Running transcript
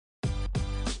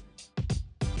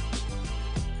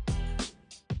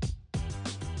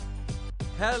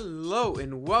Hello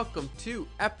and welcome to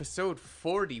episode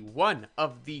 41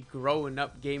 of the Growing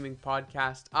Up Gaming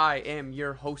Podcast. I am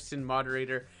your host and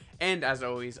moderator, and as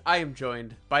always, I am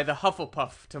joined by the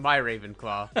Hufflepuff to my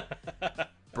Ravenclaw,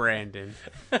 Brandon.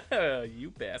 You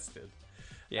bastard.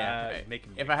 Yeah,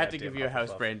 if I had to give you a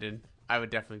house, Brandon, I would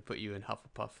definitely put you in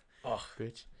Hufflepuff. Oh,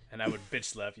 bitch. And I would bitch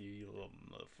slap you, you little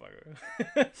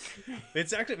motherfucker.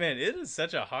 It's actually, man, it is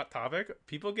such a hot topic.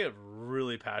 People get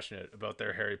really passionate about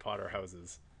their Harry Potter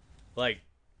houses. Like,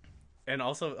 and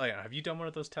also, like, have you done one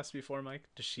of those tests before, Mike?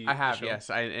 I have, yes.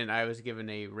 I was given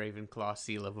a Ravenclaw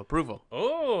seal of approval.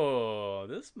 Oh,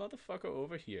 this motherfucker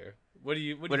over here. What do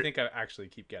you think I actually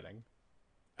keep getting?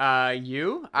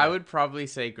 Yeah. I would probably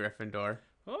say Gryffindor.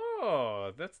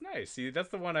 Oh, that's nice. See, that's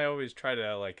the one I always try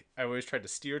to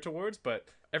steer towards, but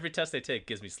every test they take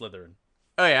gives me Slytherin.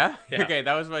 Oh yeah? Yeah. Okay,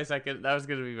 that was my second. That was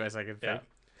gonna be my second pick.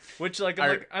 Which, like,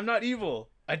 I'm not evil.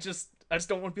 I just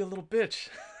don't want to be a little bitch.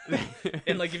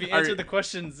 And like, if you answer the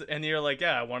questions and you're like,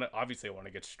 yeah, I want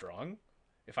to get strong.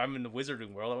 If I'm in the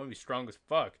wizarding world, I want to be strong as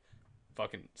fuck.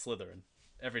 Fucking Slytherin.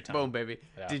 Every time. Boom, baby.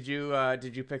 Yeah. Did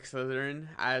you pick Slytherin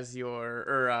as your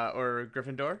or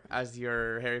Gryffindor as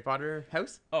your Harry Potter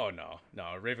house? Oh no,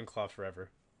 Ravenclaw forever.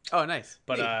 Oh, nice.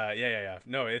 But yeah.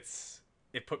 No, it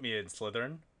put me in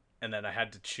Slytherin, and then I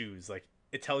had to choose. Like,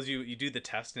 it tells you do the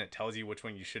test, and it tells you which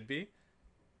one you should be.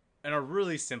 And a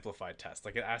really simplified test.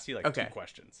 Like, it asks you like 2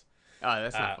 questions. Oh,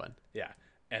 that's not fun. Yeah,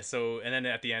 and then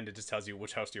at the end it just tells you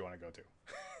which house do you want to go to.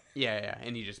 Yeah,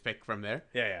 and you just pick from there.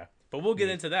 Yeah. But we'll get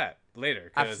into that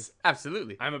later, because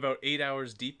absolutely, I'm about 8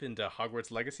 hours deep into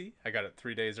Hogwarts Legacy. I got it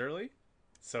 3 days early,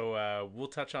 so we'll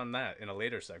touch on that in a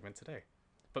later segment today.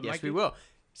 But yes, Mikey, we will.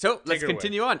 So let's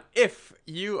continue on. If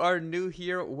you are new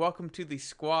here, welcome to the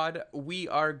squad. We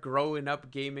are Growing Up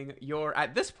Gaming, your,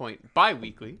 at this point,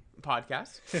 bi-weekly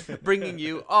podcast, bringing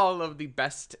you all of the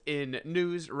best in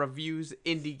news, reviews,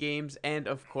 indie games, and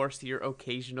of course your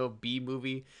occasional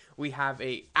B-movie. We have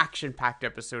a action-packed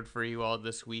episode for you all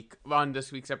this week. On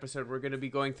this week's episode, we're going to be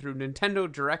going through Nintendo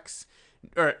Directs,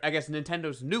 or I guess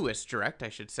Nintendo's newest Direct, I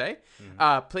should say.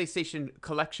 PlayStation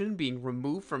Collection being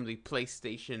removed from the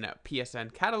PlayStation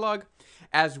PSN catalog,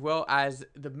 as well as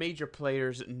the major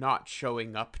players not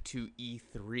showing up to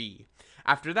E3.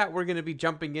 After that, we're going to be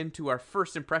jumping into our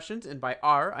first impressions, and by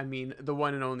our, I mean the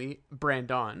one and only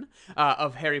Brandon,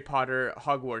 of Harry Potter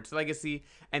Hogwarts Legacy,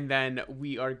 and then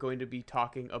we are going to be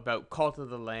talking about Cult of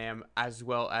the Lamb, as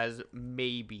well as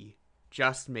maybe,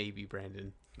 just maybe,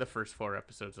 Brandon, the first 4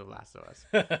 episodes of Last of Us.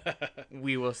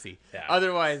 We will see. Yeah,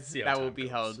 otherwise, that will be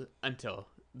held until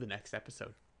the next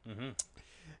episode. Mm-hmm.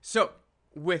 So,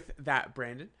 with that,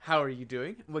 Brandon, how are you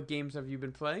doing? What games have you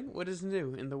been playing? What is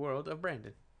new in the world of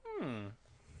Brandon?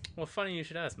 Well, funny you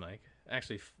should ask, Mike.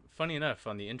 Actually, funny enough,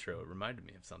 on the intro, it reminded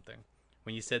me of something.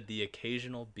 When you said the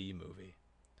occasional B-movie.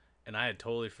 And I had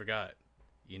totally forgot.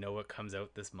 You know what comes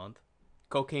out this month?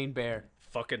 Cocaine Bear.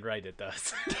 Fucking right, it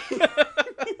does.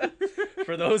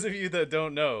 For those of you that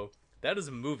don't know, that is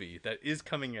a movie that is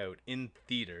coming out in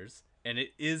theaters, and it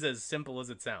is as simple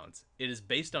as it sounds. It is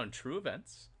based on true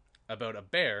events about a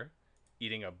bear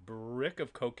eating a brick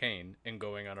of cocaine and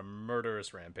going on a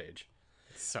murderous rampage.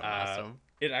 So awesome.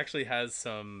 It actually has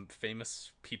some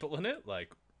famous people in it,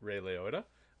 like Ray Liotta.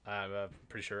 I'm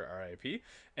pretty sure R.I.P.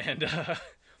 And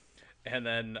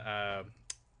then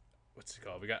what's it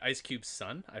called? We got Ice Cube's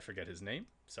son. I forget his name.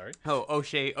 Sorry. Oh,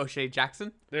 O'Shea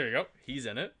Jackson. There you go. He's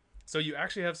in it. So you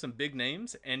actually have some big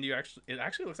names, and it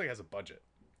actually looks like it has a budget.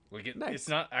 Like nice. It's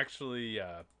not actually.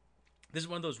 This is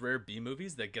one of those rare B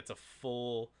movies that gets a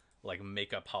full like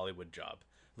makeup Hollywood job.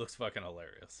 Looks fucking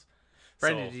hilarious.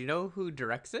 Brendan, do you know who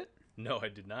directs it? No, I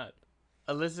did not.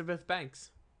 Elizabeth Banks.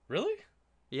 Really?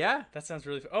 Yeah. That sounds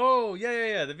really. Oh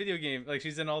yeah. The video game, like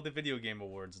she's in all the video game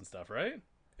awards and stuff, right?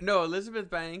 No, Elizabeth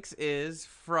Banks is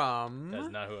from. That's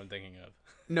not who I'm thinking of.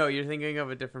 No, you're thinking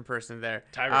of a different person there.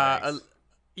 Tyra Banks.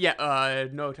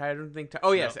 No, I don't think.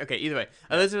 Oh, yes. No. Okay. Either way,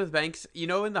 yeah. Elizabeth Banks. You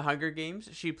know, in the Hunger Games,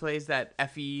 she plays that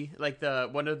Effie, like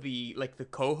one of the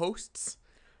co-hosts.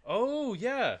 Oh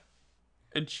yeah.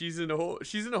 And she's in a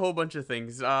whole bunch of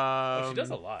things. She does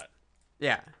a lot.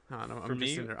 Yeah. I don't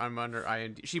know. I'm under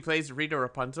IMDb. She plays Rita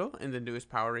Rapunzel in the newest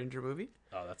Power Ranger movie.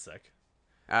 Oh, that's sick.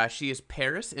 She is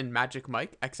Paris in Magic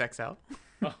Mike XXL.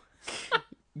 Oh.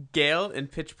 Gale in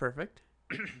Pitch Perfect.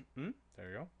 There you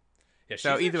go. Yeah,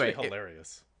 she's either way,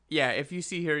 hilarious. If you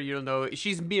see her, you'll know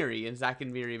she's Miri in Zack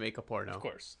and Miri Make a Porno. Of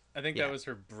course. I think that was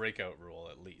her breakout role,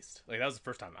 at least. Like, that was the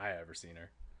first time I ever seen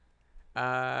her.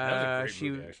 That was a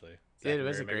great movie, actually. It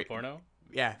was a great porno.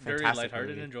 Yeah, very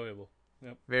lighthearted and enjoyable.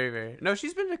 Yep. Very, very. No,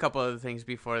 she's been in a couple other things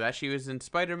before that. She was in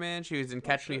Spider-Man. She was in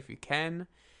Catch Me If You Can.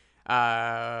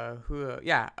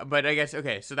 Yeah, but I guess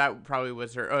okay, so that probably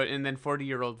was her. Oh, and then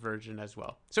 40-year-old virgin as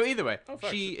well. So either way,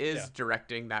 she is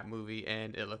directing that movie,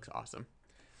 and it looks awesome.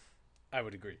 I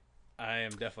would agree. I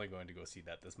am definitely going to go see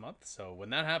that this month. So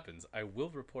when that happens, I will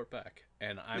report back,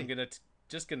 and I'm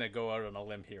just gonna go out on a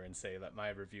limb here and say that my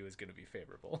review is gonna be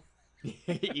favorable.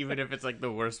 Even if it's like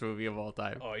the worst movie of all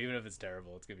time. Oh, even if it's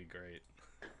terrible, it's gonna be great.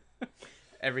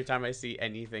 Every time I see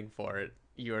anything for it,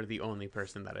 you're the only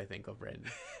person that I think of,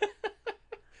 Brandon.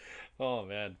 Oh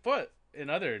man! But in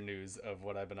other news of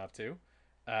what I've been up to,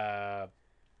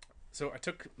 so I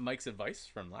took Mike's advice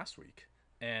from last week,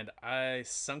 and I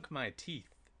sunk my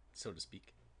teeth, so to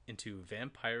speak, into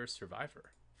Vampire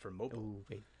Survivor for mobile.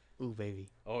 Ooh, baby.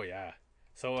 Oh yeah.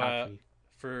 So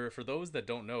for those that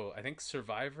don't know, I think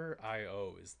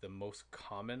Survivor.io is the most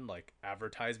common like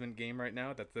advertisement game right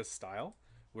now that's this style,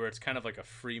 where it's kind of like a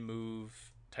free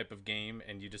move type of game,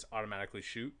 and you just automatically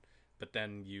shoot, but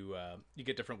then you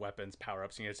get different weapons, power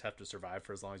ups, and you just have to survive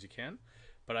for as long as you can.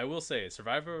 But I will say,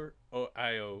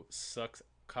 Survivor.io sucks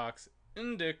cocks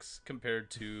and dicks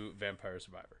compared to Vampire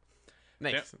Survivor.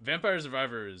 Nice. Vampire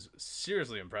Survivor is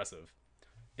seriously impressive.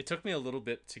 It took me a little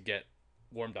bit to get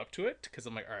warmed up to it, because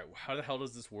I'm like, all right, how the hell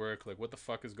does this work? Like, what the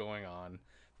fuck is going on?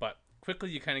 But quickly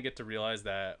you kind of get to realize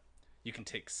that you can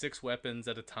take 6 weapons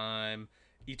at a time.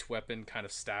 Each weapon kind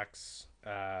of stacks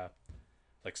up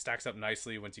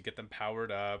nicely once you get them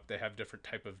powered up. They have different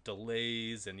type of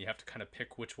delays, and you have to kind of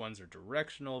pick which ones are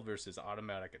directional versus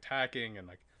automatic attacking, and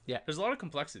like, yeah, there's a lot of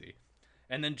complexity.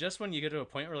 And then just when you get to a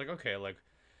point where like, okay, like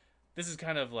this is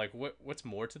kind of like what's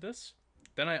more to this,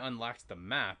 then I unlocked the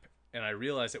map, and I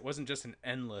realized it wasn't just an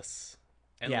endless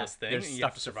thing. There's and you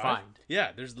stuff have to survive. to find.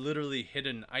 Yeah, there's literally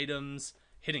hidden items,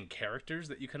 hidden characters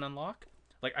that you can unlock.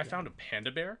 Like I found a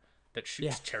panda bear that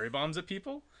shoots cherry bombs at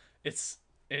people. It's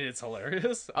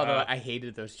hilarious. Although I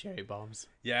hated those cherry bombs.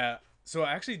 Yeah. So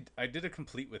I did a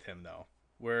complete with him though,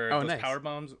 where those power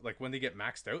bombs, like when they get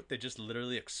maxed out, they just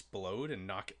literally explode and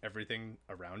knock everything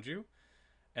around you.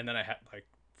 And then I had like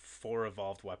 4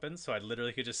 evolved weapons, so I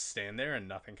literally could just stand there and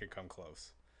nothing could come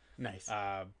close. Nice.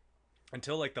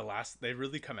 Until like they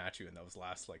really come at you in those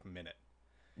last like minute.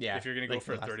 Yeah. If you're gonna go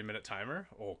for a 30-minute timer,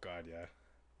 oh god, yeah.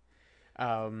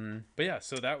 But yeah,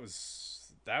 so that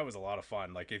was a lot of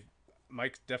fun. Like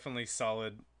Mike, definitely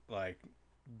solid, like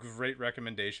great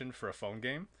recommendation for a phone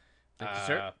game. Thank you,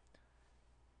 sir.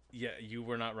 Yeah, you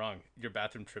were not wrong. Your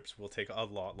bathroom trips will take a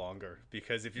lot longer,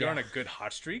 because if you're on a good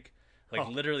hot streak, like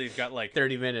literally you've got like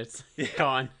 30 minutes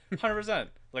gone. 100%.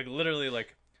 Like literally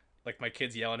like my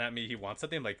kid's yelling at me, he wants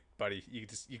something. I'm like, buddy,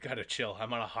 you gotta chill.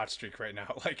 I'm on a hot streak right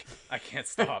now. Like I can't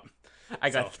stop. I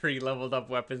got 3 leveled up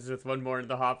weapons with 1 more in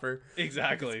the hopper.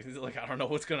 Exactly. Like I don't know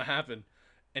what's gonna happen.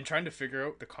 And trying to figure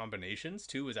out the combinations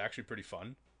too is actually pretty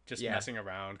fun. Just messing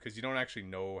around, because you don't actually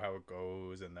know how it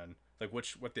goes, and then like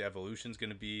what the evolution's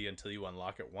going to be until you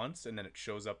unlock it once, and then it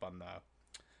shows up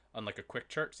on like a quick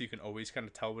chart, so you can always kind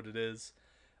of tell what it is.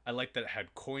 I like that it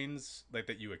had coins like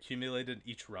that you accumulated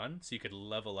each run, so you could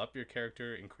level up your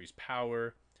character, increase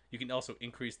power. You can also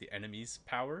increase the enemy's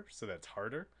power, so that's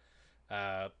harder.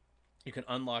 You can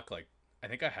unlock like, I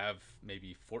think I have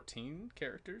maybe 14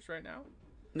 characters right now.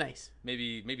 Nice.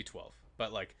 Maybe 12,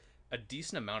 but like a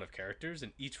decent amount of characters,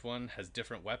 and each one has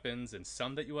different weapons, and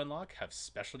some that you unlock have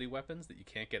specialty weapons that you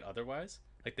can't get otherwise.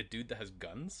 Like the dude that has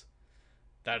guns.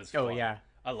 That is fun. Oh yeah.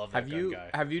 I love that guy.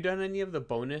 Have you done any of the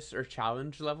bonus or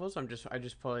challenge levels? I'm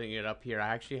just pulling it up here. I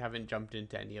actually haven't jumped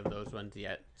into any of those ones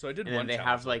yet. So I did and one. And they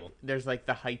have like there's like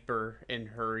the hyper and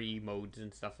hurry modes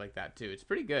and stuff like that too. It's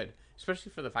pretty good,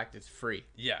 especially for the fact it's free.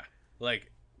 Yeah,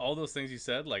 like all those things you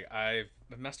said. Like I've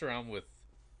messed around with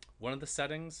one of the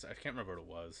settings. I can't remember what it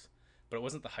was, but it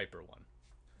wasn't the hyper one.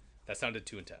 That sounded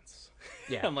too intense.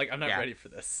 Yeah, I'm like, I'm not ready for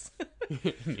this.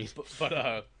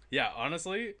 but yeah,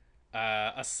 honestly,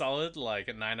 a solid like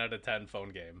a 9 out of 10 phone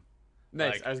game.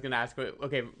 Nice. Like, I was gonna ask.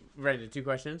 Okay, Brandon, 2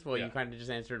 questions. Well, you kind of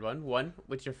just answered one. One,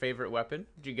 what's your favorite weapon?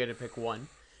 Did you get to pick one?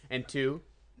 And 2,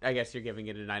 I guess you're giving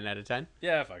it a 9 out of 10.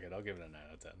 Yeah, fuck it. I'll give it a 9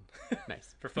 out of 10.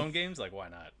 Nice. For phone games, like why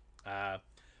not?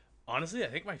 Honestly, I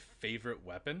think my favorite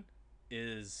weapon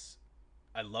is,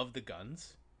 I love the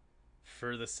guns,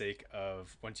 for the sake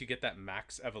of once you get that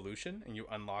max evolution and you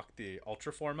unlock the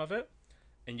ultra form of it,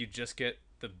 and you just get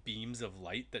the beams of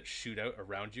light that shoot out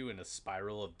around you in a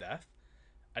spiral of death.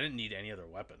 I didn't need any other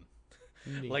weapon.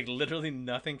 Like literally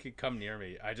nothing could come near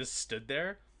me. I just stood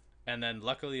there, and then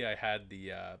luckily I had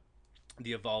the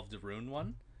evolved rune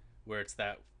one, where it's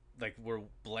that like where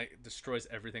blank destroys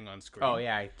everything on screen. Oh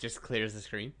yeah, it just clears the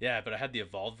screen. Yeah, but I had the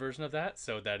evolved version of that,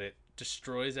 so that it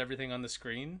destroys everything on the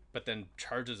screen, but then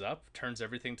charges up, turns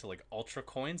everything to like ultra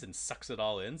coins, and sucks it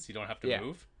all in, so you don't have to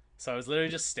move. So I was literally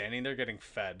just standing there getting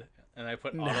fed, and I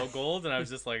put auto gold, and I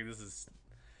was just like,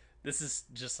 this is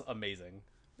just amazing.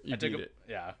 You beat it.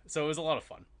 Yeah, so it was a lot of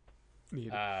fun.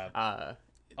 Need it.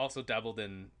 Also dabbled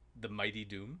in the Mighty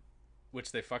Doom,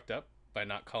 which they fucked up by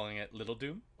not calling it Little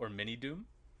Doom or Mini Doom.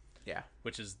 Yeah.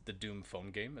 Which is the Doom phone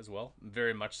game as well.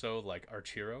 Very much so like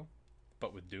Arch Hero,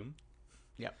 but with Doom.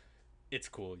 Yep. It's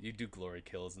cool. You do glory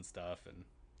kills and stuff, and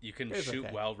you can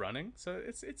shoot while running, so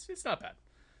it's not bad.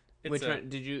 Which one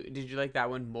did you like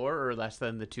that one more or less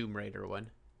than the Tomb Raider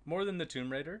one? More than the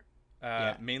Tomb Raider.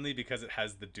 Mainly because it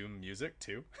has the Doom music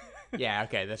too. Yeah,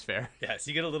 okay, that's fair. Yeah,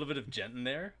 so you get a little bit of gent in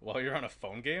there while you're on a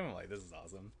phone game. I'm like, this is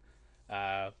awesome.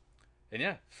 And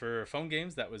yeah, for phone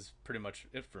games, that was pretty much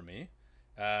it for me.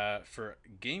 For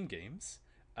games,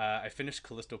 I finished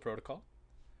Callisto Protocol.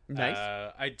 Nice.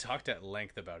 I talked at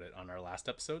length about it on our last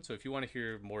episode, so if you want to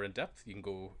hear more in depth, you can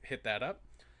go hit that up.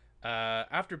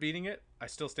 After beating it, I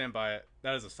still stand by it.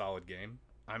 That is a solid game.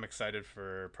 I'm excited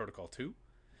for Protocol 2.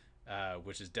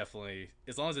 Which is definitely,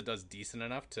 as long as it does decent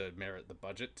enough to merit the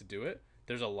budget to do it,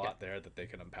 there's a lot there that they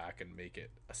can unpack and make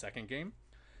it a second game.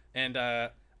 And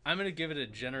I'm going to give it a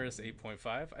generous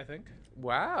 8.5, I think.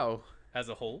 Wow. As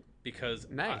a whole, because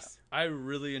nice. I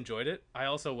really enjoyed it. I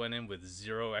also went in with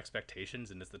zero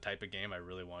expectations, and it's the type of game I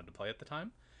really wanted to play at the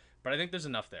time. But I think there's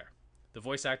enough there. The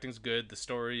voice acting's good. The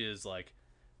story is like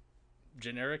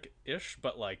generic-ish,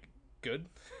 but like good.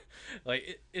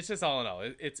 Like it's just all in all,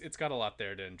 it's got a lot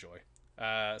there to enjoy.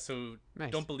 So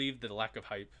nice. Don't believe the lack of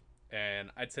hype,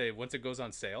 and I'd say once it goes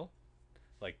on sale,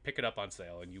 like pick it up on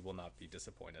sale and you will not be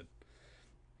disappointed.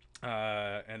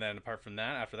 And then apart from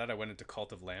that, after that I went into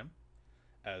Cult of Lamb,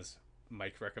 as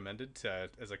Mike recommended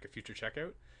as like a future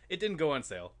checkout. It didn't go on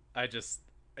sale.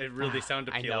 It really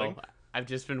sounded appealing. I know. I've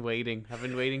just been waiting. I've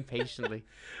been waiting patiently.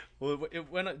 Well,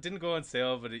 it didn't go on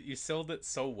sale, but you sold it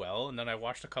so well. And then I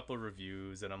watched a couple of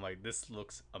reviews, and I'm like, this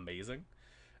looks amazing.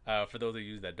 For those of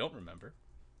you that don't remember,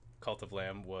 Cult of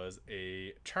Lamb was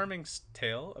a charming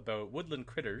tale about woodland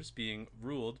critters being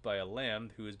ruled by a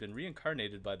lamb who has been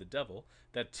reincarnated by the devil,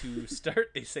 that to start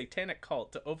a satanic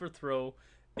cult to overthrow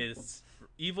its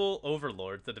evil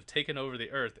overlords that have taken over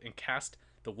the earth and cast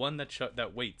the one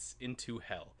that waits into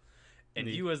hell. And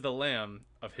you, as the lamb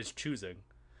of his choosing,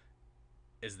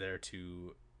 is there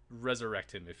to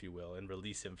resurrect him, if you will, and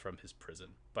release him from his prison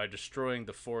by destroying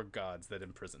the 4 gods that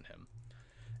imprison him.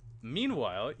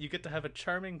 Meanwhile, you get to have a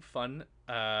charming, fun,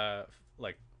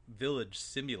 like village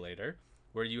simulator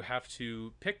where you have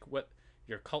to pick what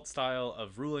your cult style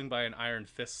of ruling by an iron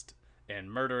fist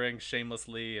and murdering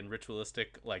shamelessly and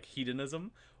ritualistic, like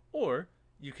hedonism, or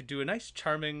you could do a nice,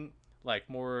 charming, like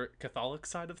more Catholic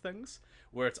side of things,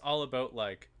 where it's all about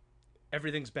like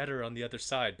everything's better on the other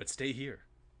side, but stay here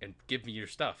and give me your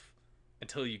stuff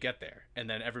until you get there, and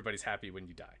then everybody's happy when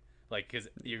you die, like because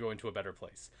you're going to a better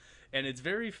place. And it's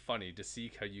very funny to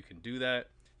see how you can do that.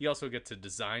 You also get to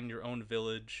design your own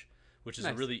village, which is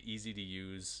nice. A really easy to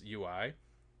use UI.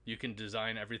 You can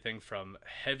design everything from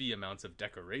heavy amounts of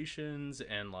decorations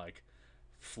and like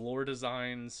floor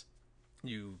designs.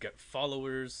 You get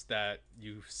followers that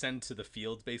you send to the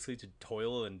fields basically to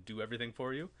toil and do everything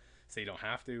for you, so you don't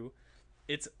have to.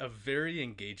 It's a very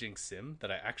engaging sim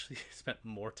that I actually spent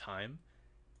more time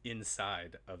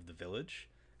inside of the village.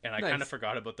 And I kind of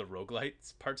forgot about the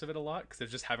roguelites parts of it a lot, because I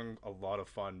was just having a lot of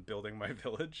fun building my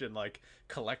village and like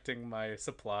collecting my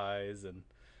supplies and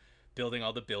building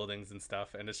all the buildings and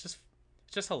stuff. And it's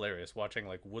just hilarious watching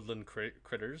like woodland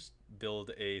critters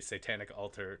build a satanic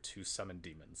altar to summon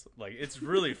demons. Like it's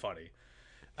really funny.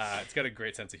 It's got a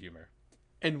great sense of humor.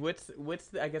 And what's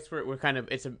the, I guess we're kind of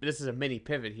this is a mini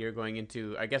pivot here going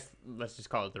into, I guess let's just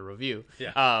call it the review.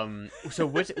 Yeah. So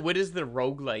what is the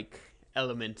roguelike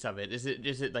elements of it? Is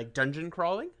it like dungeon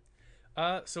crawling?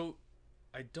 So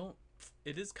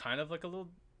it is kind of like a little,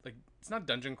 like, it's not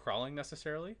dungeon crawling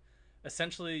necessarily.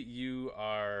 Essentially you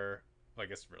are, well, I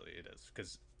guess really it is,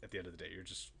 because at the end of the day you're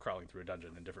just crawling through a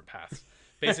dungeon in different paths.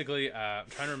 Basically, I'm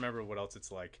trying to remember what else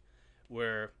it's like,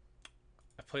 where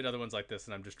I've played other ones like this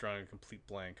and I'm just drawing a complete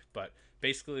blank. But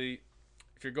basically,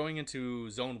 if you're going into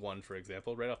Zone 1, for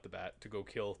example, right off the bat, to go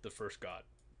kill the first god,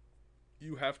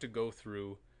 you have to go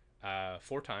through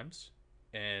 4 times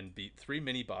and beat 3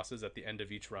 mini bosses at the end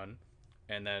of each run,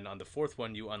 and then on the 4th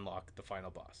one you unlock the final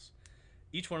boss.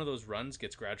 Each one of those runs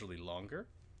gets gradually longer,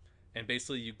 and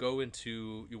basically you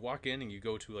walk in and you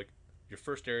go to like your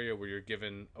first area where you're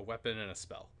given a weapon and a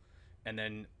spell, and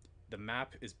then the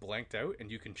map is blanked out and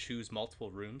you can choose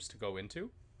multiple rooms to go into,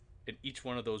 and each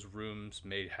one of those rooms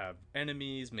may have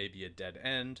enemies, maybe a dead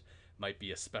end, might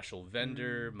be a special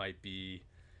vendor, might be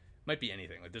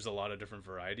anything. Like there's a lot of different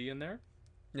variety in there.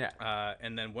 Yeah.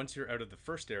 And then once you're out of the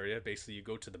first area, basically you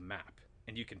go to the map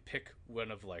and you can pick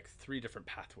one of like 3 different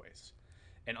pathways.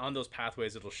 And on those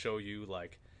pathways, it'll show you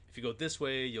like if you go this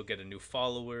way, you'll get a new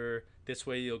follower. This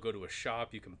way, you'll go to a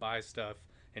shop, you can buy stuff.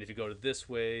 And if you go to this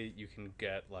way, you can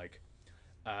get like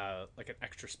an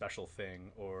extra special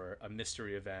thing or a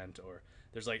mystery event, or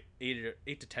there's like 8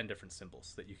 to 10 different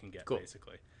symbols that you can get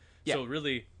basically. Yeah. So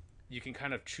really, you can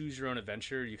kind of choose your own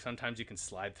adventure. Sometimes you can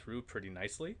slide through pretty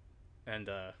nicely, and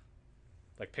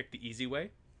like pick the easy way.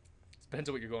 It depends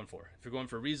on what you're going for. If you're going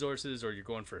for resources or you're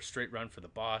going for a straight run for the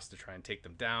boss to try and take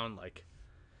them down, like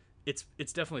it's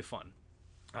definitely fun.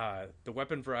 The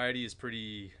weapon variety is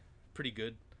pretty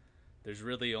good. There's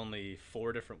really only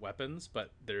 4 different weapons,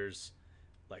 but there's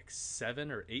like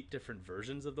 7 or 8 different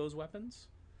versions of those weapons.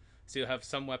 So you'll have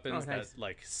some weapons that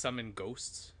like summon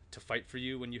ghosts to fight for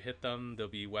you when you hit them. There'll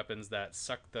be weapons that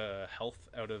suck the health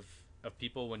out of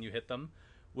people when you hit them,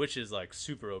 which is like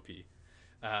super OP.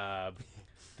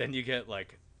 Then you get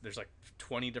like there's like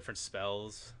 20 different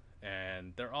spells,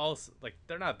 and they're all like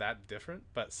they're not that different,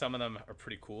 but some of them are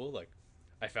pretty cool. Like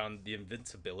I found the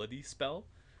invincibility spell,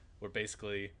 where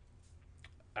basically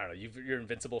I don't know, you're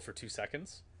invincible for 2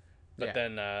 seconds. But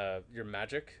then your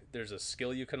magic, there's a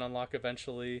skill you can unlock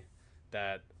eventually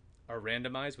that are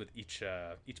randomized with each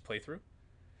playthrough.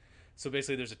 So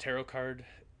basically there's a tarot card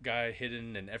guy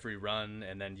hidden in every run,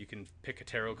 and then you can pick a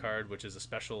tarot card, which is a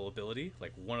special ability.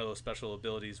 Like one of those special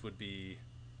abilities would be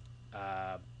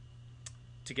to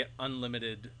get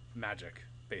unlimited magic,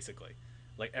 basically.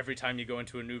 Like every time you go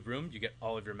into a new room, you get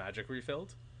all of your magic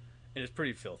refilled, and it's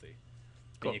pretty filthy.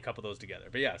 Cool. And you couple those together.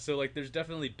 But yeah, so like there's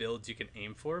definitely builds you can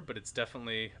aim for, but it's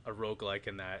definitely a roguelike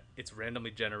in that it's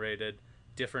randomly generated,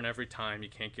 different every time. You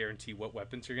can't guarantee what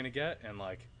weapons you're going to get, and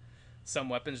like some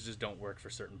weapons just don't work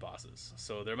for certain bosses.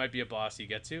 So there might be a boss you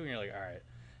get to and you're like, all right,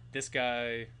 this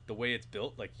guy, the way it's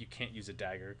built, like you can't use a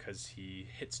dagger because he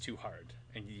hits too hard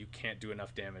and you can't do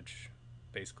enough damage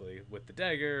basically with the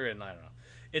dagger, and I don't know.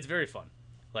 It's very fun.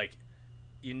 Like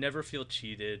you never feel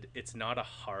cheated. It's not a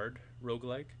hard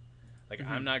roguelike. Like,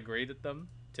 I'm not great at them,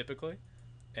 typically,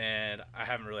 and I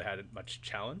haven't really had much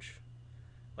challenge.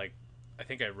 Like, I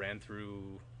think I ran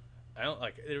through...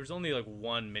 there was only, like,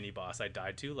 one mini-boss I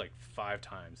died to, like, 5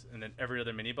 times, and then every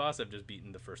other mini-boss I've just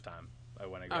beaten the first time I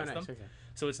went against them. Okay.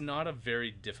 So it's not a very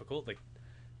difficult... Like,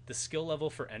 the skill level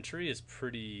for entry is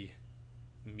pretty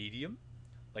medium.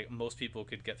 Like, most people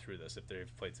could get through this if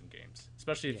they've played some games.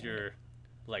 Especially if you're,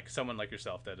 like, someone like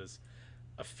yourself that is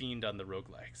a fiend on the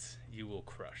roguelikes. You will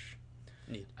crush.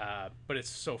 But it's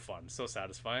so fun, so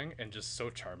satisfying, and just so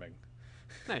charming.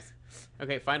 Nice.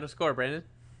 Okay, final score, Brandon.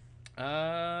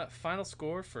 Final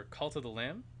score for Cult of the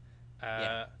Lamb.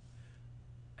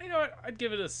 You know what? I'd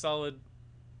give it a solid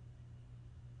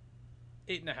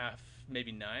 8.5,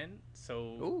 maybe 9. So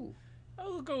ooh.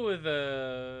 I'll go with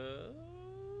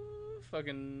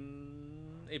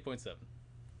fucking 8.7.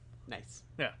 Nice.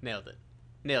 Yeah. Nailed it.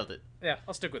 Yeah,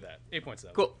 I'll stick with that.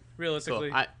 8.7. Cool. Realistically,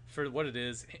 cool. For what it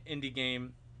is, indie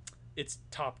game, it's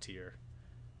top tier.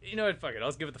 You know what? Fuck it. I'll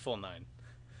just give it the full 9.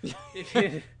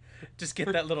 Just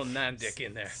get that little 9 dick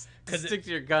in there. Stick to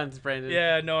your guns, Brandon.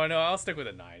 Yeah, no, I'll stick with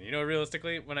a 9. You know,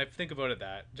 realistically, when I think about it,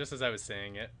 just as I was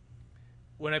saying it,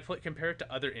 when I compare it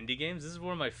to other indie games, this is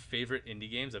one of my favorite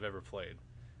indie games I've ever played.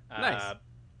 Nice.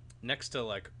 Next to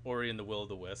like Ori and the Will of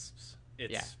the Wisps,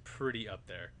 it's pretty up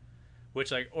there. Which,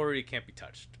 like, Ori can't be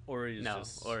touched. Ori's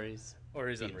beautiful.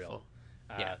 Unreal.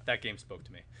 That game spoke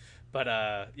to me.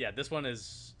 But, this one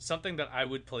is something that I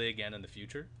would play again in the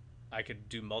future. I could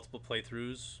do multiple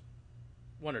playthroughs.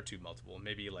 1 or 2 multiple.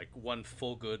 Maybe, like, 1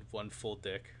 full good, 1 full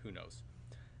dick. Who knows?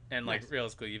 And, like,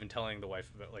 realistically, even telling the wife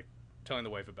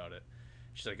about it,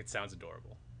 she's like, it sounds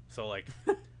adorable. So, like,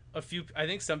 I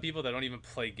think some people that don't even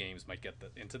play games might get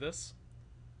into this.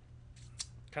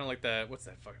 Kind of like that. What's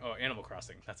that? Animal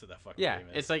Crossing. That's what that fucking game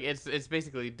is. Yeah, it's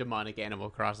basically demonic Animal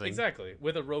Crossing. Exactly,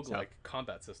 with a roguelike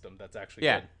combat system that's actually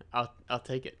good. I'll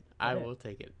take it. I will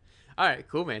take it. All right,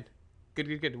 cool, man.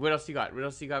 Good. What else you got?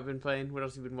 Been playing? What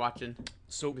else you been watching?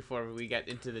 So before we get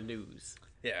into the news.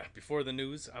 Yeah, before the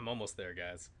news, I'm almost there,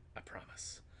 guys. I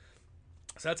promise.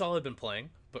 So that's all I've been playing.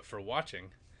 But for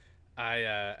watching, I,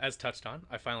 as touched on,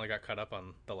 I finally got caught up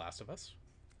on The Last of Us.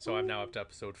 So I'm now up to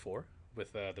episode 4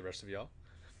 with the rest of y'all.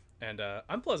 And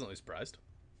I'm pleasantly surprised.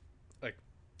 Like,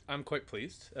 I'm quite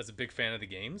pleased. As a big fan of the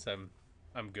games,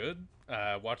 I'm good.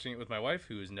 Watching it with my wife,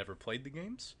 who has never played the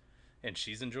games, and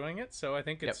she's enjoying it. So I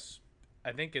think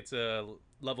it's a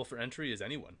level for entry as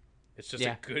anyone. It's just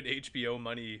a good HBO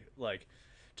money, like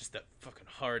just that fucking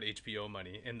hard HBO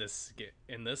money in this,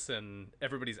 and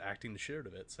everybody's acting the shit out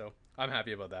of it. So I'm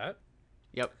happy about that.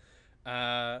 Yep.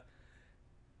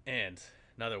 And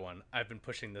another one, I've been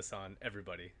pushing this on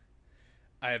everybody.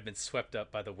 I have been swept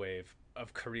up by the wave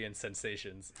of Korean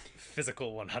sensations,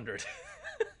 Physical 100.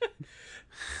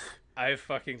 I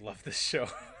fucking love this show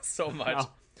so much.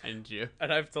 Oh, and you.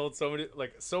 And I've told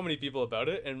so many people about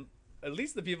it, and at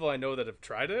least the people I know that have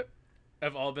tried it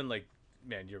have all been like,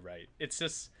 man, you're right.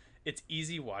 It's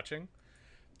easy watching.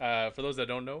 For those that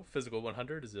don't know, Physical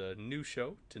 100 is a new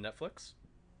show to Netflix,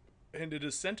 and it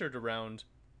is centered around,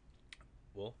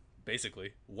 well,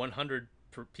 basically 100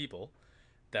 people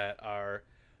that are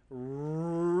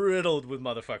riddled with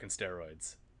motherfucking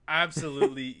steroids,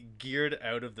 absolutely geared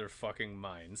out of their fucking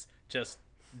minds. Just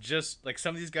like,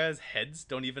 some of these guys' heads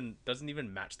doesn't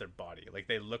even match their body. Like,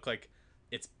 they look like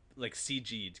it's like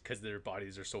CG'd because their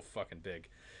bodies are so fucking big.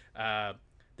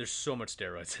 There's so much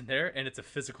steroids in there, and it's a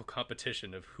physical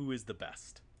competition of who is the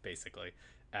best, basically,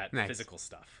 at physical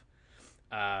stuff.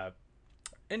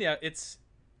 And yeah, it's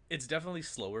definitely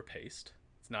slower paced.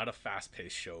 It's not a fast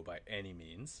paced show by any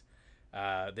means.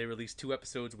 They release 2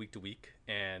 episodes week to week,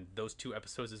 and those 2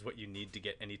 episodes is what you need to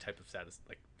get any type of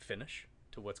finish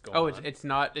to what's going on. It's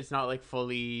not like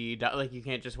fully done. Like, you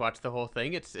can't just watch the whole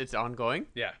thing. It's ongoing.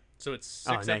 Yeah, so it's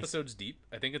 6 episodes deep.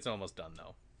 I think it's almost done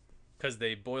though, because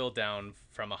they boil down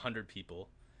from 100 people,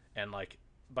 and like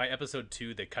by episode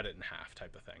 2 they cut it in half,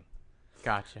 type of thing.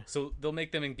 Gotcha. So they'll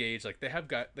make them engage. Like, they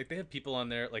have people on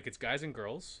there. Like, it's guys and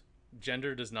girls.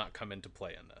 Gender does not come into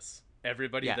play in this.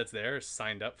 Everybody that's there is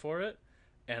signed up for it,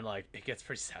 and like, it gets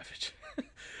pretty savage.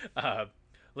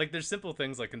 Like, there's simple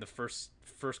things like in the first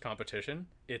competition,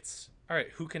 it's all right,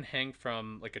 who can hang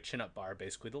from like a chin-up bar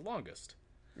basically the longest.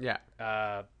 Yeah.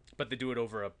 But they do it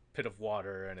over a pit of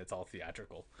water, and it's all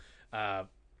theatrical.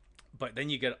 But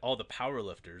then you get all the power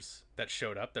lifters that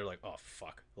showed up. They're like, oh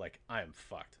fuck, like, I am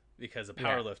fucked, because a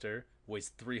power lifter weighs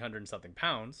 300 and something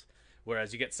pounds,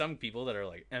 whereas you get some people that are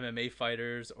like MMA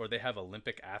fighters, or they have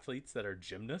Olympic athletes that are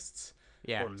gymnasts,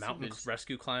 or mountain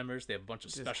rescue climbers. They have a bunch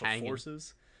of special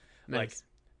forces. Nice. Like,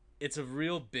 it's a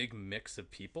real big mix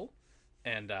of people.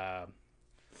 And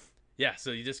yeah,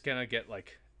 so you just kind of get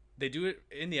like, they do it,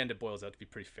 in the end it boils out to be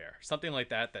pretty fair. Something like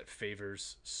that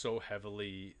favors so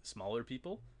heavily smaller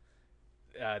people,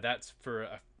 that's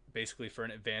for basically for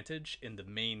an advantage in the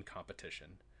main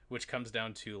competition, which comes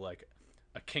down to like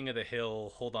a king of the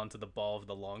hill, hold on to the ball of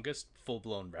the longest,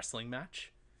 full-blown wrestling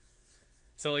match.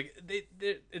 So like,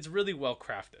 it's really well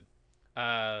crafted.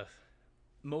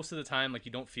 Most of the time, like,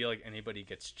 you don't feel like anybody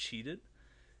gets cheated.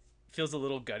 It feels a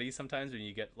little gutty sometimes when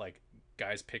you get like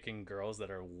guys picking girls that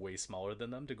are way smaller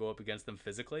than them to go up against them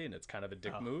physically, and it's kind of a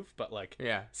dick move, but like,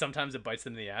 sometimes it bites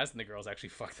them in the ass and the girls actually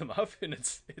fuck them up, and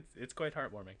it's quite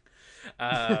heartwarming.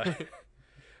 But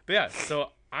yeah, so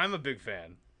I'm a big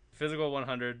fan. Physical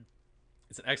 100,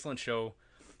 it's an excellent show.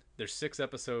 There's 6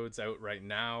 episodes out right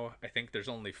now. I think there's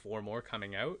only 4 more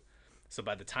coming out. So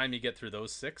by the time you get through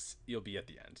those 6, you'll be at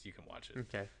the end. You can watch it.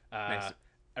 Okay. Nice.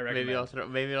 I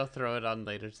recommend. Maybe I'll throw it on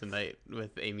later tonight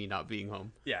with Amy not being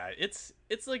home. Yeah, it's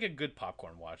like a good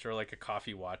popcorn watch, or like a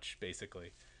coffee watch,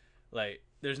 basically. Like,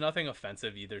 there's nothing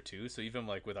offensive either too. So even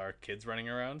like with our kids running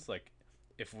around, like,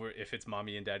 if it's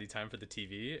mommy and daddy time for the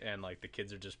TV, and like the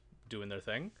kids are just doing their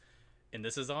thing, and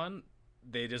this is on,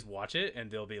 they just watch it and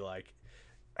they'll be like,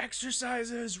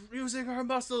 exercises, using our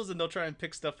muscles, and they'll try and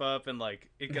pick stuff up, and like,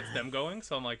 it gets them going.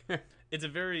 So I'm like, it's a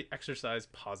very exercise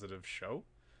positive show.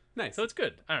 Nice. So it's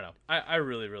good. I don't know. I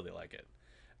really, really like it.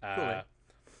 Cool.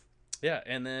 Yeah,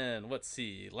 and then let's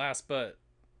see. Not last but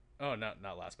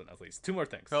not least. 2 more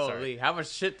things. Holy, Sorry. how much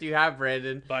shit do you have,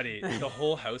 Brandon? Buddy, the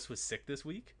whole house was sick this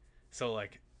week. So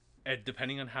like,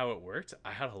 depending on how it worked,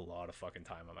 I had a lot of fucking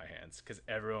time on my hands because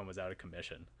everyone was out of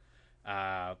commission.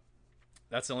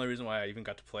 That's the only reason why I even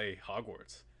got to play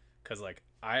Hogwarts, because like,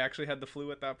 I actually had the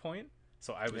flu at that point.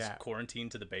 So I was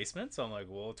quarantined to the basement. So I'm like,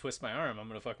 well, twist my arm, I'm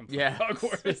going to fucking play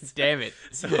Hogwarts. Damn it.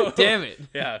 So, damn it.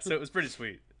 Yeah, so it was pretty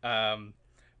sweet.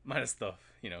 Minus the,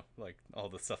 like all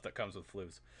the stuff that comes with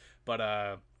flus. But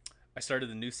I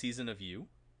started the new season of You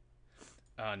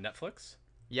on Netflix.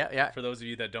 Yeah. For those of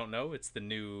you that don't know, it's the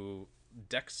new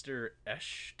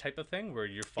Dexter-esh type of thing where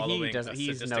you're following a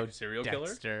sadistic serial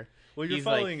killer. Well, you're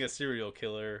following a serial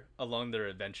killer along their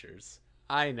adventures.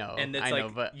 I know, and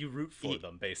it's but you root for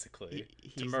them basically.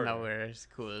 He's nowhere as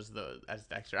cool as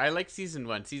Dexter. I like season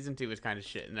 1. Season 2 was kind of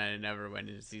shit, and I never went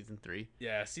into season 3.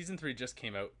 Yeah, season 3 just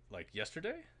came out like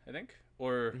yesterday, I think,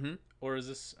 or is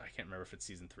this? I can't remember if it's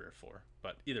season 3 or 4,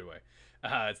 but either way,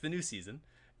 it's the new season,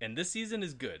 and this season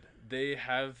is good. They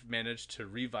have managed to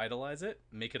revitalize it,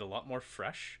 make it a lot more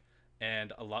fresh,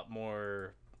 and a lot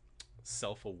more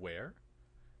self-aware,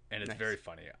 and it's very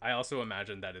funny. I also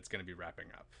imagine that it's going to be wrapping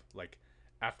up like.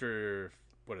 After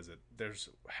what is it? There's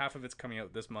half of it's coming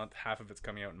out this month, half of it's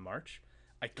coming out in March.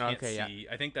 I can't see.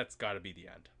 Yeah. I think that's got to be the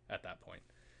end at that point.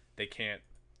 They can't.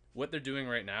 What they're doing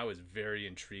right now is very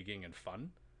intriguing and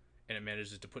fun, and it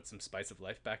manages to put some spice of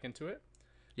life back into it.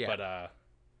 Yeah. But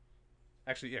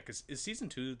actually, yeah, because is season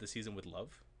 2 the season with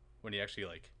love when he actually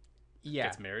like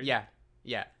gets married? Yeah.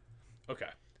 Yeah. Okay.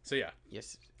 So yeah.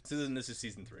 Yes. So then this is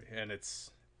season 3, and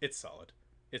it's solid.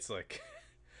 It's like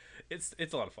it's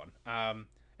a lot of fun.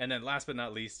 And then last but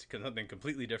not least, something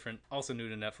completely different, also new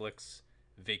to Netflix,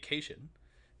 Vacation,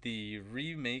 the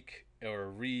remake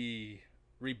or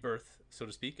rebirth, so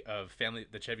to speak, of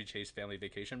the Chevy Chase family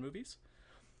vacation movies,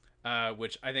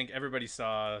 which I think everybody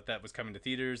saw that was coming to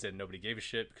theaters and nobody gave a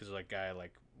shit because they're like, guy,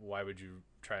 like, why would you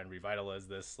try and revitalize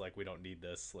this? Like, we don't need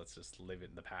this. Let's just live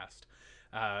it in the past.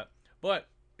 But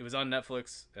it was on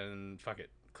Netflix and fuck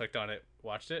it, clicked on it,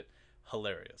 watched it.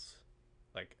 Hilarious.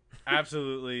 Like,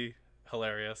 absolutely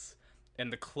hilarious.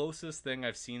 And the closest thing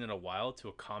I've seen in a while to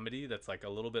a comedy that's like a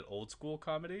little bit old school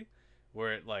comedy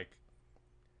where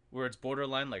it's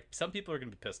borderline, like, some people are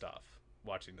gonna be pissed off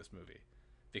watching this movie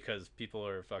because people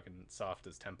are fucking soft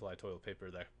as 10-ply toilet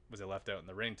paper that was left out in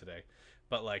the rain today.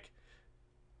 But like,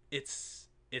 it's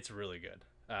really good.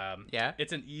 Yeah,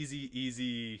 it's an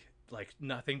easy, like,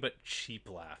 nothing but cheap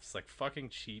laughs, like fucking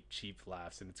cheap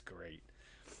laughs, and it's great.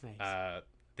 Nice.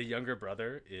 The younger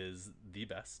brother is the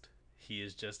best. He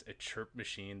is just a chirp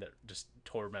machine that just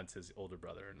torments his older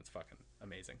brother, and it's fucking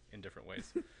amazing in different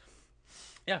ways.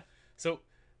 Yeah, so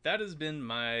that has been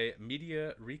my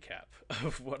media recap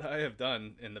of what I have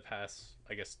done in the past,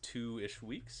 I guess, 2-ish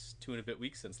weeks, 2 and a bit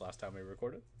weeks since last time we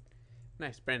recorded.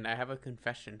 Nice. Brandon, I have a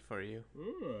confession for you.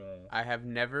 I have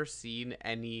never seen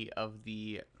any of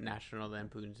the National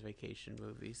Lampoon's Vacation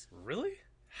movies. Really?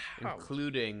 How?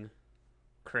 Including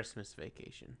Christmas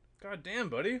Vacation. God damn,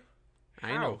 buddy. How?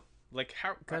 I know. Like,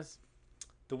 how? Because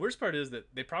the worst part is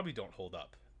that they probably don't hold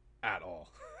up at all.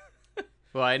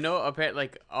 Well, I know apparently,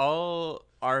 like, all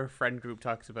our friend group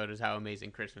talks about is how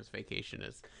amazing Christmas Vacation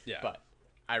is. Yeah. But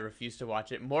I refuse to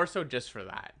watch it, more so just for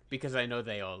that, because I know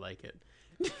they all like it.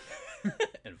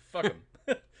 And fuck them.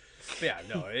 But yeah,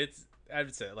 no, I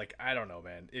would say, like, I don't know,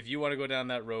 man. If you want to go down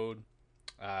that road,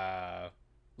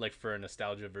 like, for a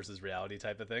nostalgia versus reality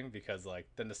type of thing, because, like,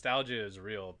 the nostalgia is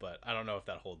real, but I don't know if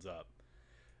that holds up.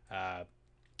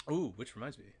 Which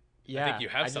reminds me. Yeah, I think you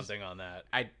have something on that.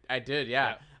 I did,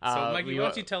 yeah. So, Mikey, why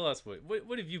don't you tell us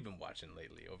what have you been watching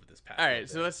lately over this past? All right,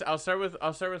 so I'll start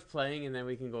with playing, and then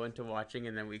we can go into watching,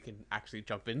 and then we can actually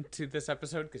jump into this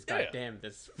episode because goddamn,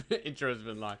 this intro has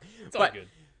been long. It's all good.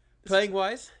 Playing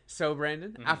wise, so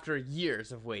Brandon, after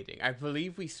years of waiting, I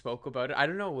believe we spoke about it. I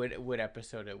don't know what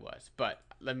episode it was, but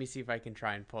let me see if I can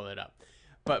try and pull it up.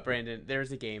 But Brandon,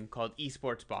 there's a game called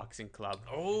Esports Boxing Club.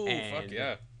 Oh, fuck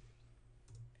yeah.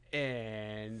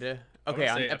 And okay,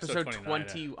 on episode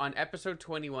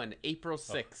 21, April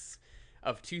 6th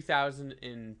of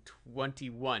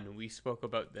 2021, we spoke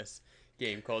about this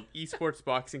game called Esports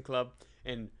Boxing Club,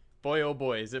 and boy oh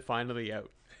boy is it finally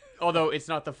out. Although it's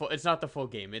not the full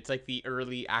game. It's like the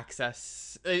early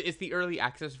access. It's the early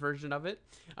access version of it.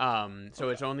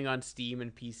 So it's only on Steam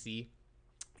and PC.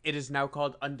 It is now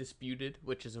called Undisputed,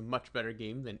 which is a much better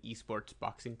game than Esports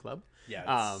Boxing Club.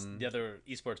 Yeah, the other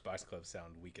Esports Boxing Club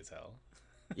sound weak as hell.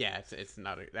 Yeah,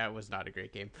 that was not a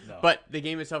great game. No. But the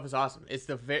game itself is awesome. It's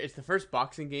the first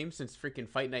boxing game since freaking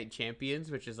Fight Night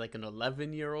Champions, which is like an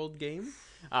 11-year-old game.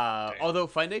 Although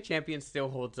Fight Night Champions still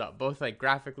holds up, both like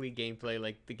graphically, gameplay,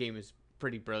 like the game is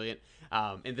pretty brilliant.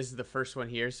 And this is the first one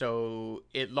here, so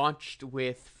it launched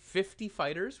with 50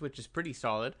 fighters, which is pretty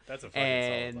solid. That's a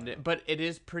fucking solid lineup. But it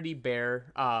is pretty bare.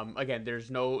 Again,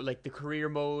 there's no, like, the career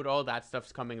mode, all that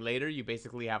stuff's coming later. You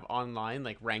basically have online,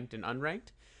 like, ranked and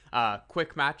unranked.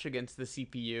 Quick match against the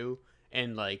CPU,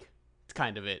 and, like, it's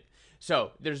kind of it.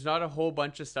 So there's not a whole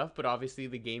bunch of stuff, but obviously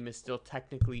the game is still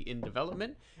technically in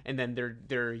development, and then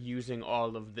they're using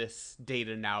all of this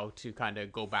data now to kind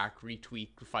of go back, retweak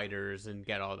fighters, and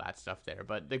get all that stuff there.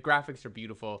 But the graphics are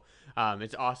beautiful.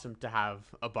 It's awesome to have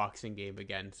a boxing game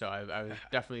again. So I've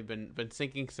definitely been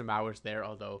sinking some hours there,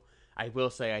 although I will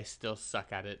say I still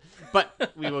suck at it.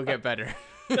 But we will get better.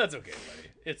 That's okay, buddy.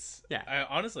 It's I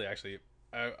honestly actually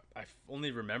I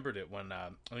only remembered it when I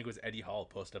think it was Eddie Hall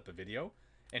posted up a video.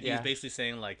 And he was basically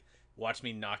saying, like, watch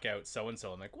me knock out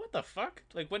so-and-so. I'm like, what the fuck?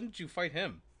 Like, when did you fight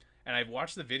him? And I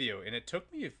watched the video, and it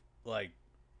took me, like,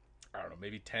 I don't know,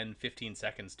 maybe 10, 15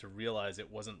 seconds to realize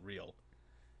it wasn't real.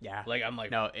 Yeah. Like, I'm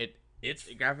like... No,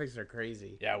 the graphics are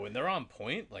crazy. Yeah, when they're on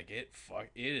point, like, it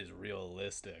is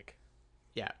realistic.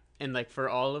 Yeah. and like for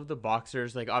all of the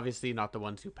boxers, like obviously not the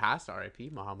ones who passed,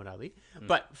 R.I.P. Muhammad Ali,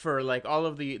 but for like all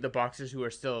of the boxers who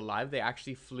are still alive, they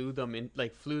actually flew them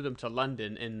to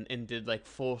London and did like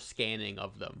full scanning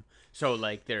of them. So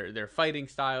like their fighting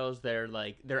styles, their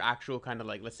actual kind of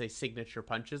like, let's say, signature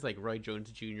punches, like Roy Jones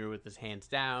Jr. with his hands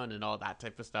down and all that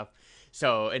type of stuff.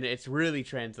 So, and it's really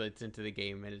translates into the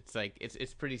game, and it's like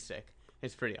it's pretty sick.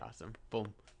 It's pretty awesome.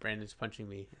 Boom. Brandon's punching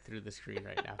me through the screen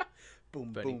right now.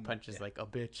 Boom, But boom. he punches like a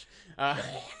bitch.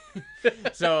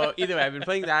 So either way, I've been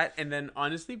playing that, and then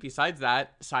honestly, besides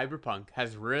that, Cyberpunk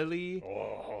has really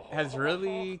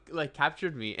like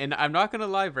captured me. And I'm not gonna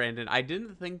lie, Brandon, I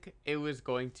didn't think it was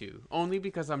going to, only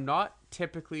because I'm not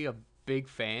typically a big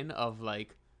fan of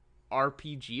like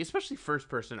RPG, especially first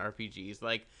person RPGs.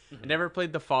 Like I never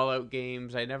played the Fallout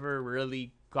games. I never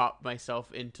really got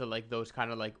myself into like those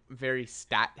kind of like very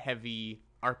stat heavy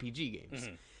RPG games.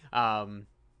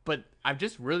 But I've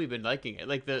just really been liking it.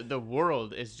 Like the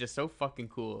world is just so fucking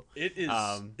cool. It is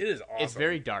awesome. It's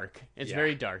very dark. It's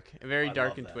very dark and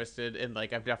love and that. twisted. And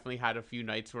like I've definitely had a few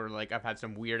nights where like I've had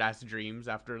some weird ass dreams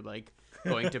after like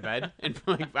going to bed and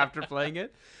like after playing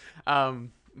it.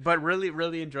 But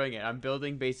really enjoying it. I'm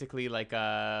building basically like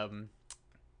a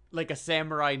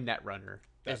samurai netrunner.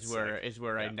 That's Is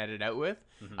where I Yeah. net it out with.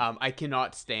 I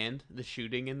cannot stand the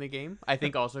shooting in the game. I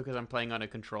think also because I'm playing on a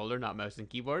controller, not mouse and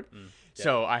keyboard.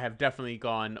 So I have definitely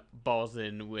gone balls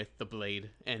in with the blade,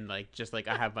 and like just like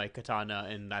I have my katana,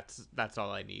 and that's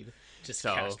all I need. Just So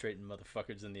castrating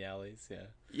motherfuckers in the alleys. Yeah.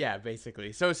 yeah,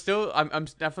 basically. So still, I'm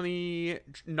definitely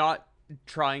not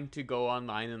trying to go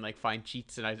online and like find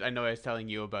cheats, and I know I was telling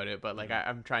you about it, but like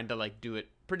I'm trying to like do it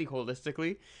pretty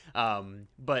holistically.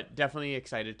 But definitely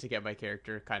excited to get my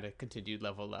character kind of continued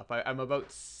level up. I'm about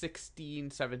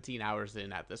 17 hours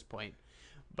in at this point.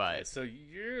 But So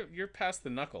you're past the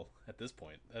knuckle at this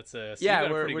point. That's so yeah, you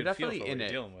got a pretty we're good definitely feel for in what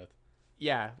it. you're dealing with.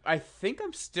 yeah, I think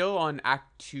I'm still on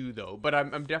Act 2 though, but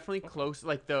I'm definitely close.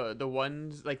 Like the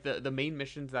ones like the main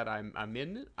missions that I'm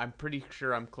in, I'm pretty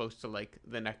sure I'm close to like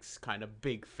the next kind of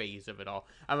big phase of it all.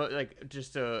 I'm like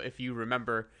just if you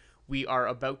remember, we are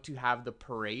about to have the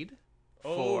parade.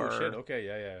 Oh shit! Okay,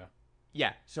 yeah.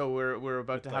 Yeah, so we're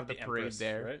about With, to like, have the parade Empress,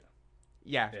 there. right?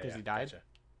 Yeah, because he died. Gotcha.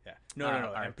 Yeah. No,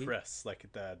 RP? Empress, like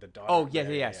the daughter. Oh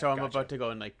yeah. So I'm gotcha. about to go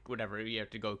and like whatever, you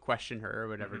have to go question her or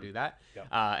whatever, do that. Yep.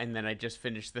 And then I just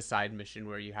finished the side mission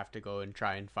where you have to go and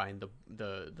try and find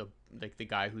the like the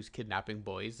guy who's kidnapping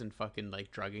boys and fucking like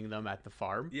drugging them at the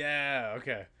farm. Yeah.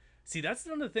 Okay. See, that's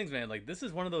one of the things, man. Like, this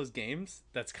is one of those games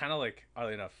that's kind of like,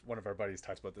 oddly enough, one of our buddies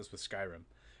talks about this with Skyrim.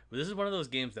 But this is one of those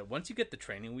games that once you get the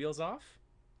training wheels off,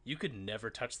 you could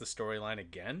never touch the storyline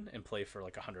again and play for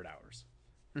like 100 hours.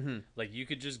 Like, you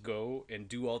could just go and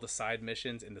do all the side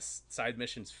missions, and the side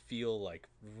missions feel like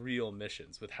real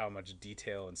missions with how much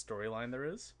detail and storyline there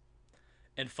is.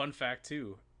 And fun fact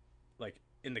too, like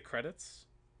in the credits,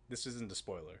 this isn't a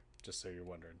spoiler, just so you're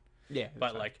wondering. Yeah,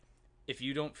 But like, if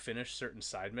you don't finish certain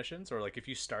side missions, or like if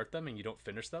you start them and you don't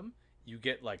finish them, you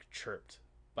get like chirped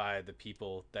by the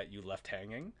people that you left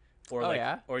hanging, or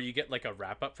or you get like a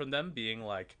wrap up from them being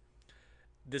like,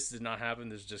 this did not happen,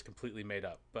 this is just completely made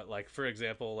up. But like, for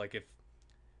example, like if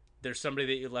there's somebody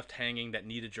that you left hanging that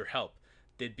needed your help,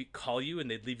 call you and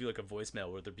they'd leave you like a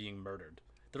voicemail where they're being murdered.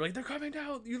 They're like, they're coming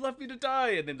down, you left me to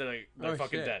die, and then they're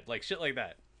fucking shit. dead. Like shit like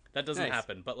that. That doesn't Nice.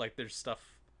 happen, but like there's stuff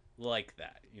like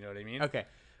that. You know what I mean? Okay.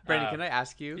 Brandon, can I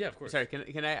ask you? Yeah, of course. Sorry,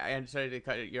 can I? I'm sorry to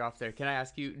cut you off there. Can I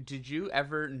ask you? Did you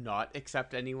ever not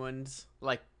accept anyone's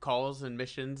like calls and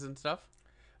missions and stuff?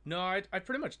 No, I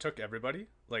pretty much took everybody.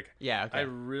 Like, Yeah.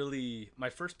 Okay. my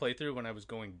first playthrough when I was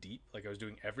going deep, like I was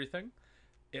doing everything,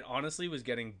 it honestly was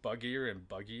getting buggier and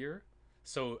buggier.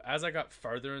 So as I got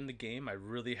farther in the game, I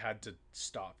really had to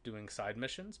stop doing side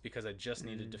missions because I just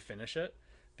needed to finish it,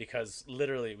 because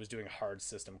literally it was doing hard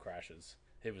system crashes.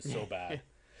 It was so bad.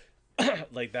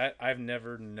 Like that, I've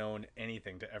never known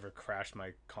anything to ever crash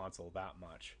my console that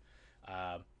much.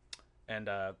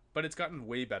 But it's gotten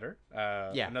way better.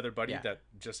 Another buddy that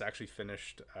just actually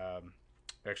finished,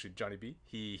 actually Johnny B,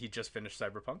 he just finished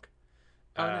Cyberpunk.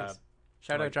 Oh, nice.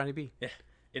 Shout out Johnny B. Yeah,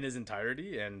 in his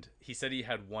entirety, and he said he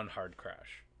had one hard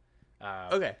crash.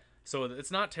 Okay. So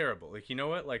it's not terrible. Like, you know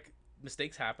what? Like,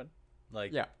 mistakes happen.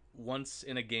 Like, once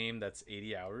in a game that's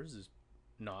 80 hours is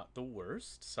not the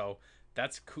worst. So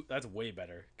that's cool. That's way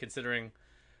better considering.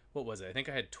 What was it? I think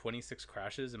I had 26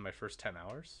 crashes in my first 10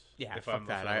 hours. Yeah, fuck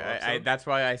that. I that's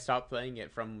why I stopped playing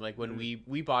it from like when we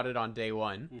bought it on day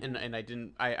one, and I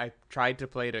didn't. I tried to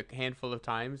play it a handful of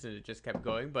times and it just kept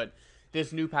going. But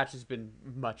this new patch has been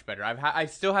much better.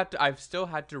 I've still had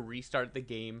to restart the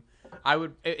game.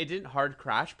 It didn't hard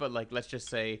crash, but like let's just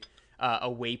say, a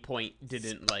waypoint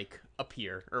didn't like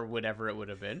appear or whatever it would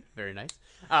have been. Very nice.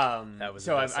 That was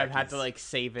so I've had to like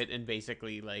save it and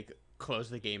basically like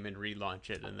close the game and relaunch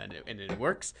it, and then it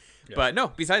works. Yeah. But no,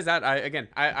 besides that,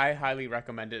 I highly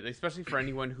recommend it, especially for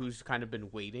anyone who's kind of been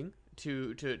waiting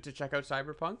to check out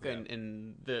Cyberpunk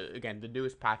and the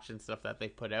newest patch and stuff that they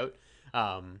put out.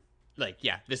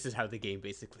 This is how the game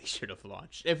basically should have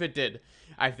launched. If it did,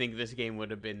 I think this game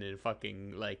would have been in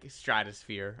fucking like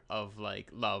stratosphere of like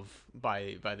love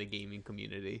by the gaming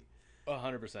community.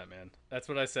 100%, man. That's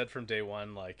what I said from day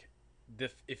one. Like,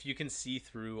 if you can see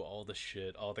through all the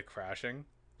shit, all the crashing,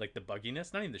 like the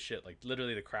bugginess, not even the shit, like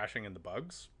literally the crashing and the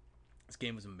bugs, this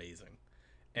game was amazing.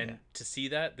 And to see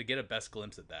that, to get a best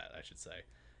glimpse at that, I should say,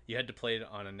 you had to play it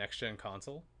on a next-gen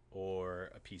console or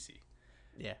a PC.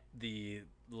 Yeah. The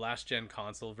last-gen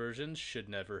console versions should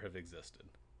never have existed.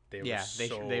 They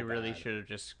really should have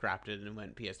just scrapped it and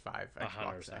went PS5,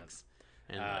 Xbox X.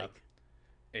 And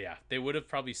yeah, they would have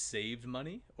probably saved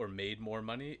money or made more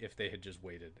money if they had just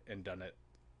waited and done it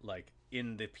like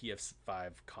in the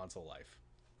PS5 console life.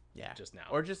 Yeah, just now,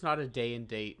 or just not a day and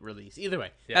date release. Either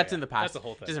way, that's in the past. That's the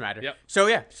whole thing. Doesn't matter. Yep. So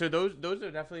those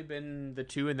have definitely been the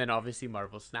two, and then obviously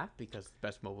Marvel Snap because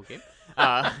best mobile game.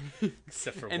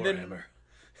 Except for and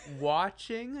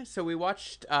Warhammer. So we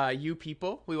watched You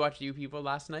People. We watched You People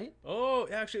last night. Oh,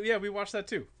 actually, yeah, we watched that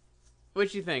too.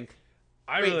 What'd you think?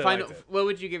 Really liked it. What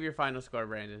would you give your final score,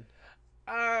 Brandon?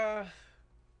 I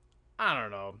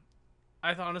don't know.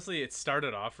 I thought honestly it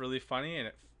started off really funny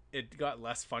and it got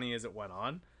less funny as it went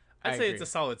on. I'd say it's a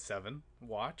solid 7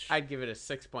 watch. I'd give it a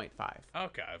 6.5.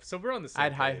 Okay, so we're on the same I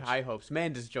had high hopes.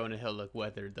 Man, does Jonah Hill look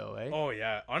weathered though, eh? Oh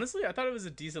yeah. Honestly, I thought it was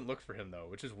a decent look for him though,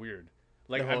 which is weird.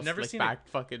 Like I've never seen back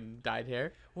fucking dyed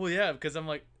hair. Well, yeah, because I'm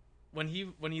like, when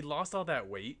he lost all that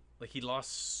weight, like he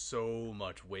lost so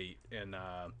much weight in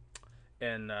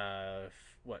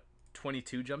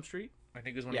 22 Jump Street. I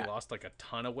think it was when he lost like a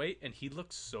ton of weight, and he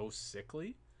looked so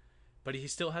sickly, but he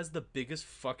still has the biggest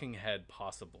fucking head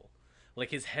possible. Like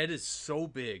his head is so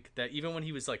big that even when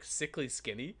he was like sickly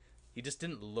skinny, he just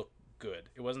didn't look good.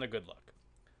 It wasn't a good look.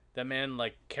 That man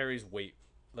like carries weight.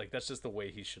 Like that's just the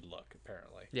way he should look,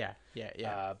 apparently. Yeah.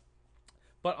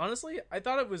 But honestly, I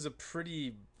thought it was a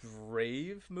pretty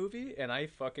brave movie, and I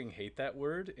fucking hate that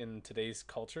word in today's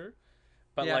culture.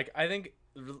 But like, I think,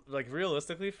 like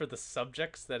realistically, for the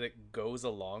subjects that it goes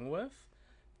along with,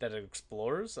 that it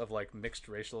explores of like mixed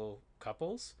racial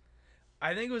couples,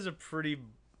 I think it was a pretty,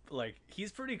 like,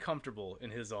 he's pretty comfortable in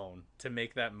his own to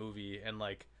make that movie and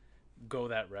like go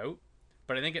that route.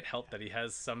 But I think it helped that he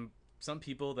has some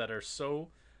people that are so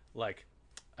like,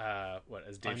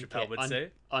 as Dave Chappelle would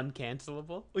say,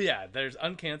 uncancelable. Well, yeah, there's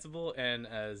uncancelable, and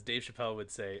as Dave Chappelle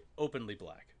would say, openly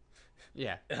black.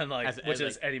 Yeah, and like, which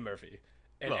is Eddie Murphy.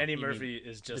 And Eddie Murphy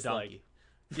is just like,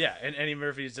 yeah, and Eddie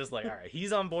Murphy is just like, all right,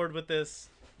 he's on board with this.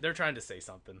 They're trying to say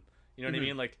something. You know what I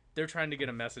mean? Like, they're trying to get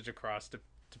a message across to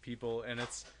people, and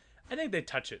I think they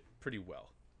touch it pretty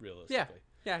well, realistically.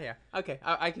 Yeah. Okay,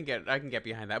 I can get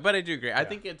behind that, but I do agree. I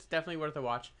think it's definitely worth a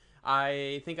watch.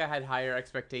 I think I had higher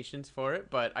expectations for it,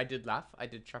 but I did laugh. I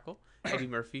did chuckle. Eddie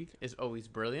Murphy is always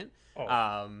brilliant.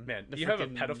 Oh, man, you have a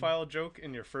pedophile joke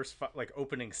in your first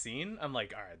opening scene. I'm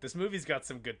like, all right, this movie's got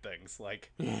some good things.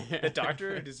 Like the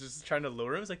doctor is just trying to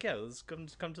lure him. He's like, yeah, let's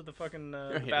come to the fucking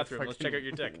bathroom. Let's check out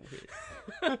your dick.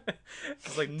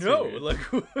 It's like, no, like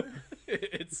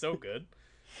it's so good.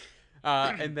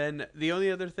 And then the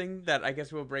only other thing that I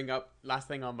guess we'll bring up, last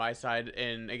thing on my side,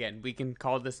 and again, we can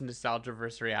call this nostalgia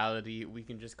versus reality. We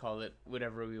can just call it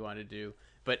whatever we want to do.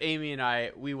 But Amy and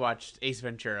I, we watched Ace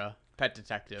Ventura, Pet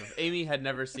Detective. Amy had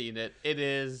never seen it. It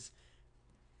is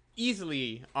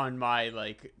easily on my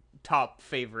like top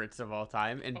favorites of all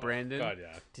time. And Brandon, God,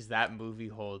 yeah. Does that movie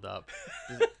hold up?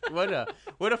 What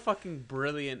a fucking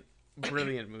brilliant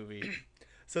movie.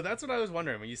 So that's what I was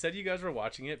wondering when you said you guys were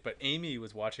watching it, but Amy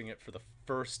was watching it for the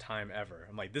first time ever.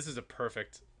 I'm like, this is a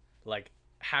perfect, like,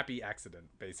 happy accident,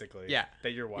 basically. Yeah.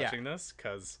 That you're watching this,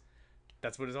 because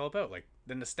that's what it's all about. Like,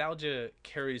 the nostalgia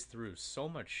carries through so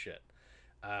much shit.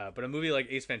 But a movie like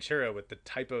Ace Ventura with the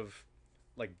type of,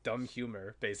 like, dumb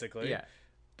humor, basically. Yeah.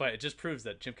 But it just proves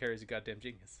that Jim Carrey's a goddamn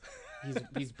genius.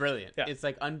 He's brilliant. Yeah. It's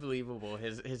like unbelievable.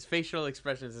 His facial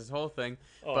expressions, his whole thing.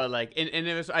 Oh. But like, and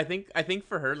it was, I think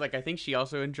for her, like, I think she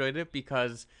also enjoyed it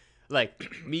because,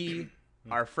 like, me,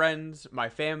 our friends, my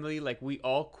family, like, we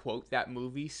all quote that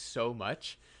movie so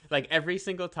much. Like, every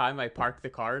single time I park the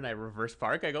car and I reverse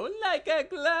park, I go, like a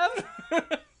glove.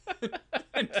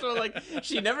 And so, like,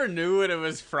 she never knew what it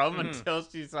was from until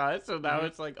she saw it. So now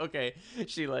it's like, okay,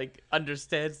 she, like,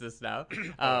 understands this now.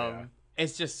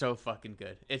 It's just so fucking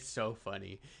good. It's so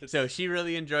funny. So she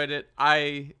really enjoyed it.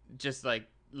 I just like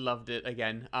loved it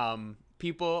again.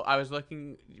 People, I was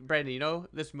looking, Brandon, you know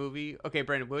this movie. Okay,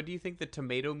 Brandon, what do you think the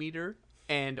tomato meter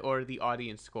and or the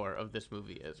audience score of this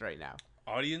movie is right now?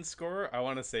 Audience score, I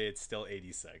want to say it's still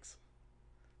 86.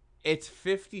 It's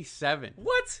 57.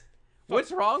 What?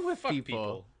 What's wrong with fuck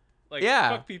people? Like, yeah,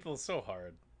 fuck people so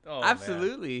hard. Oh,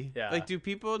 absolutely. Man. Yeah. Like, do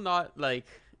people not like?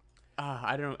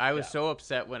 I don't know. I was so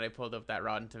upset when I pulled up that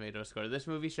Rotten Tomato score. This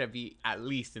movie should be at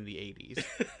least in the 80s.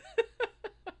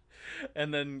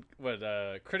 And then what?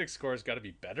 Critic score's got to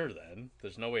be better then.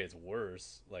 There's no way it's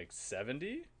worse. Like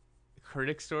 70.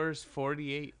 Critic score's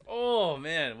 48. Oh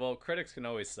man. Well, critics can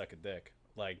always suck a dick.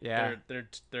 Like yeah,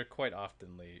 they're quite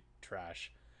oftenly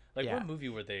trash. Like what movie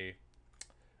were they?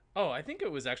 Oh, I think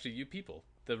it was actually You People.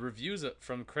 The reviews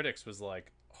from critics was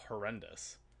like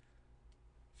horrendous.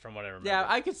 From what I remember. Yeah,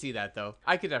 I could see that though.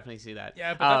 I could definitely see that.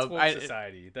 Yeah, but that's woke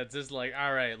society. That's just like,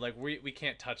 all right, like we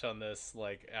can't touch on this.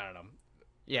 Like I don't know.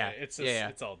 Yeah, it's just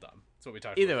it's all dumb. That's what we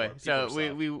talked Either about. Either way,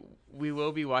 so we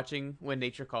will be watching When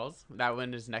Nature Calls. That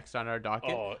one is next on our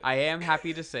docket. Oh. I am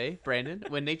happy to say, Brandon,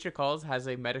 When Nature Calls has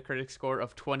a Metacritic score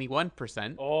of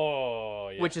 21%. Oh,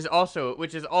 yeah. Which is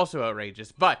also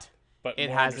outrageous, but it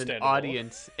has an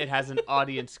audience. It has an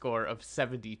audience score of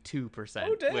 72%.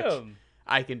 Oh damn! Which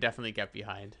I can definitely get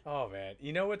behind. Oh man,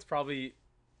 you know what's probably,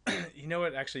 you know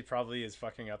what actually probably is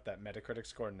fucking up that Metacritic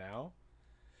score now.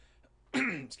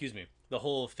 Excuse me. The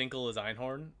whole Finkel is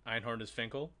Einhorn, Einhorn is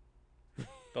Finkel.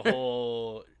 The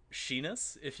whole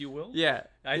she-ness, if you will. Yeah.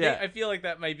 I feel like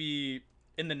that might be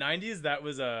in the 90s. That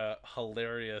was a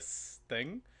hilarious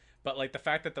thing, but like the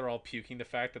fact that they're all puking, the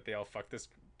fact that they all fuck this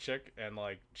chick and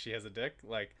like she has a dick,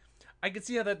 like I could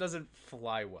see how that doesn't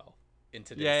fly well in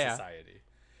today's society.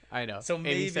 I know. So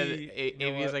maybe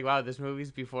Amy is like, wow, this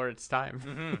movie's before its time.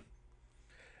 Mm-hmm.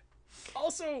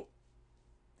 Also,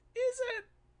 is it?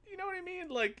 You know what I mean?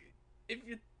 Like,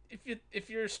 if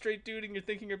you're a straight dude and you're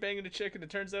thinking you're banging a chick and it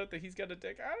turns out that he's got a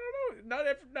dick, I don't know.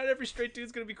 Not every straight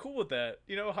dude's gonna be cool with that.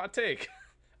 You know, hot take.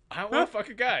 I don't want to fuck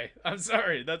a guy. I'm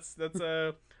sorry. That's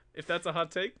if that's a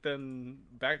hot take, then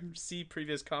see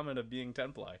previous comment of being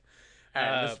 10-ply.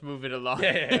 Let's move it along.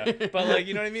 Yeah. But like,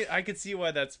 you know what I mean? I could see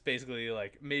why that's basically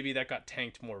like maybe that got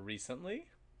tanked more recently.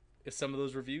 If some of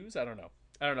those reviews, I don't know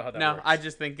how that works. No, I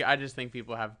just think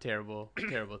people have terrible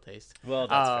taste. Well,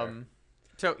 that's fair.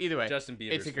 So either way, Justin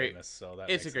Bieber's famous, so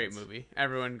it's a great movie.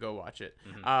 Everyone go watch it.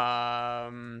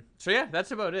 Mm-hmm. So yeah,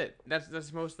 that's about it.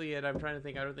 That's mostly it. I'm trying to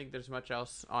think. I don't think there's much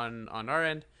else on our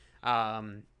end.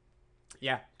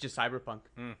 Yeah, just Cyberpunk.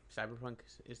 Cyberpunk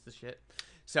is the shit.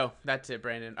 So that's it,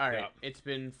 Brandon. All right, It's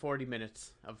been 40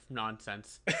 minutes of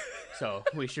nonsense, so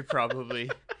we should probably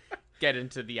get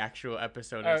into the actual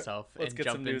episode itself and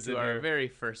jump into our very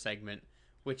first segment,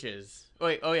 which is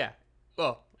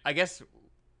well, I guess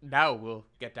now we'll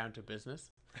get down to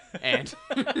business, and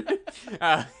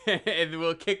and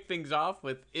we'll kick things off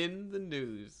with In the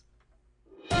News.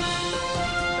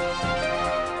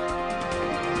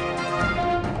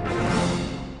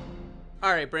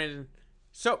 All right, Brandon.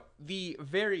 So the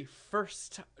very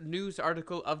first news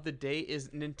article of the day is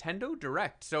Nintendo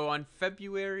Direct. So on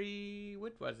February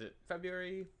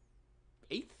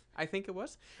 8th, I think it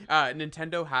was,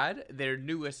 Nintendo had their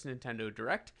newest Nintendo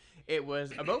Direct. It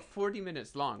was about 40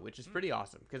 minutes long, which is pretty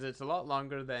awesome because it's a lot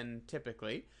longer than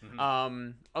typically.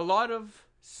 Mm-hmm. A lot of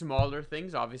smaller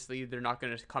things. Obviously, they're not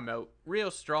going to come out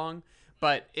real strong,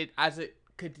 but as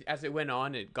it went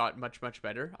on, it got much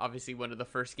better. Obviously, one of the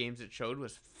first games it showed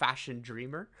was Fashion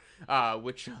Dreamer,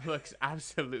 which looks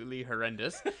absolutely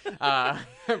horrendous.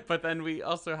 But then we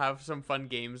also have some fun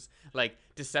games like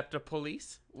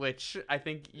Decepta-Police, which I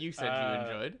think you said you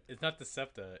enjoyed. It's not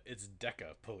Decepta, it's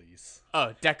Deca-Police.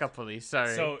 Oh, Deca-Police,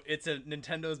 sorry. So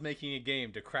Nintendo's making a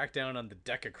game to crack down on the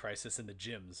Deca crisis in the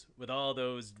gyms with all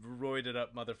those roided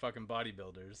up motherfucking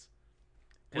bodybuilders.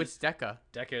 What's Deca?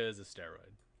 Deca is a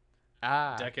steroid.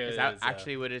 Deca is that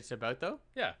actually what it's about, though?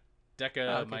 Yeah.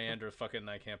 Deca, Meandra, fucking,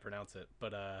 I can't pronounce it.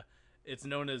 But it's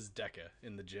known as Deca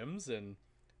in the gyms, and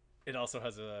it also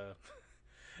has a...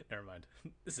 Never mind.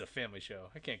 This is a family show.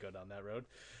 I can't go down that road.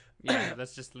 Yeah,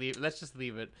 let's just leave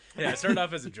it. Yeah, it started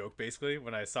off as a joke, basically.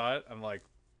 When I saw it, I'm like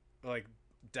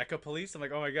Deca-Police? I'm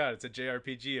like, oh my god, it's a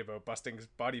JRPG about busting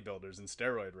bodybuilders in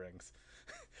steroid rings.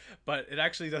 But it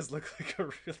actually does look like a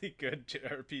really good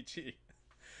JRPG.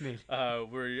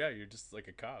 Where you're just like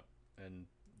a cop and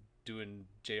doing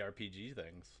JRPG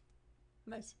things.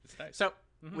 Nice. It's nice. So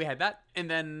we had that, and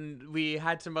then we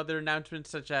had some other announcements,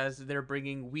 such as they're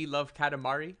bringing We Love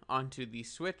Katamari onto the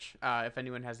Switch. If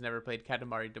anyone has never played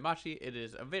Katamari Damacy, it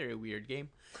is a very weird game.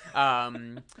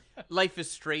 Life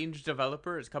is Strange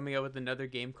developer is coming out with another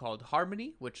game called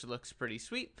Harmony, which looks pretty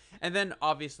sweet. And then,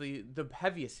 obviously, the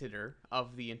heaviest hitter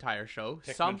of the entire show,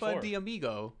 Pikmin Samba 4. de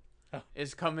Amigo, Oh.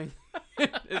 is coming.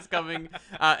 Is coming.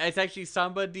 It's actually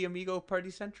Samba de Amigo Party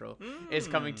Central is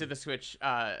coming to the Switch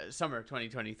summer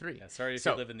 2023. Yeah, sorry if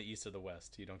you live in the east or the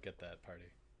west, you don't get that party.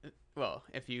 Well,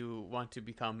 if you want to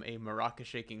become a maraca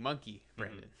shaking monkey,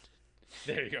 Brandon,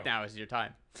 There you go. now is your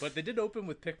time. But they did open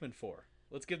with Pikmin 4.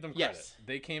 Let's give them credit. Yes.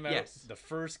 They came out. Yes. The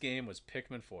first game was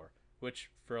Pikmin 4,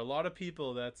 which for a lot of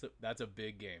people that's a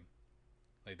big game.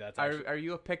 Like that's. Actually, Are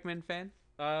you a Pikmin fan?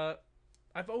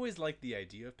 I've always liked the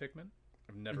idea of Pikmin.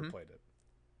 I've never played it.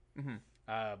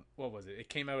 What was it? It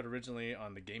came out originally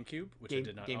on the GameCube, which I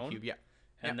did not own. GameCube, yeah.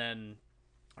 And then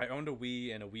I owned a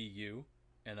Wii and a Wii U,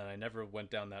 and then I never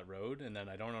went down that road. And then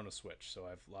I don't own a Switch, so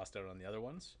I've lost out on the other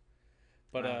ones.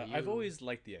 But I've always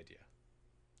liked the idea.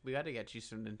 We got to get you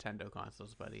some Nintendo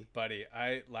consoles, buddy. Buddy,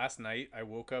 last night I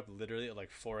woke up literally at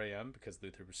like 4 a.m. because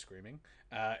Luther was screaming.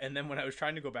 And then when I was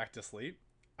trying to go back to sleep,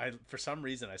 for some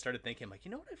reason I started thinking like, you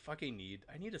know what I fucking need?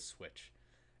 I need a Switch.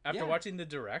 After watching the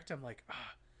Direct, I'm like,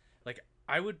 like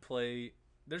I would play.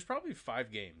 There's probably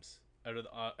 5 games out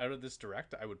of this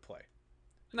Direct I would play.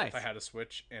 Nice. If I had a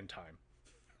Switch and time.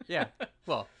 Yeah.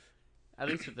 Well, at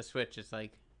least with the Switch, it's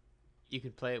like you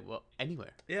can play it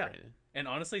anywhere. Yeah. Right? And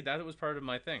honestly, that was part of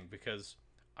my thing because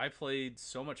I played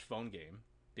so much phone game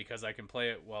because I can play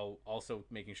it while also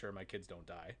making sure my kids don't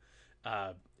die.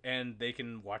 And they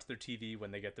can watch their TV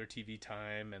when they get their TV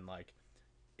time, and like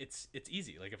it's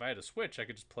easy. Like if I had a Switch, I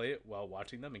could just play it while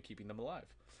watching them and keeping them alive.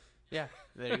 Yeah,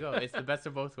 there you go. It's the best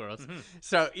of both worlds.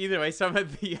 So either way, some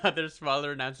of the other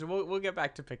smaller announcements, we'll get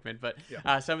back to Pikmin, but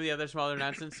some of the other smaller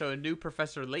announcements. So a new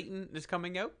Professor Layton is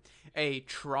coming out. A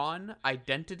Tron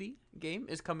Identity game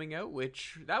is coming out,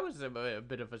 which that was a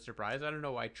bit of a surprise. I don't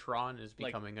know why Tron is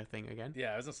becoming a thing again.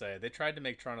 Yeah, I was going to say, they tried to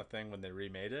make Tron a thing when they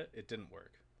remade it. It didn't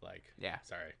work. Like,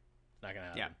 sorry. Not going to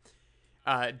happen. Yeah.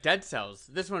 Dead Cells.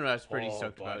 This one I was pretty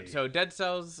stoked about. So Dead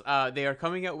Cells, they are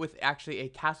coming out with actually a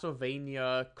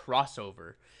Castlevania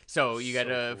crossover. So you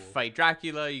gotta fight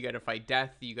Dracula, you gotta fight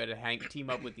Death, you gotta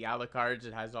team up with the Alucards.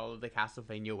 It has all of the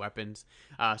Castlevania weapons.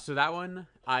 So that one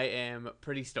I am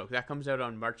pretty stoked. That comes out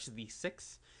on March the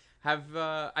 6th.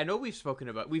 I know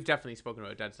we've definitely spoken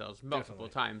about Dead Cells multiple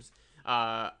times.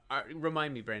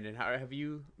 Remind me, Brandon, have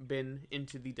you been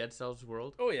into the Dead Cells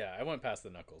world? Oh yeah, I went past the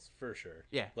knuckles for sure.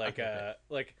 Yeah, like okay,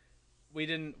 like we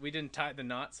didn't tie the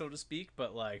knot, so to speak,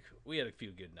 but like we had a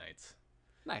few good nights.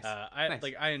 Nice.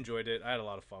 I enjoyed it. I had a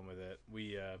lot of fun with it.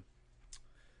 We I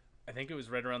think it was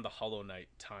right around the Hollow Knight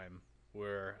time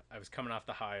where I was coming off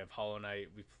the high of Hollow Knight,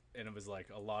 and it was like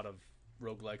a lot of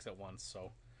roguelikes at once,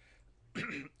 so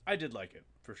I did like it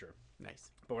for sure. Nice.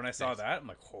 But when I saw that, I'm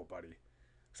like, oh buddy.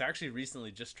 So I actually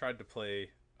recently just tried to play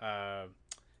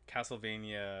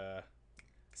Castlevania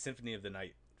Symphony of the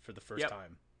Night for the first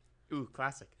time. Ooh,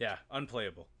 classic. Yeah,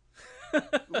 unplayable.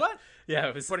 What? Yeah,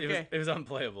 it was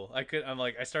unplayable. I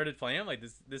started playing. I'm like,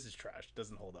 this is trash. It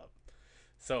doesn't hold up.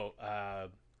 So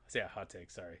yeah, hot take.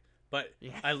 Sorry, but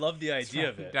I love the idea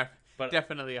of it. But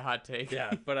definitely a hot take.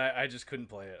 Yeah, but I just couldn't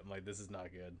play it. I'm like, this is not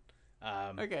good.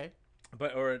 Okay.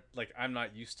 But I'm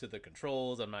not used to the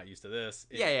controls. I'm not used to this.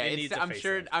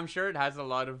 I'm sure it has a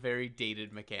lot of very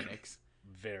dated mechanics.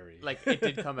 Very. Like it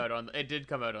did come out on the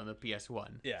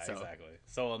PS1. Yeah, so. Exactly.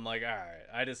 So I'm like, all right.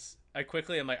 I'm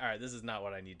like, all right, this is not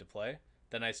what I need to play.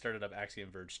 Then I started up Axiom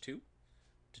Verge 2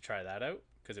 to try that out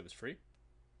because it was free.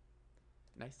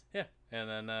 Nice. Yeah, and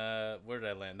then where did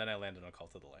I land? Then I landed on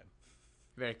Cult of the Lamb.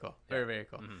 Very cool. Very, very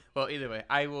cool. Mm-hmm. Well, either way,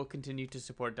 I will continue to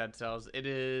support Dead Cells.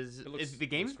 The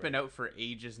game's been out for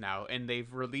ages now, and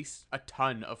they've released a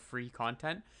ton of free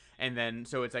content. And then,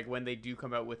 so it's like when they do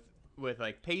come out with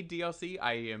like paid DLC,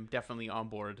 I am definitely on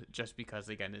board just because,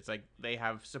 again, it's like they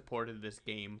have supported this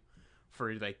game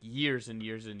for like years and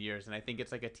years and years. And I think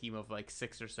it's like a team of like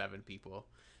 6 or 7 people.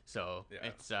 So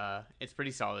it's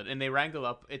pretty solid. And they wrangle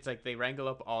up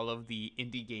all of the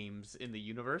indie games in the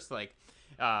universe, like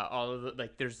all of the,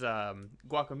 like there's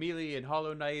Guacamelee and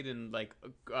Hollow Knight and like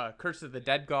Curse of the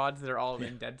Dead Gods. They're all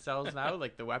in Dead Cells now,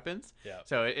 like the weapons. Yeah.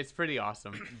 So it's pretty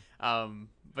awesome.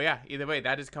 But yeah, either way,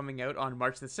 that is coming out on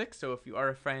March the 6th. So if you are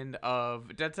a fan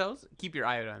of Dead Cells, keep your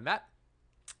eye out on that.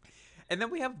 And then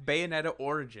we have Bayonetta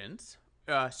Origins,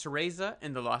 Cereza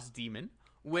and the Lost Demon,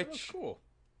 which cool.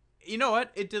 You know what?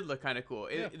 It did look kind of cool.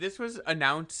 This was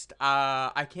announced.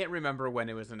 I can't remember when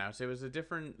it was announced. It was a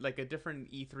different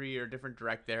E3 or different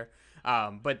direct there.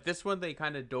 But this one, they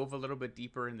kind of dove a little bit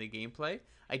deeper in the gameplay.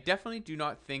 I definitely do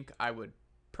not think I would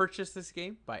purchase this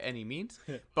game by any means,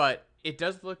 but it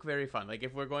does look very fun. Like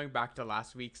if we're going back to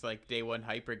last week's like day one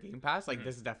hype or Game Pass, like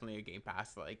this is definitely a Game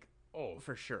Pass, like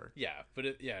for sure. Yeah, but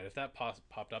if that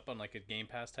popped up on like a Game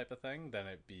Pass type of thing, then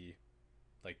it'd be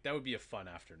like that would be a fun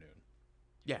afternoon.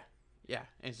 Yeah. Yeah,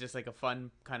 it's just like a fun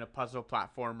kind of puzzle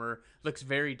platformer. Looks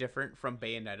very different from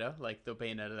Bayonetta, like the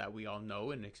Bayonetta that we all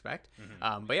know and expect.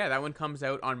 But yeah, that one comes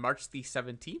out on March the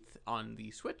 17th on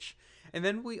the Switch. And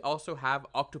then we also have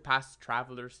Octopath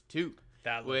Travelers 2.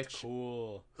 That looks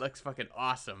cool. Looks fucking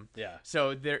awesome. Yeah.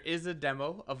 So there is a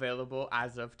demo available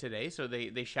as of today. So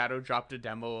they shadow dropped a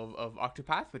demo of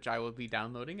Octopath, which I will be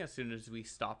downloading as soon as we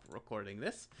stop recording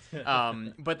this.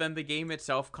 But then the game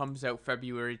itself comes out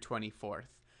February 24th.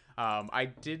 I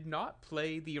did not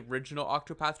play the original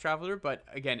Octopath Traveler, but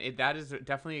again, that is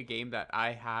definitely a game that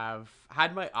I have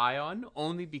had my eye on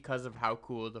only because of how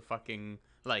cool the fucking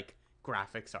like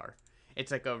graphics are.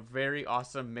 It's like a very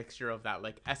awesome mixture of that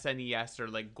like SNES or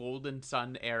like Golden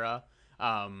Sun era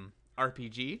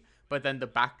RPG, but then the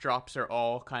backdrops are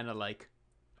all kind of like,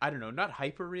 I don't know, not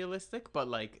hyper realistic, but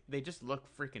like they just look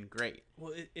freaking great.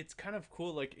 Well, it's kind of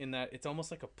cool, like in that it's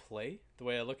almost like a play. The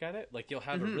way I look at it, like you'll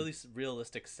have a really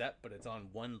realistic set, but it's on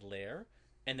one layer,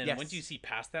 and then once you see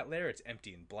past that layer, it's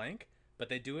empty and blank. But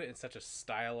they do it in such a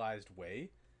stylized way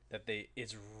that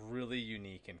it's really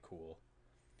unique and cool.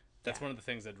 That's one of the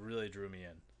things that really drew me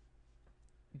in.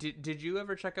 Did you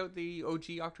ever check out the OG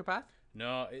Octopath?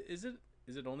 No, is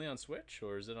it only on Switch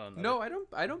or is it on? No, I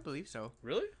don't believe so.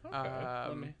 Really?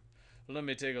 Okay. Let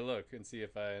me take a look and see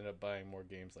if I end up buying more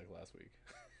games like last week.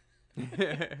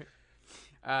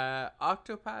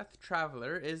 Octopath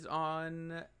Traveler is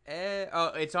on.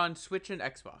 It's on Switch and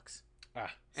Xbox.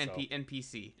 And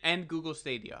PC and Google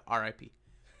Stadia. RIP.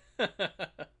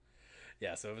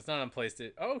 Yeah, so if it's not on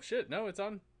PlayStation, oh shit, no, it's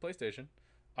on PlayStation.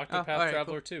 Octopath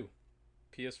Traveler 2,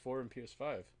 PS4 and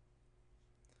PS5.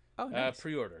 Oh, nice.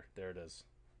 Pre-order, there it is.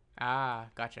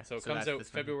 Gotcha. So it comes out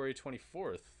February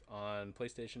 24th on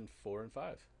PlayStation 4 and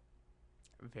 5.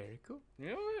 Very cool. You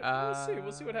know what?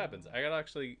 We'll see what happens. I got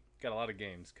a lot of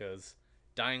games because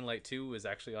Dying Light 2 is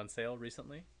actually on sale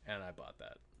recently, and I bought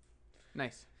that.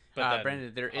 Nice. But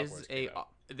Brandon, there is a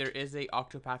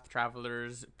Octopath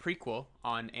Travelers prequel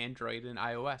on Android and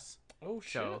iOS. Oh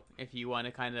shit! So if you want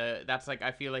to kind of, that's like,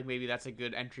 I feel like maybe that's a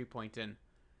good entry point in.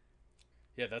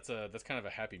 Yeah, that's kind of a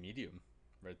happy medium,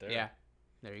 right there. Yeah,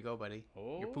 there you go, buddy.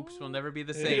 Oh. Your poops will never be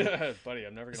the same. Yeah, buddy,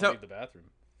 I'm never gonna leave the bathroom.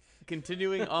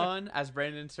 Continuing on, as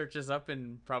Brandon searches up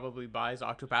and probably buys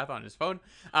Octopath on his phone,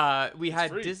 we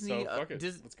had free, Disney. So fuck it.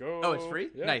 Let's go. Oh, it's free?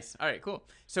 Yeah. Nice. All right, cool.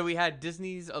 So we had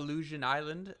Disney's Illusion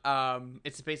Island.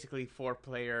 It's basically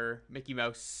 4-player Mickey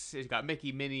Mouse. It's got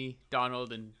Mickey, Minnie,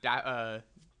 Donald, and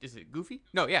is it Goofy?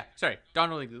 No, yeah, sorry,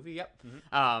 Donald and Goofy. Yep.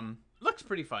 Looks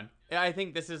pretty fun. I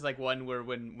think this is like one where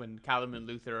when Callum and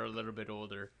Luther are a little bit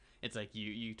older, it's like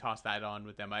you toss that on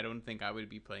with them. I don't think I would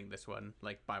be playing this one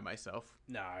like by myself.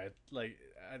 Nah,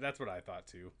 that's what I thought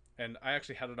too. And I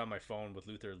actually had it on my phone with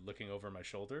Luther looking over my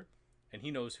shoulder, and he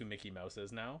knows who Mickey Mouse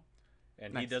is now,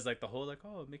 and he does like the whole like,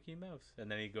 oh, Mickey Mouse, and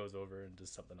then he goes over and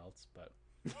does something else. But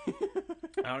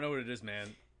I don't know what it is, man.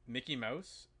 Mickey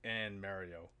Mouse and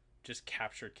Mario just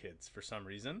capture kids for some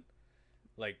reason.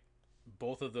 Like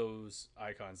both of those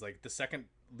icons, like the second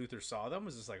Luther saw them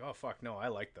was just like, oh fuck no, I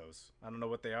like those. I don't know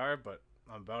what they are, but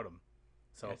I'm about them.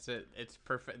 So it's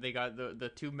perfect. They got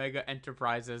the two mega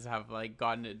enterprises have like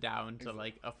gotten it down to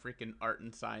like a freaking art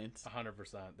and science.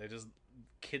 100%.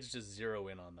 Kids just zero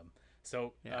in on them.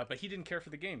 So but he didn't care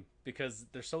for the game because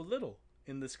they're so little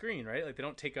in the screen, right? Like they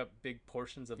don't take up big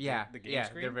portions of the game screen. Yeah,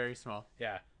 they're very small.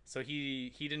 Yeah. So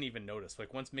he didn't even notice.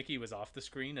 Like once Mickey was off the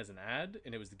screen as an ad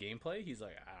and it was the gameplay, he's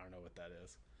like, I don't know what that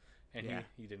is. And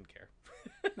he didn't care.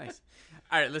 Nice.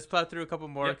 All right, let's plow through a couple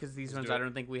more because these ones I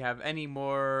don't think we have any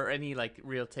like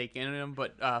real take in them.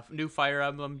 But new Fire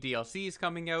Emblem DLC is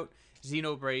coming out.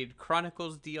 Xenoblade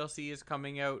Chronicles DLC is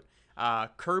coming out.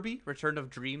 Kirby Return of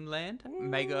Dreamland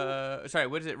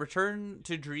Return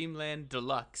to Dreamland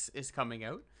Deluxe is coming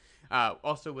out.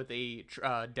 Also with a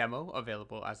demo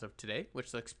available as of today,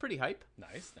 which looks pretty hype.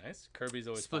 Nice. Kirby's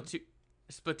always fun.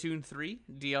 Splatoon 3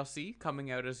 DLC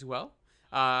coming out as well.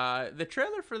 The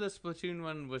trailer for the Splatoon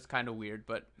one was kind of weird,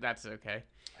 but that's okay.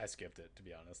 I skipped it, to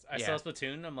be honest. I saw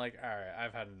Splatoon, I'm like, all right,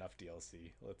 I've had enough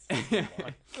DLC. Let's move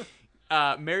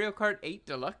on. Mario Kart 8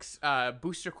 Deluxe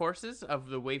booster courses of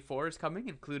the Wave 4 is coming,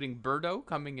 including Birdo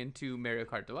coming into Mario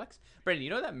Kart Deluxe. Brandon, you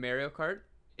know that Mario Kart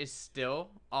is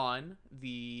still on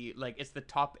the, like, it's the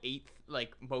top 8th,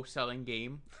 like, most selling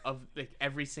game of, like,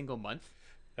 every single month?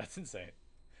 That's insane.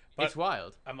 But it's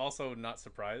wild. I'm also not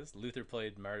surprised. Luther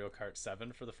played Mario Kart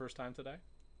 7 for the first time today.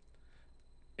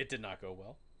 It did not go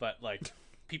well, but like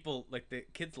people like the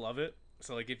kids love it.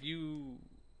 So like if you,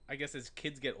 I guess as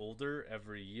kids get older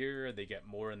every year, they get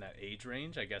more in that age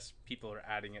range. I guess people are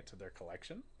adding it to their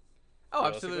collection. Oh,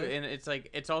 absolutely. And it's like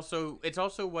it's also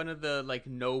one of the like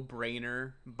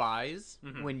no-brainer buys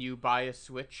when you buy a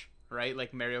Switch, right?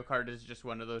 Like Mario Kart is just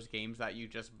one of those games that you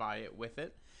just buy it with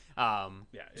it.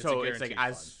 So it's like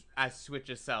as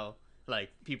Switches sell,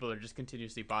 like people are just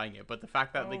continuously buying it. But the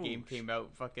fact that the game came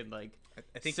out fucking like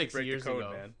I think 6 years the code,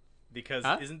 ago, man. Because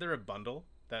isn't there a bundle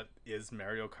that is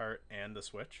Mario Kart and the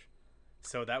Switch?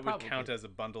 So that would count as a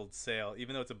bundled sale.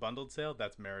 Even though it's a bundled sale,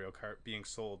 that's Mario Kart being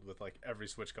sold with like every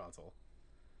Switch console.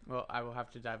 Well, I will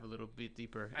have to dive a little bit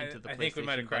deeper into the PlayStation. I think we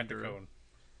might have cracked the code.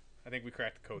 I think we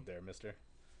cracked the code there, mister.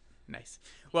 Nice.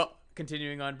 Well,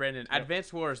 continuing on, Brandon. Yep.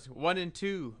 Advance Wars 1 and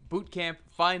 2 Boot Camp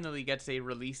finally gets a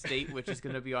release date, which is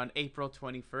going to be on April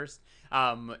 21st.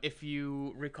 If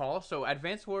you recall, so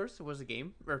Advance Wars was a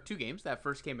game, or 2 games, that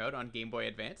first came out on Game Boy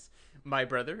Advance. My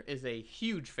brother is a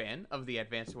huge fan of the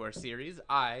Advance Wars series.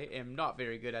 I am not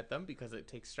very good at them because it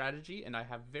takes strategy, and I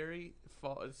have very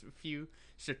few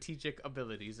strategic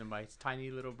abilities in my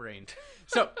tiny little brain.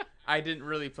 So I didn't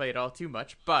really play it all too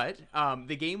much, but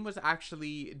the game was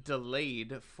actually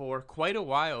delayed for quite a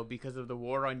while because of the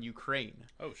war on Ukraine.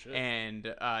 Oh, shit.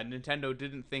 And Nintendo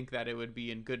didn't think that it would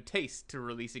be in good taste to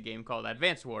release a game called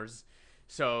Advance Wars.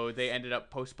 So they ended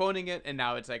up postponing it, and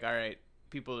now it's like, all right,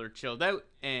 people are chilled out,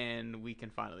 and we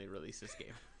can finally release this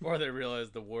game. Or they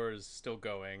realize the war is still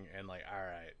going, and like, all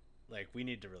right, like, we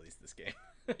need to release this game.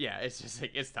 Yeah, it's just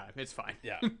like, it's time. It's fine.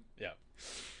 Yeah, yeah.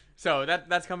 So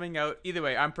that's coming out. Either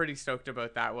way, I'm pretty stoked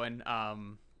about that one.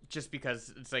 Just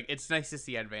because it's like, it's nice to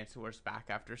see Advance Wars back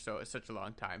after such a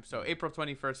long time. So April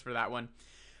 21st for that one.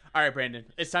 All right, Brandon,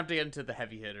 it's time to get into the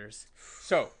heavy hitters.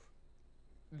 So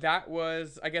that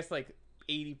was, I guess, like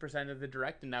 80% of the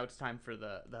direct, and now it's time for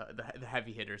the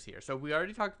heavy hitters here. So we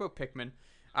already talked about Pikmin.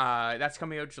 That's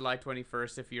coming out July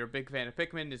 21st. If you're a big fan of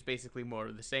Pikmin, it's basically more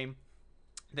of the same.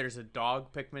 There's a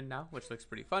dog Pikmin now, which looks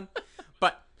pretty fun.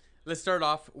 But let's start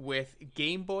off with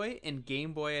Game Boy and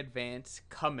Game Boy Advance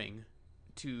coming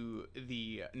to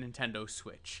the Nintendo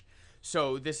Switch.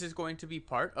 So this is going to be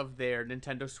part of their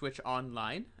Nintendo Switch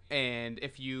Online, and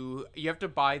if you have to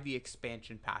buy the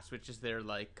expansion pass, which is their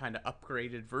like kind of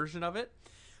upgraded version of it.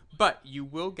 But you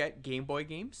will get Game Boy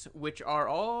games, which are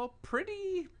all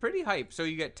pretty hype. So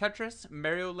you get Tetris,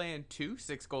 Mario Land 2,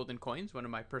 6 Golden Coins, one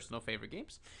of my personal favorite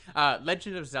games.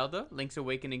 Legend of Zelda, Link's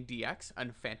Awakening DX,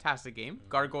 a fantastic game.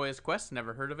 Gargoyle's Quest,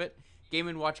 never heard of it.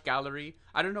 Game & Watch Gallery.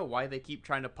 I don't know why they keep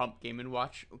trying to pump Game &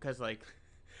 Watch, because like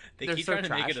they keep trying to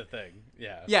make it a thing.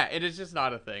 Yeah. Yeah, it is just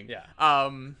not a thing. Yeah.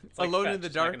 It's like Alone in the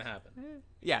Dark. It's not gonna happen.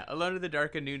 Yeah, Alone in the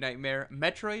Dark, A New Nightmare,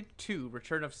 Metroid 2,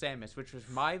 Return of Samus, which was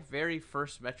my very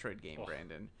first Metroid game,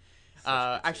 Brandon.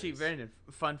 Actually, Brandon,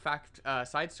 fun fact,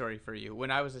 side story for you.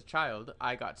 When I was a child,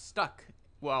 I got stuck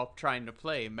while trying to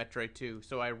play Metroid 2,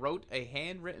 so I wrote a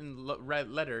handwritten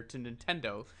letter to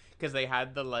Nintendo because they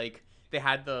had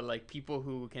the people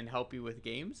who can help you with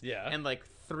games. Yeah. And like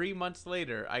 3 months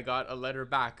later, I got a letter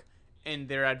back, and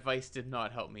their advice did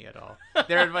not help me at all.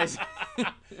 Their advice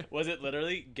was it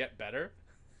literally get better?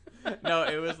 No,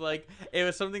 it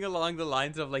was something along the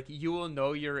lines of like, you will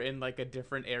know you're in like a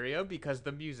different area because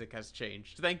the music has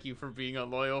changed. Thank you for being a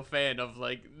loyal fan of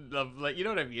like you know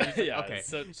what I mean? Yeah. Okay.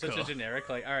 So such a generic,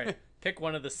 like, all right, pick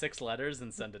one of the 6 letters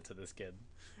and send it to this kid.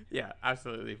 Yeah,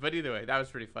 absolutely. But either way, that was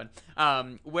pretty fun.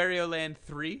 Wario Land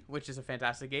 3, which is a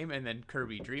fantastic game, and then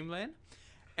Kirby Dream Land.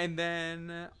 And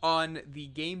then on the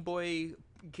Game Boy,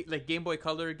 like Game Boy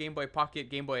Color, Game Boy Pocket,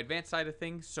 Game Boy Advance side of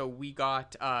things, so we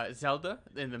got Zelda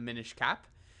in the Minish Cap,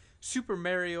 Super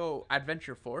Mario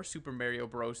Adventure 4, Super Mario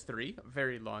Bros. 3,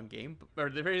 very long game, or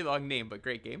the very long name, but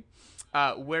great game.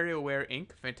 WarioWare Inc.,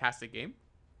 fantastic game.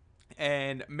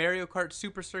 And Mario Kart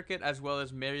Super Circuit, as well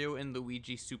as Mario and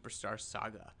Luigi Superstar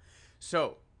Saga.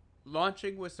 So,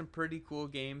 launching with some pretty cool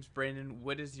games. Brandon,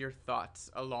 what is your thoughts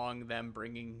along them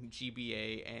bringing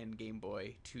GBA and Game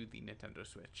Boy to the Nintendo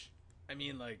Switch? I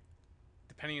mean, like,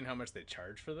 depending on how much they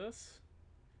charge for this,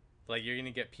 like, you're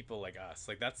gonna get people like us.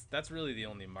 Like, that's really the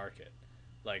only market.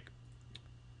 Like,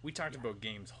 we talked about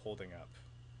games holding up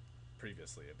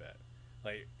previously a bit.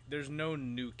 Like, there's no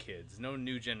new kids, no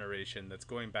new generation that's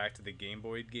going back to the Game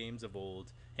Boy games of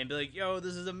old and be like, yo,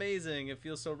 this is amazing. It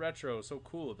feels so retro, so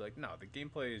cool. Be like, no, the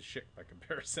gameplay is shit by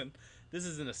comparison. This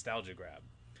is a nostalgia grab.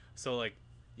 So, like,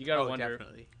 you gotta wonder.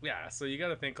 Definitely. Yeah, so you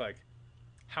gotta think, like,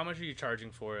 how much are you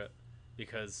charging for it?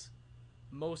 Because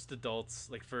most adults,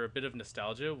 like, for a bit of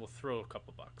nostalgia, will throw a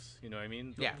couple bucks. You know what I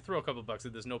mean? They'll throw a couple bucks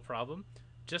if there's no problem.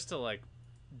 Just to, like,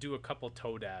 do a couple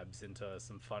toe dabs into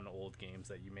some fun old games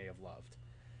that you may have loved.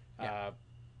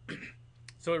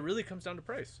 So it really comes down to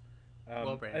price.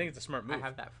 Well, I Brandon, think it's a smart move. I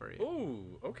have that for you.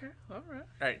 Oh, okay, all right.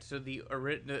 All right, so the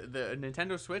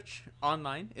Nintendo Switch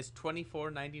online is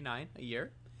 $24.99 a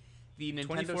year. The Nintendo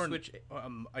 24 Switch,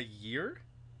 a year?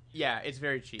 yeah, it's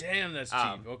very cheap. Damn, that's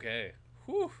cheap. Okay.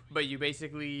 Whew. But you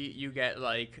get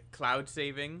like cloud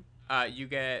saving. You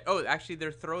get actually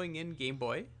they're throwing in Game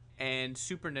Boy and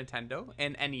Super Nintendo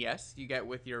and NES. You get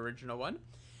with your original one.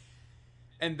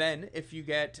 And then if you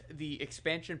get the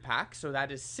expansion pack, so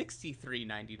that is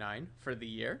 $63.99 for the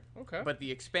year. Okay. But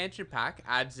the expansion pack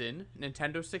adds in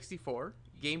Nintendo 64,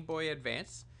 Game Boy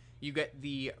Advance. You get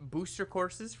the booster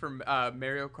courses from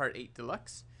Mario Kart 8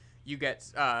 Deluxe. You get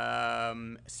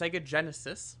Sega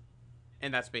Genesis,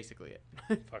 and that's basically it.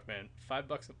 Fuck, man,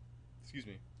 excuse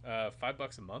me,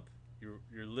 $5 a month.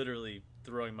 You're literally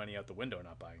throwing money out the window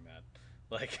not buying that.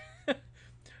 Like,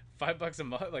 $5 a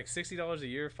month, like $60 a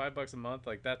year, $5 a month.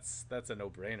 Like that's a no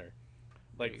brainer.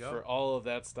 Like for all of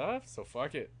that stuff. So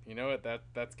fuck it. You know what?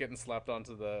 That's getting slapped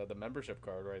onto the membership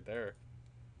card right there.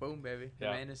 Boom, baby. The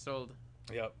man is sold.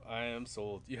 Yep, I am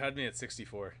sold. You had me at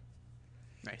 64.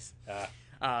 Nice.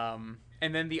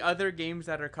 And then the other games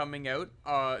that are coming out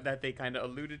that they kind of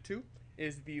alluded to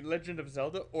is the Legend of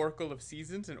Zelda, Oracle of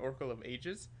Seasons, and Oracle of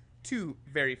Ages. Two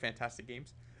very fantastic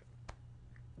games.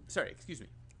 Sorry, excuse me.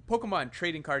 Pokemon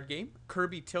trading card game,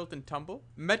 Kirby Tilt and Tumble,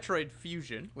 Metroid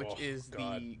Fusion, which is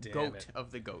the goat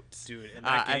of the goats. Dude, and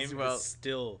that game has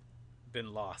still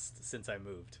been lost since I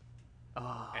moved.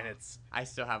 Oh, and I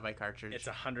still have my cartridge. It's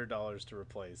 $100 to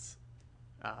replace.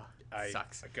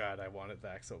 Sucks. God, I want it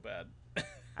back so bad.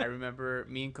 I remember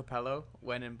me and Capello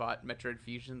went and bought Metroid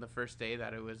Fusion the first day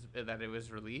that it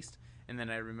was released, and then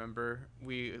I remember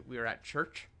we were at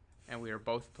church and we were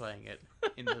both playing it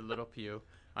in the little pew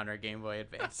on our Game Boy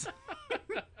Advance.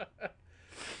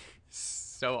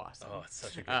 So awesome. Oh, it's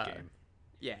such a good game.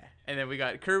 Yeah, and then we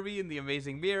got Kirby and the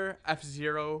Amazing Mirror,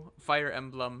 F-Zero, Fire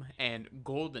Emblem, and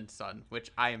Golden Sun,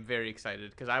 which I am very excited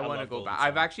because I want to go back.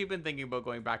 I've actually been thinking about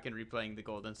going back and replaying the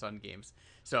Golden Sun games.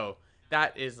 So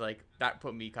that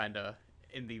put me kind of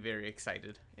in the very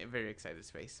excited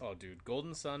space. Oh, dude,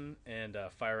 Golden Sun and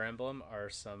Fire Emblem are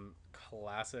some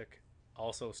classic,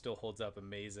 also still holds up,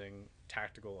 amazing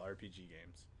tactical RPG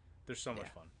games. They're so much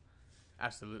fun.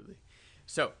 Absolutely.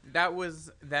 So that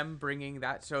was them bringing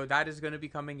that. So that is going to be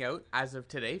coming out as of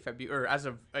today, as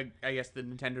of I guess the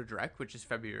Nintendo Direct, which is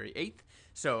February 8th.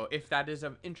 So if that is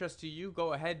of interest to you,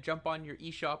 go ahead, jump on your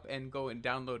eShop and go and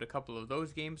download a couple of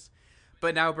those games.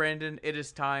 But now, Brandon, it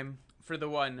is time for the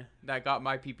one that got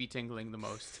my pee-pee tingling the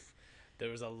most.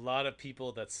 There was a lot of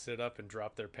people that stood up and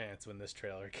dropped their pants when this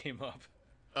trailer came up.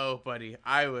 Oh, buddy,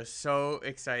 I was so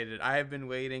excited. I have been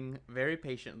waiting very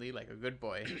patiently, like a good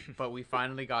boy, but we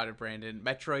finally got it, Brandon.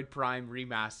 Metroid Prime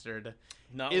Remastered.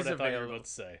 Not what I thought you were about to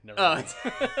say. Never mind.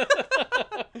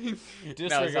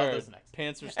 Disregard. No,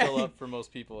 pants are still up for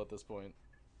most people at this point.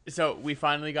 So we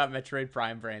finally got Metroid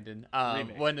Prime, Brandon.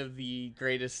 One of the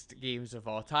greatest games of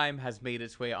all time has made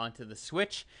its way onto the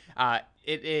Switch.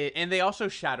 And they also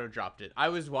shadow dropped it. I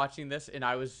was watching this and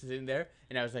I was sitting there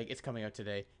and I was like, "It's coming out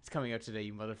today! It's coming out today,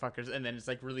 you motherfuckers!" And then it's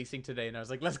like releasing today, and I was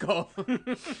like, "Let's go!"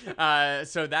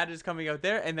 So that is coming out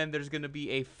there, and then there's going to be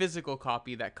a physical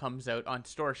copy that comes out on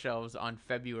store shelves on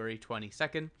February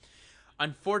 22nd.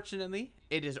 Unfortunately,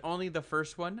 it is only the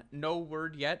first one. No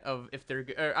word yet of if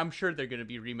they're... I'm sure they're going to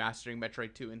be remastering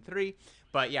Metroid 2 and 3.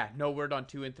 But yeah, no word on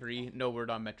 2 and 3. No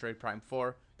word on Metroid Prime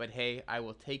 4. But hey, I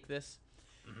will take this.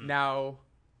 Mm-hmm. Now,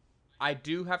 I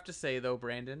do have to say, though,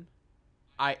 Brandon,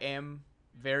 I am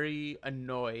very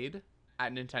annoyed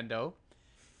at Nintendo.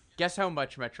 Guess how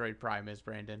much Metroid Prime is,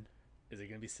 Brandon? Is it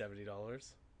going to be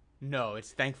 $70? No,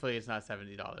 thankfully it's not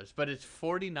 $70. But it's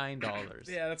 $49.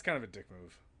 Yeah, that's kind of a dick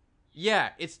move. Yeah,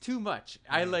 it's too much.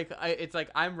 It's like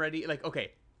I'm ready. Like,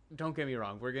 okay, don't get me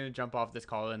wrong. We're gonna jump off this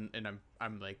call and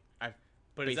I'm like I've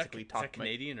but basically is that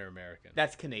Canadian or American?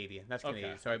 That's Canadian. That's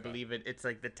Canadian. So I believe it's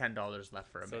like the $10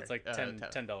 left for America. So it's like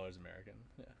 $10 American.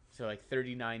 Yeah. So like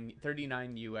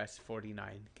 39 US,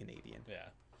 49 Canadian. Yeah.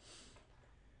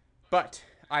 But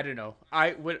I don't know.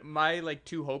 My like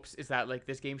two hopes is that like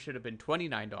this game should have been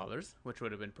 $29, which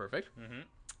would have been perfect. Mm-hmm.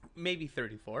 Maybe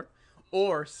 34.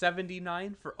 Or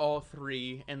 $79 for all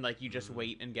three, and like you just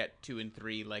wait and get 2 and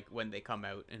 3 like when they come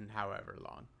out in however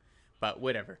long. But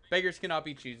whatever. Beggars cannot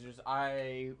be choosers.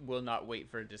 I will not wait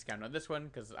for a discount on this one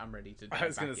because I'm ready to. I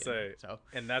was gonna say, so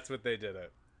and that's what they did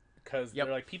it because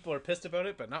they're like people are pissed about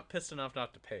it, but not pissed enough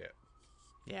not to pay it.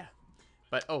 Yeah.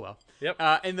 But oh well. Yep.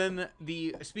 And then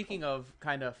speaking of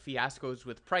kind of fiascos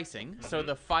with pricing, so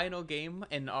the final game,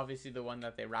 and obviously the one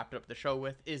that they wrapped up the show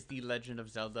with, is The Legend of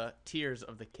Zelda: Tears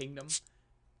of the Kingdom.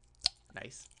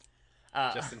 Nice.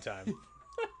 Just in time.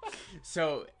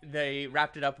 So they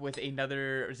wrapped it up with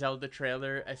another Zelda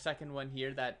trailer, a second one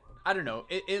here that I don't know.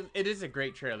 It is a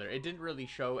great trailer. It didn't really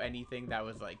show anything that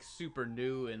was like super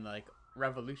new and like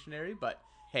revolutionary, but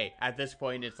hey, at this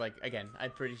point, it's like again,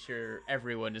 I'm pretty sure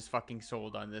everyone is fucking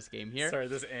sold on this game here. Sorry,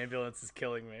 this ambulance is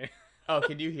killing me. Oh,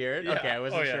 can you hear it? Yeah. Okay, I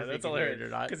wasn't sure if that's you could hear hilarious. it or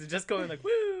not. Because it's just going like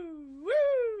woo,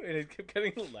 woo, and it kept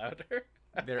getting louder.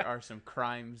 There are some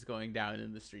crimes going down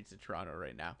in the streets of Toronto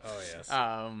right now. Oh yes.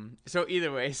 So either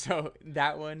way, so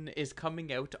that one is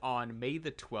coming out on May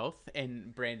the 12th,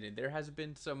 and Brandon, there has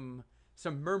been some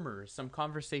murmurs, some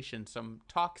conversation, some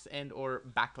talks and or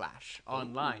backlash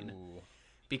online. Ooh.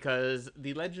 Because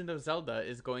The Legend of Zelda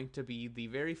is going to be the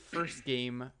very first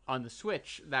game on the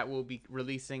Switch that will be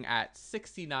releasing at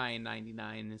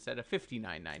 $69.99 instead of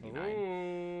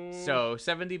 $59.99. So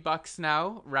 $70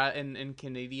 now. In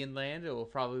Canadian land, it will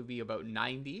probably be about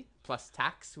 $90 plus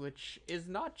tax, which is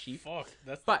not cheap. Fuck,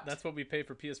 that's what we pay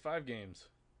for PS5 games.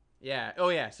 Yeah. Oh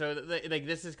yeah. So like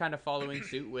this is kind of following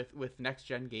suit with next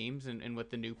gen games and what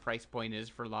the new price point is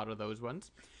for a lot of those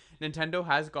ones. Nintendo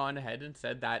has gone ahead and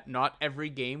said that not every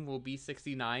game will be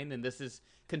 $69, and this is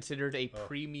considered a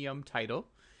premium title.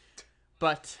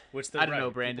 But I don't know,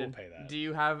 Brandon. Do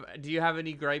you have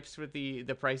any gripes with the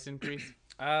price increase?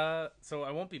 So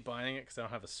I won't be buying it because I don't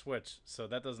have a Switch, so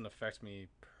that doesn't affect me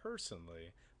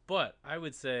personally. But I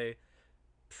would say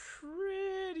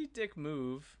pretty dick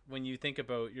move when you think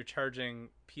about you're charging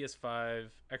PS5,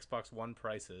 Xbox One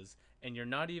prices, and you're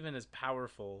not even as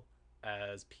powerful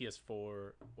as PS4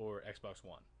 or Xbox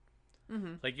One.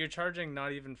 Mm-hmm. Like you're charging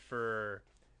not even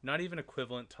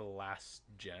equivalent to last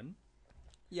gen.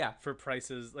 Yeah. For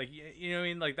prices like you know what I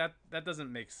mean, like that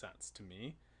doesn't make sense to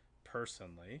me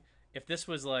personally. If this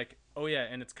was like, oh yeah,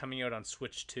 and it's coming out on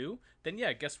Switch 2, then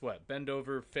yeah, guess what? Bend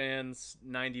over fans,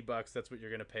 $90, that's what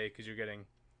you're going to pay cuz you're getting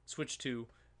Switch 2,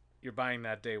 you're buying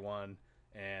that day one,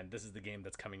 and this is the game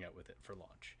that's coming out with it for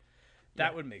launch.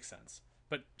 That would make sense.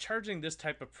 But charging this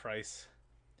type of price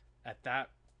at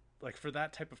that, like for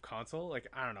that type of console, like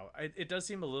I don't know, it does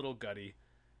seem a little gutty,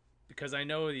 because I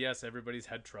know, yes, everybody's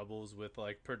had troubles with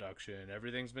like production,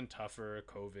 everything's been tougher,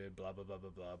 COVID, blah blah blah blah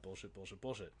blah, bullshit.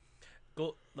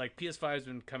 Like PS5's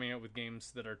been coming out with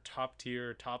games that are top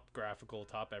tier, top graphical,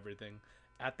 top everything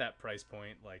at that price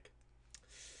point. Like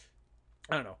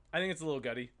I don't know, I think it's a little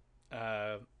gutty.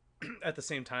 At the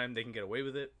same time, they can get away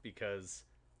with it because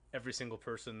every single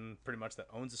person pretty much that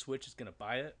owns a Switch is going to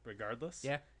buy it regardless.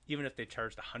 Yeah. Even if they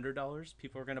charged $100,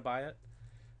 people are going to buy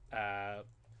it.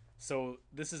 So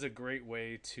this is a great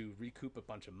way to recoup a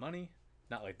bunch of money.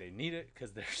 Not like they need it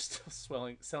because they're still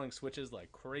selling Switches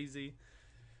like crazy.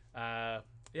 Yeah,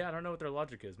 I don't know what their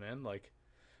logic is, man. Like,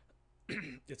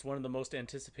 it's one of the most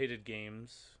anticipated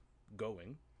games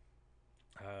going.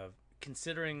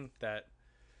 Considering that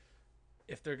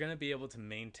if they're going to be able to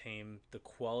maintain the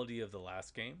quality of the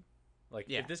last game, like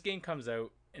if this game comes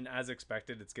out and as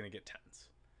expected, it's going to get 10s.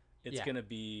 It's going to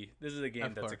be, this is a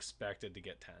game that's expected to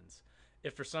get 10s.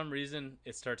 If for some reason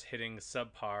it starts hitting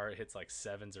subpar, it hits like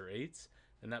 7s or 8s,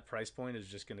 then that price point is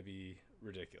just going to be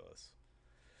ridiculous.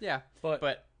 Yeah.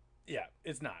 But yeah,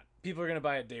 it's not. People are going to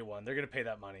buy it day one. They're going to pay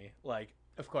that money. Like,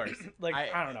 of course. Like,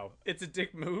 I don't know. It's a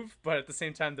dick move, but at the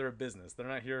same time, they're a business. They're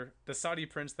not here. The Saudi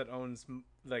prince that owns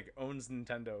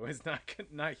Nintendo is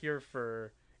not here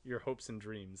for your hopes and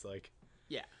dreams. Like,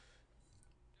 yeah.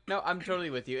 No, I'm totally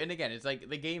with you. And again, it's like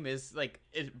the game is like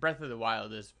Breath of the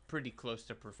Wild is pretty close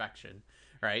to perfection,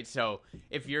 right? So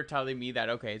if you're telling me that,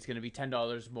 okay, it's going to be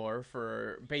 $10 more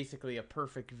for basically a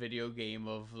perfect video game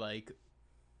of like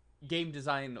game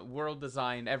design, world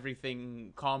design,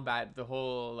 everything, combat, the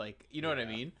whole, like, you know what I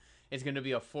mean? It's going to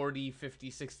be a 40, 50,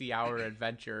 60 hour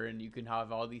adventure, and you can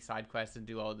have all these side quests and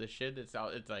do all this shit. It's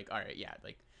like, all right, yeah,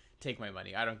 like, take my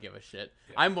money. I don't give a shit.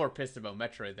 Yeah. I'm more pissed about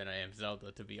Metroid than I am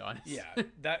Zelda, to be honest. Yeah,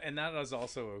 that is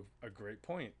also a great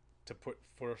point to put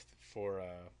forth for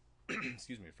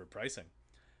excuse me, for pricing.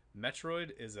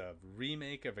 Metroid is a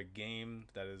remake of a game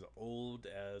that is old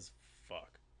as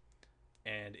fuck,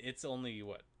 and it's only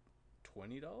what,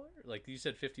 $20? Like you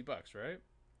said, $50, right?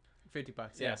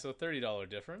 $50, yeah. So $30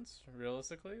 difference,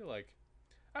 realistically. Like,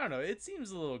 I don't know. It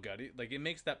seems a little gutty. Like, it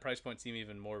makes that price point seem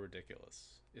even more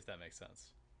ridiculous, if that makes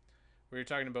sense. Where you're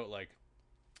talking about like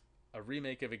a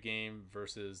remake of a game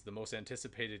versus the most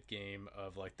anticipated game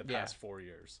of like the past 4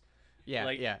 years. Yeah,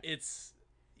 like, yeah. It's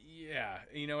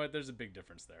you know what? There's a big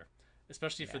difference there,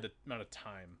 especially for the amount of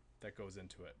time that goes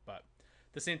into it. But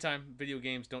at the same time, video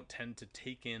games don't tend to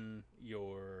take in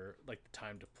your like the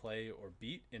time to play or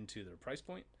beat into their price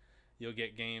point. You'll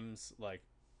get games like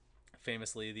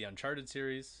famously the Uncharted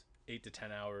series, 8 to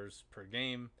 10 hours per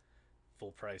game.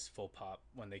 full price, full pop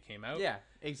when they came out. Yeah,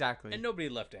 exactly. And nobody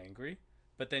left angry.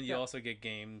 But then you Yeah. also get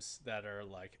games that are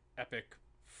like epic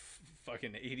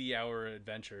fucking 80-hour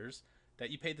adventures that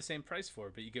you paid the same price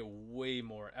for, but you get way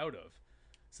more out of.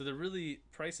 So the really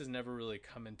price has never really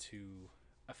come into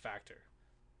a factor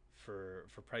for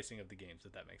pricing of the games,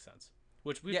 if that makes sense.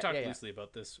 Which we've talked loosely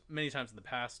about this many times in the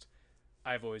past.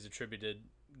 I've always attributed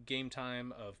game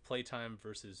time of playtime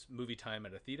versus movie time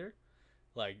at a theater.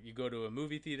 Like, you go to a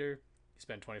movie theater, you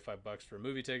spend $25 for a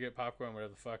movie ticket, popcorn,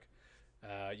 whatever the fuck.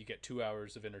 You get 2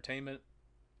 hours of entertainment.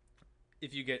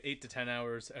 If you get 8 to 10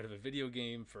 hours out of a video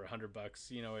game for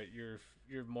 $100, you know,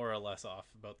 you're more or less off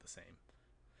about the same.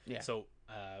 Yeah. So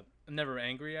I'm never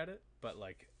angry at it, but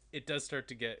like, it does start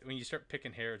to get, when you start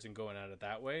picking hairs and going at it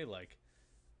that way, like,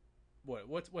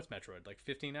 what's Metroid, like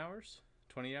 15 hours,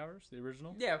 20 hours, the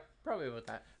original? Yeah, probably about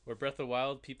that. Where Breath of the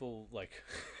Wild, people like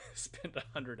spent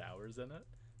 100 hours in it,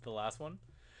 the last one,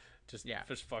 just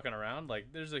fucking around. Like,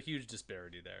 there's a huge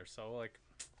disparity there. So like,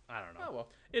 I don't know. Oh well,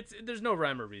 there's no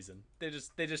rhyme or reason. They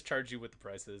just charge you with the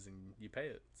prices and you pay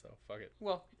it. So fuck it.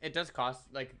 Well, it does cost,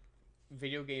 like,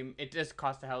 video game. It does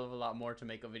cost a hell of a lot more to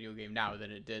make a video game now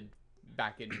than it did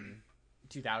back in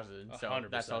 2000. So 100%.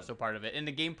 That's also part of it. And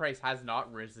the game price has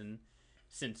not risen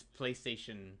since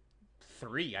PlayStation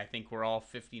 3. I think we're all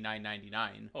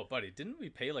 $59.99. Oh, buddy, didn't we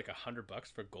pay like $100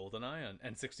 for GoldenEye on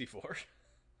N64?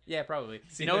 Yeah, probably.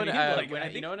 See, you know what?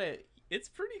 You know what? It's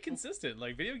pretty consistent.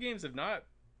 Like, video games have not,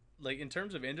 like, in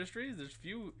terms of industries, there's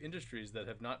few industries that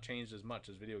have not changed as much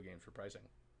as video games for pricing.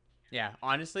 Yeah,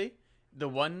 honestly, the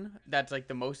one that's like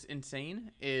the most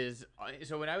insane is,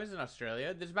 so when I was in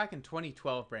Australia, this is back in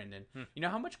 2012, Brandon. You know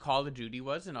how much Call of Duty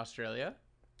was in Australia?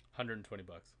 $120.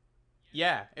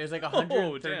 Yeah, it was like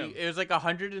 130. It was like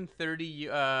 130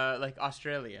 like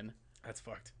Australian. That's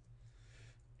fucked.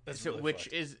 That's so, really which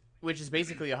fucked. is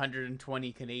basically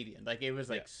 120 Canadian. Like, it was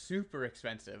like super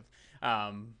expensive.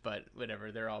 But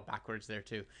whatever, they're all backwards there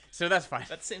too. So that's fine.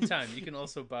 At the same time, you can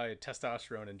also buy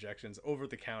testosterone injections over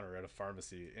the counter at a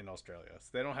pharmacy in Australia. So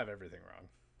they don't have everything wrong.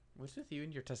 What's with you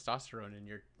and your testosterone and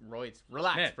your roids?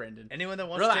 Relax, Man, Brendan. Anyone that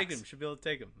wants to take them should be able to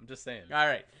take them. I'm just saying. All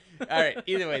right.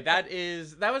 Either way, that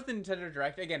was the Nintendo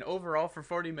Direct. Again, overall, for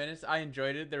 40 minutes, I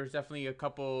enjoyed it. There was definitely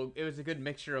it was a good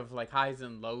mixture of like highs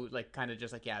and lows, like kind of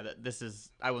just like,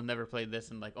 I will never play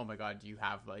this, and like, oh my God, you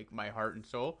have like my heart and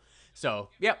soul. So,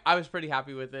 yeah, I was pretty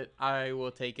happy with it. I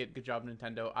will take it. Good job,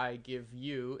 Nintendo. I give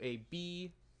you a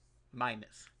B-.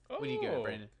 What do you give it,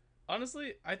 Brandon?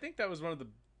 Honestly, I think that was one of the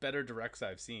better directs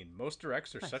I've seen. Most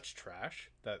directs are such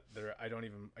trash that I can't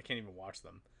even watch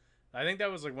them. I think that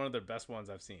was like one of the best ones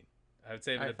I've seen. I would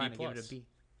say it a B+. Give it a B.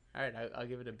 All right, I'll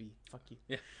give it a B. Fuck you.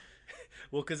 Yeah.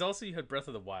 Well, because also you had Breath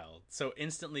of the Wild, so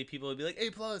instantly people would be like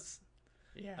A+.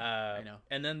 Yeah, I know.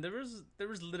 And then there was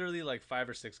literally like 5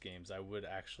 or 6 games I would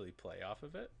actually play off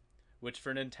of it. Which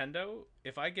for Nintendo,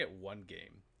 if I get one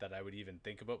game that I would even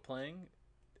think about playing,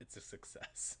 it's a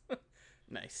success.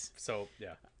 Nice. So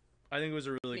yeah, I think it was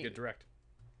a really good direct.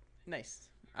 Nice.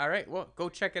 All right, well, go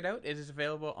check it out. It is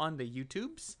available on the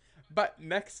YouTubes. But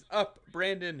next up,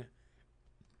 Brandon,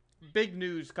 big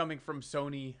news coming from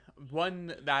Sony.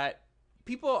 One that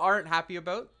people aren't happy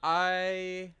about.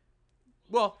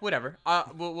 Well, whatever.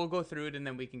 We'll go through it and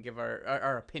then we can give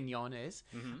our opiniones.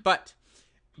 Mm-hmm. But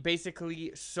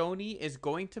basically, Sony is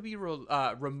going to be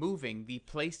removing the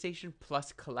PlayStation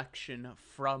Plus collection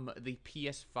from the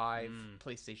PS5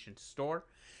 PlayStation Store.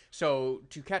 So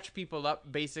to catch people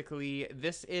up, basically,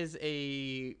 this is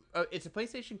it's a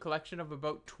PlayStation collection of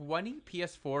about 20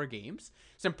 PS4 games.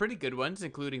 Some pretty good ones,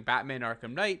 including Batman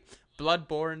Arkham Knight,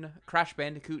 Bloodborne, Crash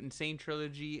Bandicoot Insane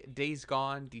Trilogy, Days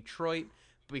Gone, Detroit,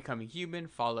 Becoming Human,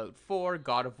 Fallout 4,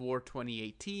 God of War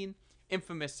 2018,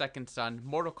 Infamous Second Son,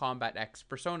 Mortal Kombat X,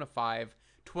 Persona 5,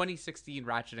 2016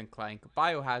 Ratchet & Clank,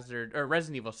 Biohazard, or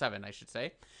Resident Evil 7, I should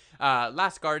say,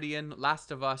 Last Guardian,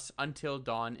 Last of Us, Until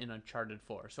Dawn, and Uncharted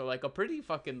 4. So, like, a pretty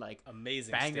fucking, like,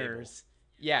 amazing bangers. Stable.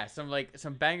 Yeah,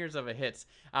 some bangers of a hits.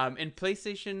 And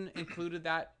PlayStation included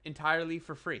that entirely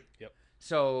for free. Yep.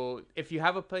 So if you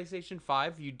have a PlayStation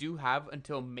 5, you do have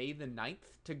until May the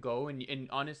 9th to go. And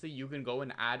honestly, you can go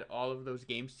and add all of those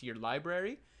games to your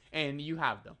library. And you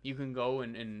have them. You can go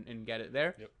and get it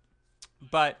there. Yep.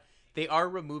 But they are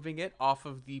removing it off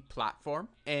of the platform.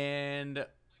 And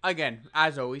again,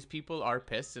 as always, people are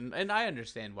pissed. And I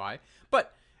understand why.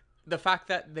 But the fact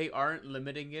that they aren't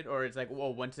limiting it, or it's like,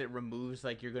 well, once it removes,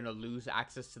 like, you're going to lose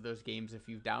access to those games if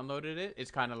you've downloaded it. It's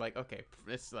kind of like, okay,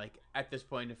 it's like, at this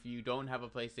point, if you don't have a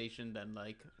PlayStation, then,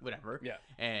 like, whatever. Yeah.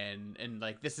 And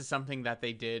like, this is something that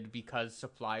they did because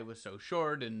supply was so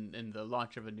short and the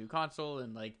launch of a new console.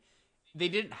 And, like, they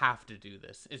didn't have to do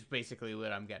this is basically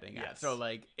what I'm getting at. Yes. So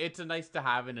like it's a nice to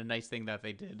have and a nice thing that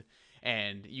they did,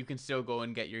 and you can still go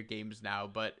and get your games now,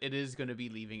 but it is going to be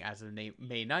leaving as of May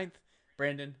 9th.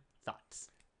 Brandon, thoughts?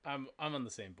 I'm on the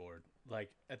same board.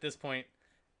 Like at this point,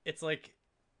 it's like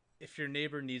if your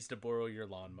neighbor needs to borrow your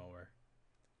lawnmower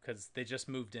because they just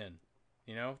moved in.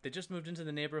 You know, they just moved into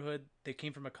the neighborhood. They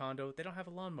came from a condo. They don't have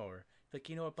a lawnmower. Like,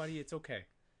 you know what, buddy? It's okay.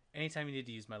 Anytime you need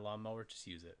to use my lawnmower, just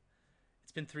use it.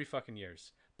 It's been 3 fucking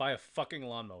years. Buy a fucking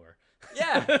lawnmower.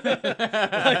 Yeah.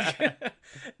 Like,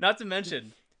 not to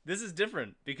mention, this is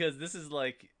different because this is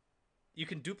like you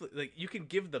can duplicate. Like you can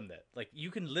give them that. Like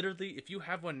you can literally, if you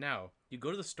have one now, you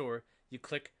go to the store, you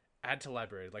click add to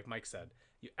library, like Mike said.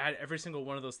 You add every single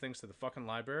one of those things to the fucking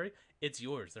library. It's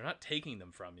yours. They're not taking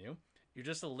them from you. You're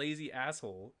just a lazy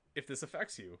asshole if this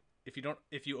affects you. If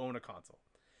you own a console.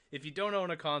 If you don't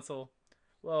own a console,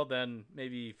 well then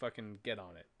maybe fucking get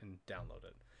on it and download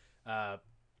it.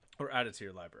 Or add it to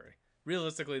your library.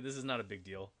 Realistically, this is not a big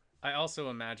deal. I also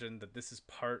imagine that this is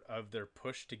part of their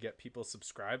push to get people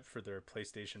subscribed for their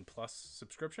PlayStation Plus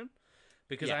subscription.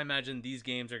 Because I imagine these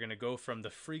games are going to go from the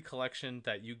free collection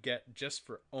that you get just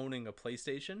for owning a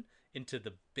PlayStation into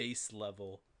the base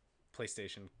level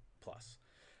PlayStation Plus.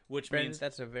 Which means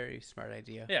that's a very smart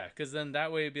idea. Yeah, because then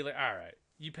that way it'd be like, all right,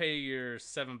 you pay your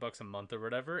 $7 a month or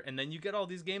whatever, and then you get all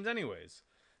these games anyways.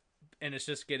 And it's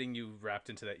just getting you wrapped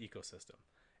into that ecosystem.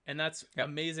 And that's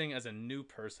amazing as a new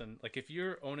person. Like if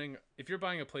you're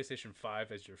buying a PlayStation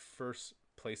 5 as your first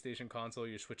PlayStation console,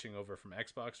 you're switching over from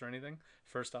Xbox or anything.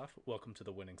 First off, welcome to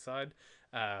the winning side.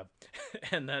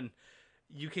 And then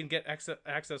you can get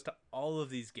access to all of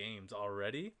these games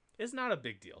already. It's not a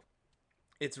big deal.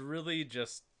 It's really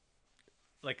just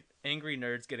like angry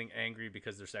nerds getting angry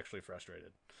because they're sexually frustrated.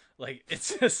 Like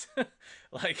it's just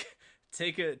like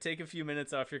take a few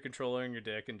minutes off your controller and your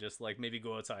dick and just like maybe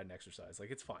go outside and exercise.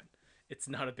 Like it's fine. It's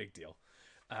not a big deal.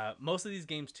 Most of these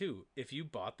games too, if you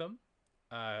bought them,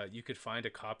 you could find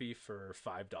a copy for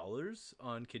 $5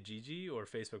 on Kijiji or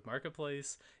Facebook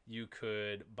Marketplace. You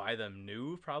could buy them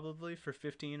new probably for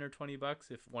 $15 or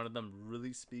 $20 if one of them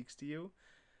really speaks to you.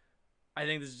 I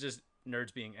think this is just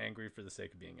nerds being angry for the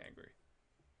sake of being angry.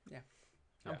 Yeah.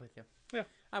 I'm with you. Yeah.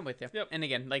 I'm with you. Yep. And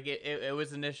again, like it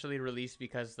was initially released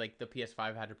because like the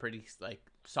PS5 had a pretty like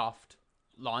soft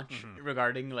launch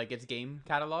regarding like its game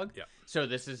catalog. Yeah. So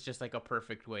this is just like a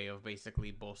perfect way of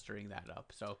basically bolstering that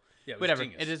up. So yeah, whatever.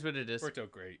 Genius. It is what it is. Worked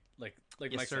out great. Like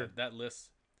yes, Mike said, that list,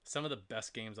 some of the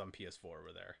best games on PS4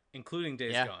 were there, including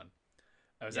Days Gone.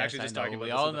 I was actually just talking about we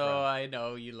this all know. I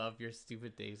know you love your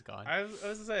stupid Days Gone. I was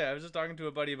to say I was just talking to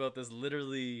a buddy about this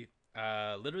literally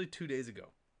 2 days ago,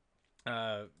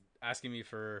 asking me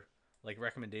for like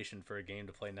recommendation for a game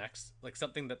to play next, like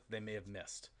something that they may have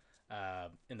missed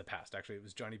in the past. Actually, it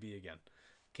was Johnny B again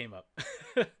came up,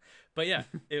 but yeah,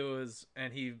 it was,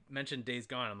 and he mentioned Days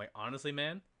Gone. I'm like, honestly,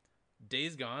 man,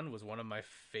 Days Gone was one of my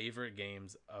favorite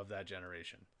games of that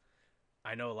generation.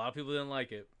 I know a lot of people didn't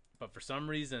like it, but for some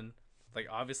reason, like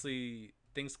obviously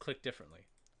things click differently.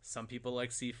 Some people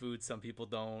like seafood, some people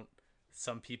don't.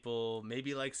 Some people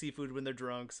maybe like seafood when they're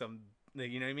drunk. Some,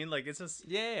 you know what I mean? Like it's just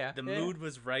the mood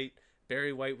was right.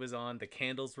 Barry White was on. The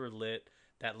candles were lit.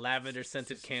 That lavender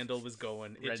scented candle was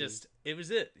going. It was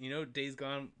it. You know, Days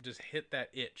Gone just hit that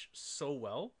itch so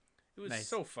well. It was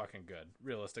so fucking good,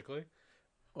 realistically.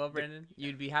 Well, Brandon,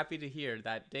 you'd be happy to hear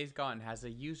that Days Gone has a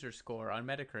user score on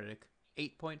Metacritic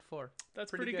 8.4. That's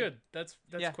pretty good. That's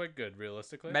quite good,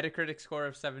 realistically. Metacritic score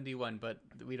of 71, but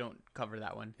we don't cover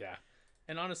that one. Yeah.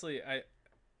 And honestly,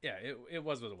 it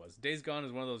was what it was. Days Gone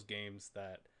is one of those games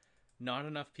that not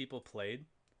enough people played,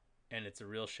 and it's a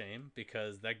real shame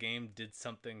because that game did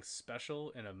something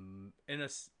special in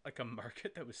a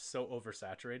market that was so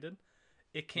oversaturated.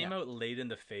 It came out late in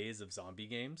the phase of zombie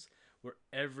games where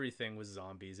everything was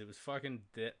zombies. It was fucking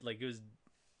dead. Like it was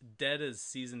dead as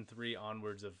season 3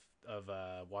 onwards of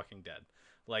Walking Dead.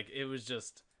 Like it was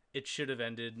just, it should have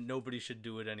ended. Nobody should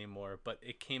do it anymore, but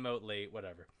it came out late,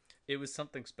 whatever. It was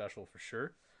something special for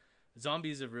sure.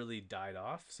 Zombies have really died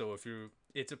off, so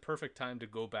it's a perfect time to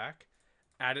go back,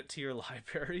 add it to your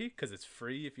library because it's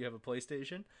free if you have a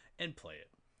PlayStation, and play it.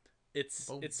 It's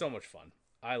so much fun.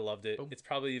 I loved it. It's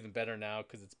probably even better now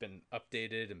because it's been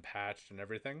updated and patched and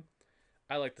everything.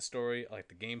 I like the story. I like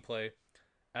the gameplay.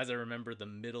 As I remember, the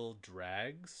middle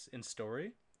drags in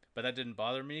story, but that didn't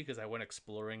bother me because I went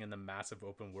exploring in the massive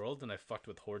open world and I fucked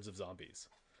with hordes of zombies.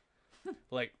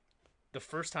 Like, the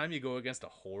first time you go against a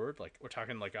horde, like we're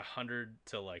talking like 100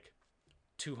 to like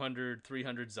 200,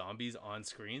 300 zombies on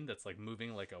screen that's like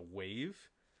moving like a wave,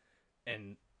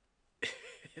 and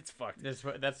it's fucked.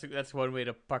 That's one way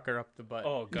to pucker up the butt.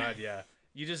 Oh god, yeah.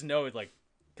 you just know it, like,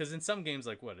 because in some games,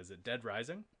 like, what is it, Dead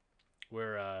Rising,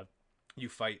 where you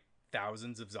fight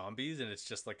thousands of zombies and it's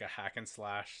just like a hack and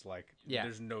slash, like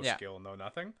there's no skill, no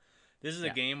nothing. This is a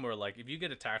game where, like, if you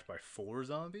get attacked by 4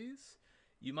 zombies,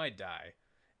 you might die.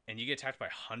 And you get attacked by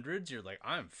hundreds, you're like,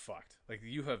 I'm fucked. Like,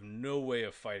 you have no way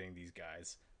of fighting these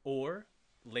guys. Or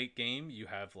late game, you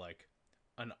have like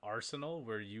an arsenal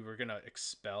where you were gonna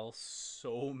expel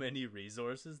so many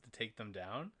resources to take them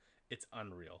down. It's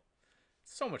unreal.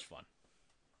 So much fun.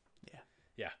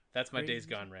 Yeah, that's my Days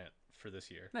Gone rant for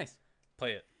this year. Nice.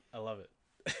 Play it. I love it.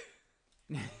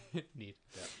 Neat.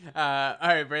 Yeah. All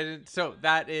right, Brandon. So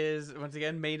that is, once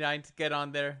again, May 9th. Get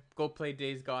on there. Go play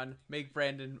Days Gone. Make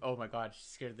Brandon. Oh my God, she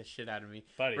scared the shit out of me.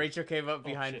 Buddy. Rachel came up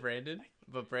behind Brandon,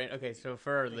 but Brandon. Okay, so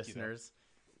for our listeners,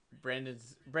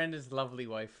 Brandon's lovely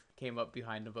wife came up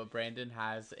behind him, but Brandon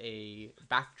has a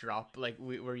backdrop. Like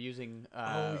we're using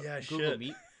Google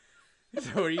Meet. So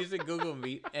we're using Google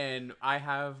Meet, and I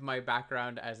have my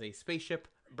background as a spaceship.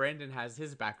 Brandon has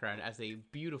his background as a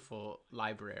beautiful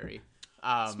library.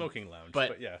 Smoking lounge,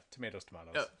 but yeah, tomatoes.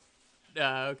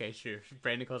 Okay, sure.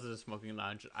 Brandon calls it a smoking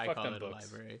lounge. I call it a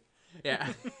library.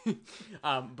 Yeah.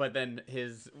 But then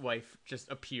his wife just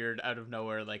appeared out of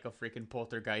nowhere like a freaking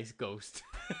poltergeist ghost.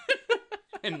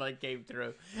 And like came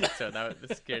through, so that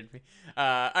scared me.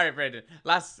 All right, Brandon.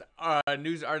 Last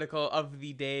news article of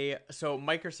the day. So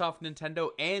Microsoft, Nintendo,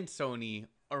 and Sony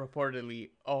are reportedly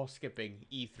all skipping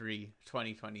E3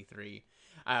 2023.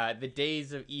 The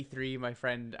days of E3, my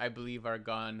friend, I believe, are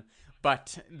gone.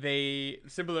 But they,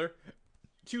 similar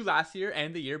to last year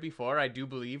and the year before, I do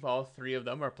believe all 3 of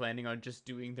them are planning on just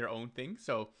doing their own thing.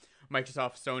 So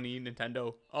Microsoft, Sony,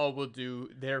 Nintendo all will do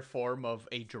their form of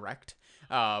a direct.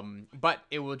 But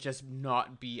it will just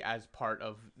not be as part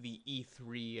of the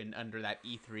E3 and under that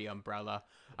E3 umbrella.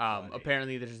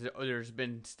 Apparently there's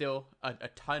been still a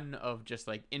ton of just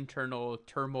like internal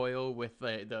turmoil with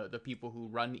the people who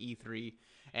run E3,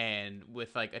 and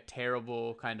with like a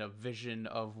terrible kind of vision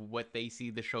of what they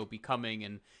see the show becoming,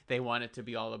 and they want it to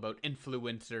be all about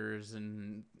influencers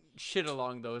and shit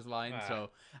along those lines. So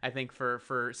I think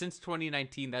for since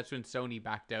 2019, that's when Sony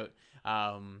backed out.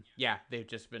 They've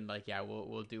just been like,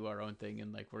 we'll do our own thing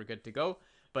and like we're good to go.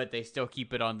 But they still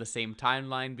keep it on the same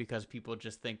timeline because people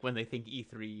just think when they think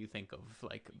E3, you think of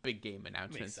like big game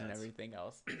announcements and everything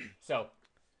else. So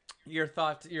your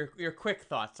thoughts, your quick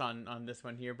thoughts on this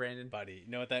one here, Brandon? Buddy,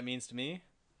 you know what that means to me?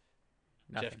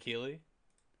 Nothing. Jeff Keighley,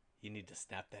 you need to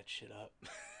snap that shit up.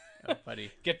 Oh,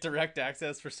 buddy. Get direct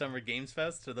access for Summer Games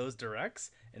Fest to those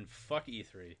directs, and fuck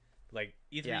E3. Like,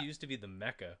 E3 used to be the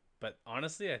mecca, but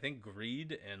honestly, I think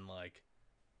greed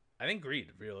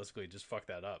realistically just fucked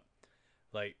that up.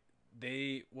 Like,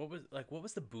 what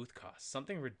was the booth cost?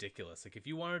 Something ridiculous. Like, if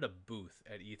you wanted a booth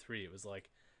at E3, it was like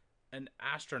an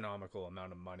astronomical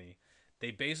amount of money.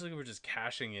 They basically were just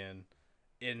cashing in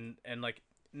and like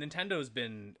Nintendo's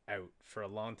been out for a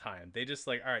long time. They just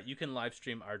like, all right, you can live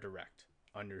stream our direct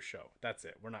on your show. That's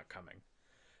it. We're not coming.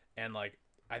 And like,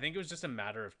 I think it was just a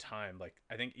matter of time. Like,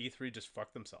 I think E3 just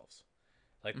fucked themselves.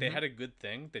 Like, they had a good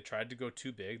thing. They tried to go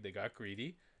too big. They got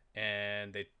greedy,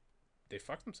 and they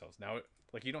fucked themselves. Now,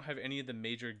 like, you don't have any of the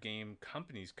major game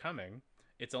companies coming.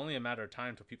 It's only a matter of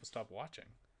time until people stop watching.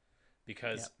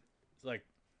 Because, like,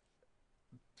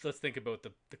 let's think about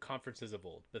the conferences of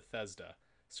old. Bethesda,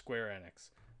 Square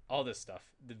Enix, all this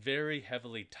stuff. They're very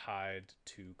heavily tied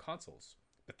to consoles.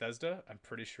 Bethesda, I'm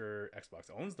pretty sure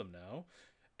Xbox owns them now.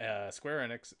 Square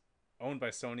Enix, owned by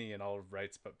Sony in all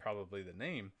rights, but probably the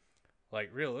name. Like,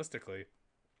 realistically,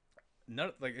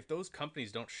 if those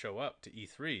companies don't show up to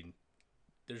E3,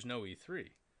 there's no E3.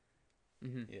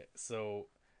 Yeah, so,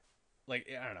 like,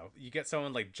 I don't know. You get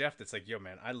someone like Jeff that's like, yo,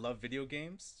 man, I love video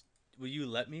games. Will you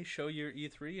let me show your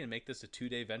E3 and make this a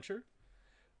 2-day venture?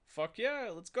 Fuck yeah,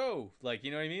 let's go. Like,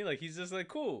 you know what I mean? Like, he's just like,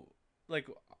 cool. Like,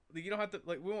 you don't have to,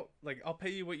 like, we won't, like, I'll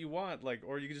pay you what you want, like,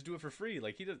 or you can just do it for free.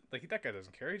 Like, that guy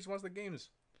doesn't care. He just wants the games.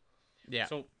 Yeah.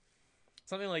 So,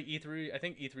 something like E3, I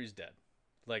think E3's dead.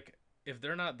 Like, if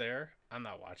they're not there, I'm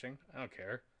not watching. I don't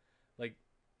care. Like,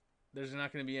 there's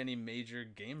not going to be any major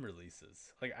game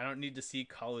releases. Like, I don't need to see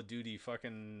Call of Duty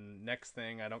fucking next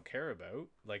thing I don't care about.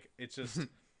 Like, it's just,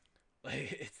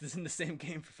 like, it's in the same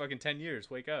game for fucking 10 years.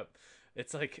 Wake up.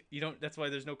 It's like, that's why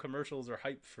there's no commercials or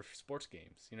hype for sports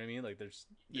games. You know what I mean? Like,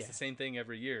 it's the same thing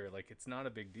every year. Like, it's not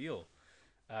a big deal.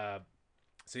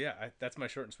 So yeah, that's my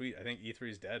short and sweet. I think E3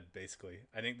 is dead, basically.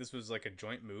 I think this was like a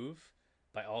joint move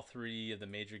by all 3 of the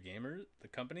major the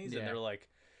companies, and they're like,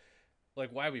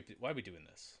 why are we doing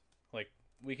this? Like,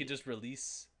 we could just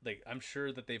release, like, I'm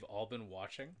sure that they've all been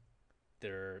watching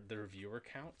their viewer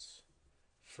counts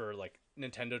for like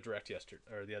Nintendo Direct yesterday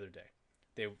or the other day.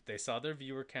 They saw their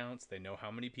viewer counts. They know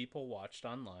how many people watched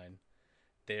online.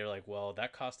 They're like, well,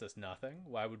 that cost us nothing.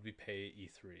 Why would we pay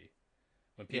E3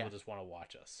 when people just want to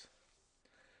watch us?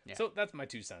 Yeah. So that's my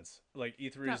 2 cents. Like,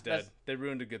 E3 is dead. They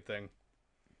ruined a good thing.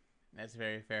 That's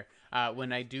very fair.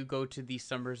 When I do go to the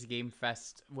Summers Game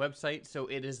Fest website, so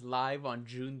it is live on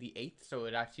June the 8th, so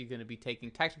it's actually going to be taking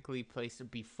technically place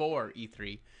before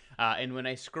E3. And when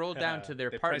I scroll down to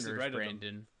their partners,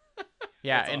 Brandon,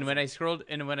 yeah, and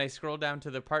awesome. when I scroll down to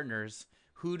the partners,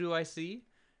 who do I see?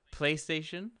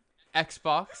 PlayStation,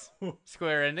 Xbox,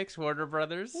 Square Enix, Warner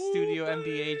Brothers, Studio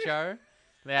MDHR,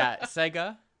 yeah,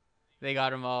 Sega. They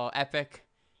got them all. Epic,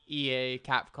 EA,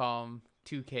 Capcom,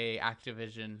 2K,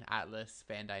 Activision, Atlas,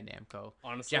 Bandai Namco.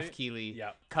 Honestly, Jeff Keighley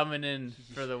coming in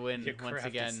for the win once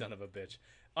again. Son of a bitch.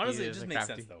 Honestly, it just makes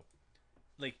sense though.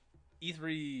 Like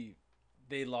E3,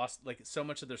 they lost like so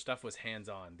much of their stuff was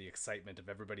hands-on. The excitement of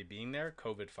everybody being there.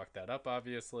 COVID fucked that up,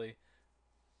 obviously.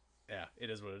 Yeah, it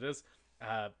is what it is.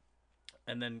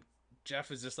 And then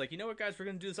Jeff was just like, you know what, guys, we're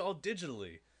gonna do this all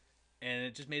digitally, and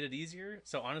it just made it easier.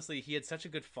 So honestly, he had such a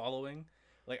good following.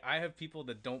 Like, I have people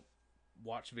that don't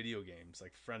watch video games,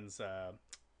 like friends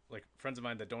of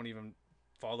mine that don't even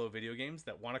follow video games,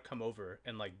 that want to come over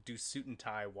and like do suit and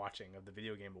tie watching of the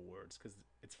video game awards because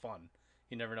it's fun.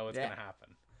 You never know what's gonna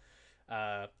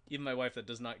happen. Even my wife, that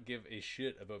does not give a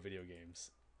shit about video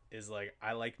games, is like,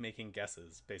 I like making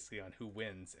guesses basically on who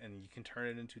wins, and you can turn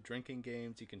it into drinking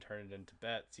games, you can turn it into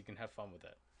bets, you can have fun with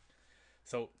it.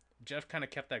 So Jeff kind of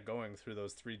kept that going through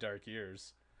those 3 dark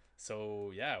years.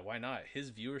 So yeah, why not?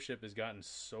 His viewership has gotten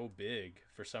so big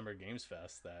for Summer Games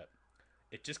Fest that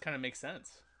it just kind of makes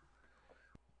sense.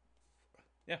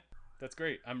 Yeah, that's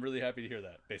great. I'm really happy to hear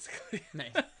that, basically.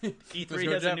 Nice.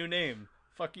 E3 has a new name.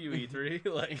 Fuck you, E3.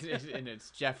 Like, and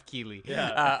it's Jeff Keighley. Yeah.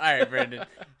 All right, Brandon.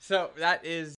 So that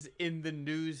is in the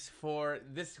news for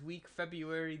this week,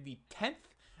 February the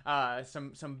 10th.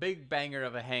 Some big banger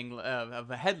of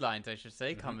a headlines, I should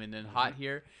say, coming in hot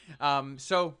here.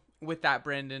 So with that,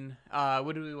 Brandon,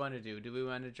 what do we want to do? Do we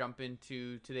want to jump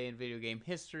into today in video game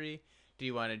history? Do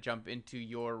you want to jump into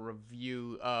your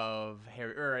review of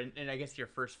Harry, and I guess your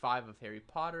first 5 of Harry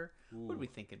Potter? Ooh. What are we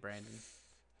thinking, Brandon?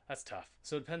 That's tough.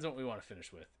 So it depends on what we want to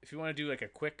finish with. If you want to do like a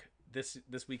quick this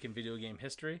week in video game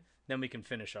history, then we can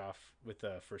finish off with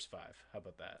the first 5. How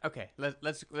about that? Okay,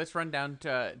 let's run down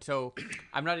to. So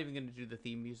I'm not even going to do the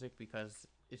theme music because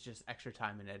it's just extra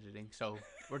time in editing. So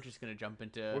we're just going to jump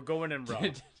into. We're going in raw.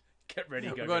 Get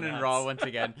ready. We're going in raw once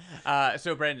again.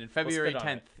 So Brandon, February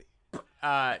 10th,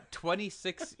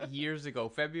 26 years ago,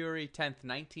 February 10th,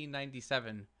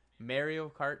 1997, Mario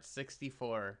Kart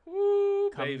 64.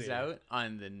 Comes out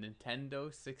on the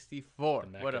Nintendo 64.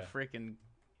 What a freaking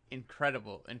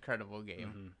incredible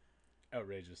game.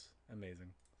 Outrageous.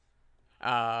 Amazing.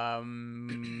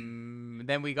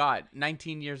 Then we got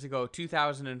 19 years ago,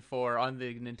 2004, on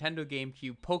the Nintendo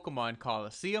GameCube, Pokemon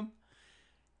Coliseum.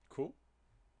 Cool.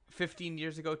 15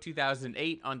 years ago,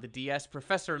 2008, on the DS,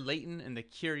 Professor Layton and the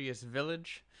Curious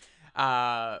Village.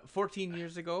 14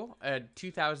 years ago,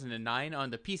 2009, on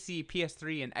the PC,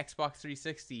 PS3, and Xbox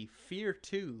 360, Fear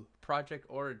 2, Project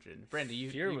Origin. Brandon,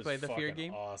 you played the Fear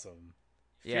game? Awesome.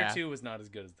 Fear 2 was not as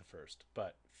good as the first,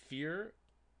 but Fear,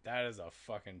 that is a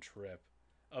fucking trip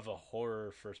of a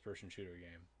horror first-person shooter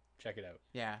game. Check it out.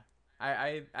 Yeah,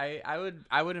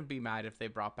 I wouldn't be mad if they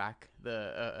brought back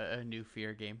a new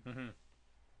Fear game.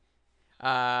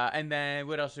 And then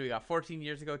what else do we got? 14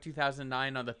 years ago,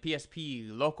 2009, on the PSP,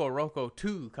 Loco Roco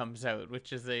 2 comes out,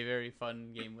 which is a very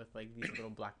fun game with like these little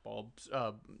black bulbs.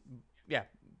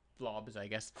 Blobs, I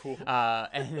guess. Cool.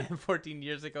 And then 14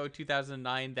 years ago,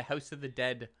 2009, The House of the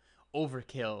Dead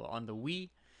Overkill on the Wii.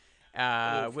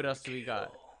 What else do we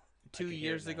got? 2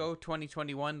 years ago,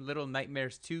 2021, Little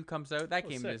Nightmares 2 comes out. That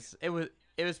game was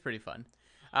pretty fun.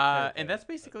 And that's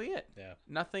basically it. Yeah.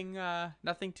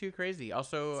 Nothing too crazy.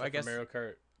 Also, except I guess Mario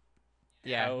Kart.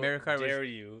 Yeah, How Mario Kart. Dare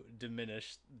you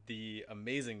diminish the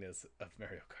amazingness of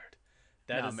Mario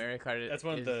Kart? Mario Kart. That's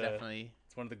one of the definitely.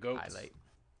 It's one of the goats. Highlight.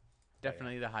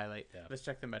 Definitely the highlight. Yeah. Let's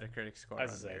check the Metacritic score. I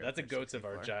was to say that's a goats of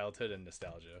our childhood and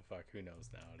nostalgia. Fuck, who knows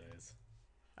nowadays?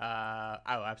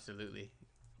 Absolutely.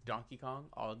 Donkey Kong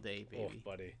all day, baby. Oh,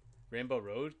 buddy. Rainbow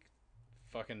Road,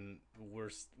 fucking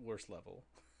worst level.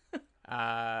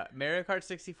 Mario Kart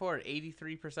 64,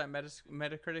 83%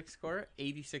 Metacritic score,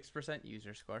 86%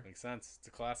 user score. Makes sense. It's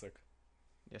a classic.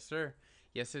 Yes, sir.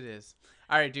 Yes, it is.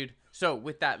 All right, dude. So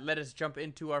with that, let us jump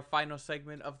into our final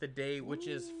segment of the day, which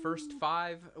is First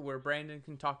 5, where Brandon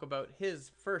can talk about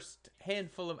his first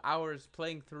handful of hours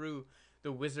playing through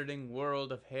the wizarding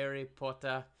world of Harry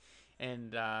Potter.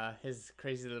 and his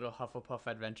crazy little Hufflepuff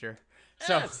adventure.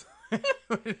 Yes. So,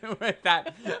 with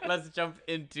that, let's jump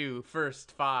into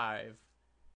first five.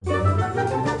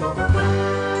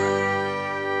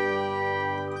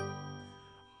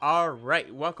 All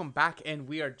right, welcome back, and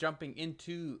we are jumping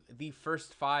into the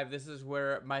first five. This is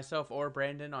where myself or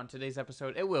Brandon on today's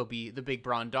episode, it will be the Big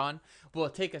Brawn Don, will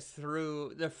take us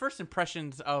through the first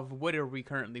impressions of what are we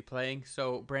currently playing.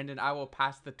 So, Brandon, I will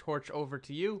pass the torch over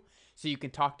to you so you can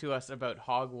talk to us about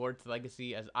Hogwarts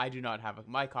Legacy, as I do not have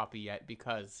my copy yet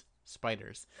because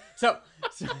spiders. So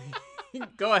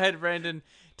go ahead, Brandon,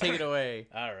 take it away.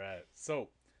 All right. So,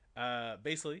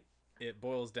 basically, it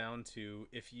boils down to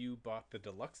if you bought the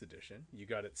deluxe edition, you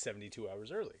got it 72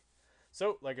 hours early.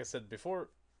 So, like I said before,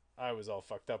 I was all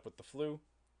fucked up with the flu,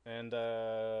 and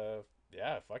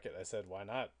yeah, fuck it. I said, why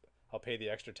not? I'll pay the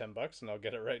extra $10 and I'll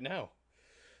get it right now.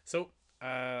 So,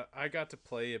 I got to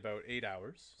play about 8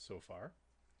 hours so far,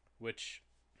 which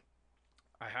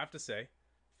I have to say,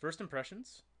 first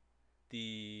impressions,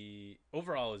 the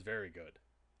overall is very good.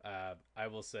 I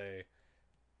will say,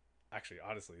 actually,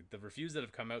 honestly, the reviews that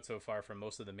have come out so far from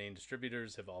most of the main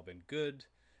distributors have all been good.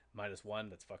 Minus one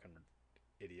that's fucking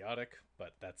idiotic,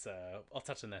 but that's I'll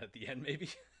touch on that at the end maybe.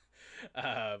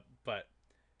 But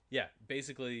yeah,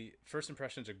 basically, first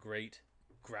impressions are great.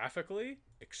 Graphically,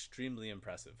 extremely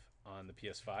impressive on the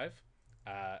PS5.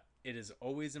 It is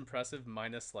always impressive,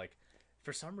 minus like,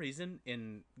 for some reason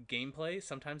in gameplay,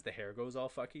 sometimes the hair goes all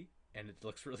fucky and it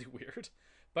looks really weird.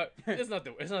 But it's not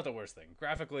the worst thing.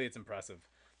 Graphically, it's impressive.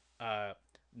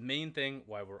 Main thing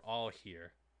why we're all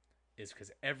here is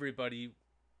because everybody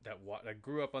that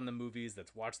grew up on the movies,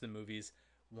 that's watched the movies,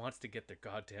 wants to get their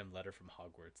goddamn letter from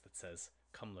Hogwarts that says,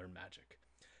 "Come learn magic."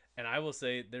 And I will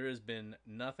say there has been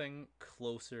nothing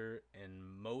closer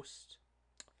in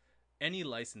any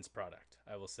licensed product,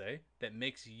 I will say, that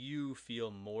makes you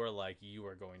feel more like you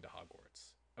are going to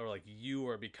Hogwarts or like you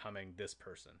are becoming this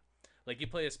person. Like, you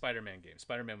play a Spider-Man game.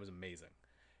 Spider-Man was amazing.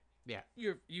 Yeah.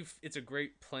 It's a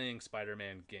great playing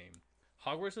Spider-Man game.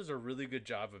 Hogwarts does a really good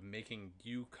job of making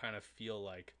you kind of feel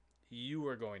like you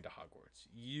are going to Hogwarts.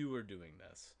 You are doing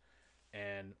this.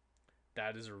 And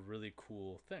that is a really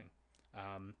cool thing.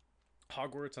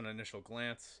 Hogwarts, on initial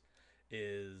glance,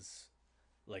 is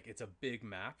like, it's a big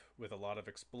map with a lot of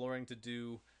exploring to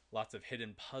do, lots of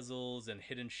hidden puzzles and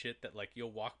hidden shit that, like,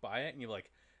 you'll walk by it and you're like,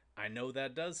 I know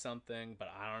that does something, but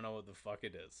I don't know what the fuck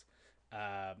it is.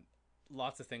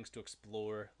 Lots of things to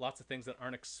explore, lots of things that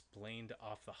aren't explained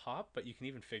off the hop, but you can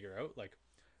even figure out. Like,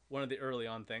 one of the early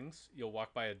on things, you'll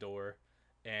walk by a door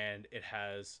and it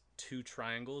has 2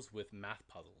 triangles with math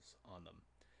puzzles on them.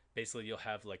 Basically, you'll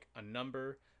have like a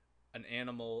number, an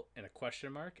animal, and a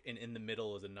question mark, and in the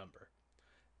middle is a number,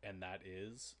 and that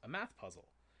is a math puzzle.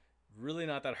 Really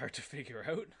not that hard to figure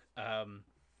out.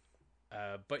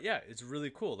 But yeah, it's really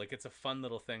cool. Like, it's a fun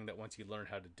little thing that once you learn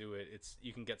how to do it,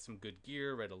 you can get some good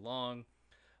gear right along.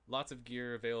 Lots of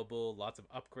gear available, lots of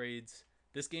upgrades.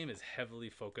 This game is heavily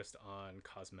focused on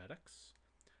cosmetics.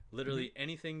 Literally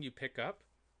anything you pick up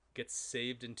gets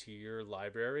saved into your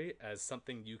library as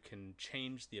something you can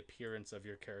change the appearance of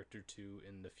your character to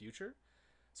in the future.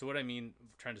 So what I mean, I'm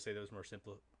trying to say that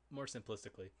more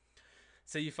simplistically.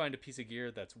 Say you find a piece of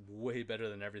gear that's way better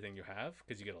than everything you have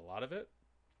because you get a lot of it.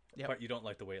 Yep. But you don't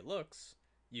like the way it looks,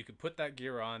 you could put that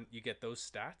gear on, you get those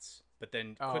stats, but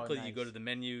then quickly nice. You go to the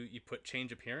menu, you put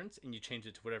change appearance, and you change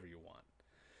it to whatever you want.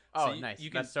 Oh, so nice.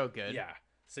 That's so good. Yeah.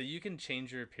 So you can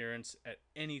change your appearance at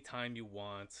any time you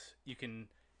want. You can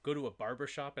go to a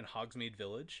barbershop in Hogsmeade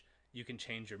Village. You can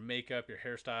change your makeup, your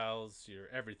hairstyles, your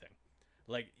everything.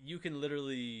 Like, you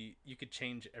could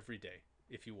change every day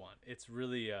if you want. It's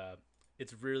really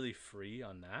free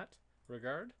on that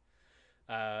regard.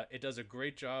 It does a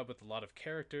great job with a lot of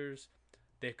characters.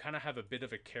 They kind of have a bit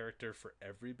of a character for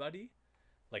everybody,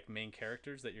 like main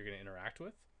characters that you're going to interact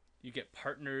with. You get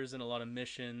partners in a lot of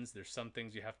missions. There's some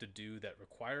things you have to do that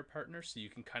require partners, so you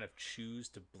can kind of choose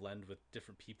to blend with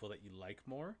different people that you like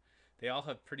more. They all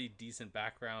have pretty decent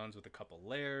backgrounds with a couple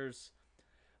layers.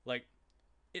 Like,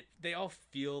 they all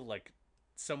feel like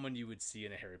someone you would see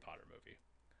in a Harry Potter movie.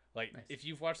 Like, nice. If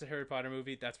you've watched the Harry Potter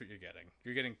movie, that's what you're getting.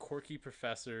 You're getting quirky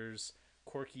professors,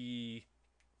 quirky,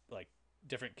 like,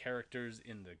 different characters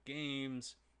in the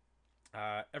games.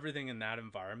 Everything in that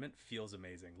environment feels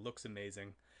amazing, looks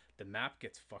amazing. The map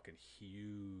gets fucking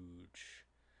huge.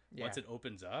 Yeah. Once it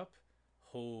opens up,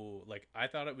 like, I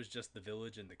thought it was just the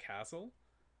village and the castle.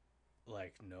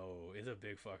 Like, no, it's a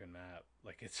big fucking map.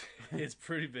 Like, it's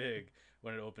pretty big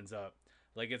when it opens up.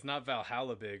 Like, it's not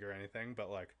Valhalla big or anything,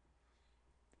 but, like,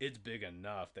 it's big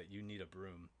enough that you need a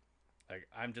broom. Like,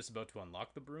 I'm just about to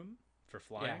unlock the broom for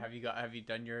flying. Yeah, have you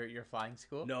done your flying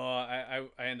school? No, I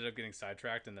ended up getting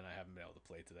sidetracked, and then I haven't been able to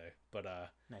play today. But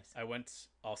Nice. I went.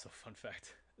 Also, fun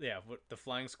fact. Yeah, what the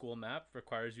flying school map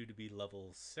requires you to be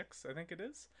level 6, I think it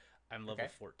is. I'm level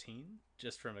 14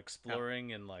 just from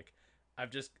exploring and like I've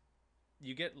just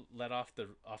you get let off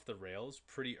the rails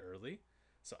pretty early.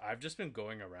 So I've just been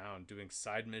going around doing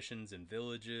side missions in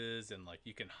villages and like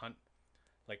you can hunt.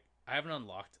 Like I haven't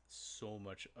unlocked so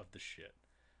much of the shit.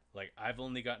 Like I've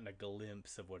only gotten a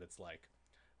glimpse of what it's like.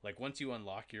 Like once you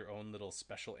unlock your own little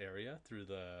special area through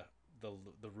the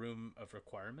room of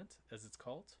requirement, as it's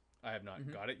called. I have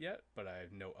not got it yet, but I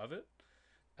know of it.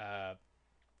 Uh,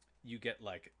 you get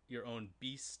like your own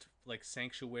beast like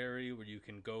sanctuary where you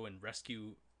can go and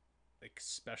rescue like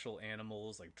special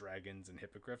animals like dragons and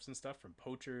hippogriffs and stuff from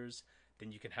poachers.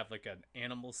 Then you can have like an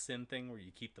animal sim thing where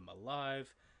you keep them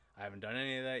alive. I haven't done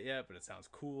any of that yet, but it sounds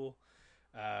cool.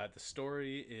 The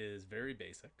story is very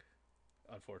basic,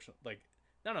 unfortunately. Like,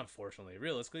 not unfortunately,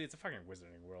 realistically, it's a fucking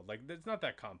wizarding world. Like, it's not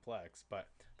that complex, but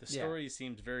the story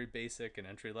seems very basic and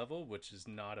entry level, which is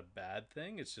not a bad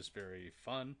thing. It's just very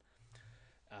fun.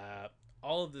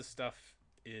 All of this stuff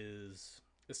is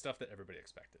stuff that everybody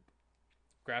expected.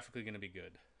 Graphically going to be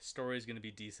good. Story's going to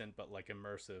be decent, but like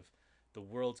immersive. The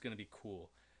world's going to be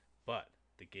cool. But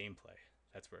the gameplay,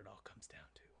 that's where it all comes down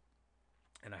to.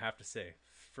 And I have to say,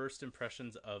 first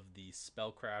impressions of the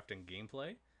spellcraft and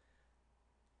gameplay,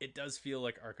 it does feel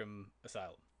like Arkham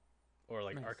Asylum or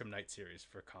like Arkham Knight series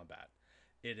for combat.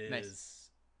 It is,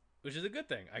 which is a good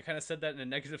thing. I kind of said that in a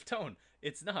negative tone.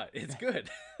 It's not. It's good.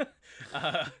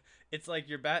 It's like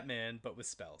your Batman, but with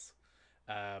spells.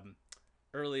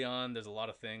 Early on, there's a lot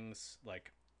of things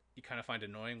like you kind of find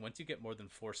annoying. Once you get more than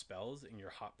 4 spells and your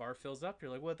hotbar fills up,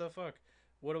 you're like, what the fuck?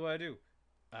 What do I do?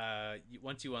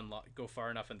 Once you go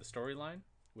far enough in the storyline,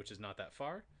 which is not that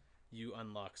far, you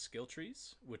unlock skill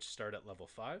trees, which start at level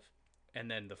 5.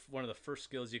 And then one of the first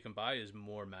skills you can buy is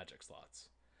more magic slots.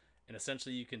 And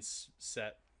essentially you can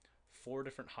set 4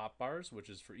 different hotbars, which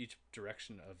is for each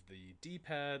direction of the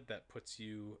D-pad that puts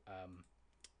you,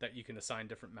 that you can assign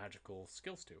different magical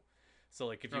skills to. So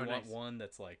like if you want one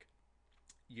that's like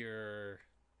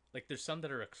there's some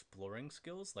that are exploring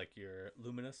skills, like your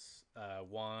luminous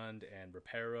wand and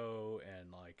reparo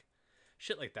and like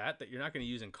shit like that you're not going to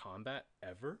use in combat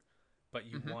ever, but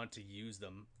you want to use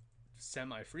them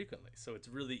semi frequently. So it's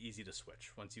really easy to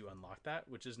switch once you unlock that,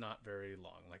 which is not very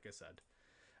long, like I said.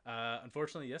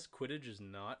 Unfortunately, yes, Quidditch is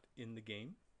not in the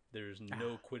game. There's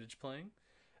no Quidditch playing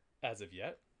as of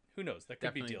yet. Who knows? That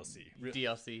could definitely be DLC.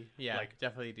 DLC, yeah, like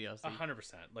definitely DLC.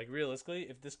 100%. Like realistically,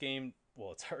 if this game,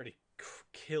 well, it's already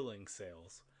killing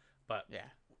sales, but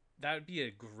that would be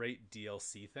a great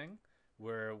DLC thing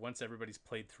where once everybody's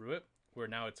played through it, where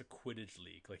now it's a Quidditch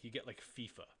league. Like you get like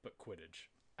FIFA, but Quidditch.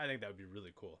 I think that would be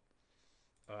really cool.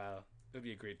 It would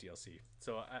be a great DLC.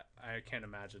 So I can't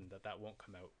imagine that won't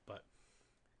come out, but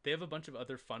they have a bunch of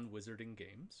other fun wizarding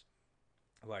games,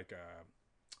 like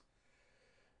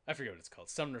I forget what it's called.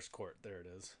 Summoner's Court. There it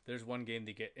is. There's one game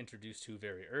they get introduced to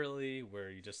very early where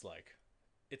you just like,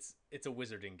 it's a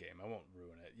wizarding game. I won't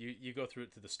ruin it. You go through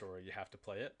it through the story. You have to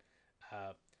play it.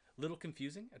 Little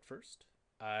confusing at first.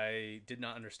 I did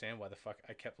not understand why the fuck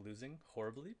I kept losing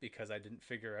horribly because I didn't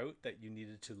figure out that you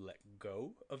needed to let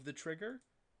go of the trigger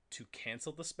to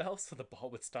cancel the spell so the ball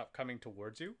would stop coming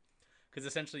towards you. Because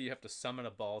essentially you have to summon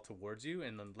a ball towards you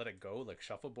and then let it go like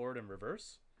shuffleboard in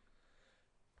reverse.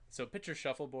 So picture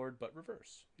shuffleboard, but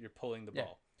reverse. You're pulling the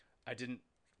ball. I didn't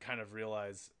kind of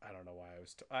realize, I don't know why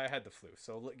I had the flu,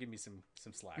 so give me some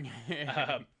slack.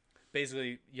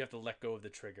 Basically, you have to let go of the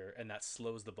trigger, and that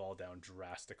slows the ball down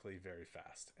drastically very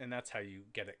fast. And that's how you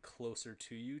get it closer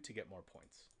to you to get more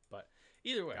points. But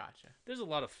either way, there's a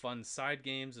lot of fun side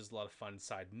games. There's a lot of fun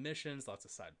side missions, lots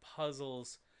of side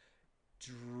puzzles.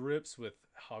 Drips with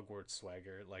Hogwarts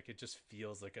swagger. Like, it just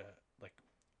feels like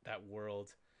that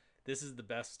world. This is the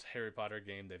best Harry Potter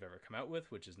game they've ever come out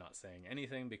with, which is not saying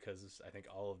anything because I think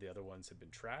all of the other ones have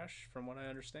been trash from what I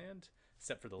understand,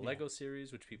 except for the Lego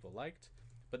series, which people liked.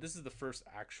 But this is the first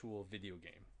actual video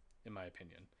game, in my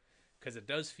opinion, because it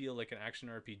does feel like an action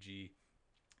RPG.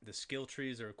 The skill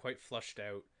trees are quite flushed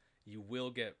out. You will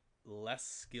get less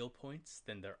skill points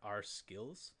than there are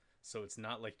skills. So it's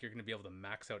not like you're going to be able to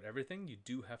max out everything. You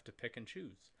do have to pick and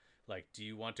choose. Like, do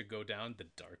you want to go down the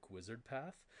dark wizard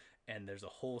path? And there's a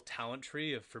whole talent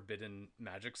tree of forbidden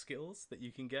magic skills that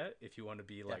you can get if you want to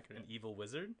be like an evil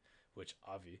wizard, which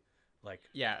Avi, like,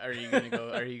 are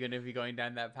you gonna be going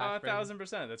down that path?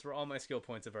 1,000%. That's where all my skill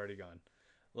points have already gone.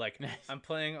 Like, I'm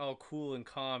playing all cool and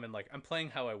calm, and like I'm playing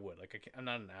how I would. Like, I'm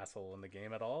not an asshole in the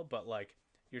game at all, but like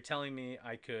you're telling me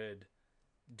I could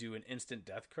do an instant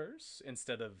death curse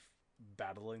instead of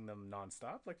battling them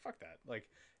nonstop. Like, fuck that. Like,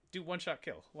 do one shot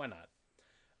kill. Why not?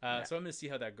 So I'm gonna see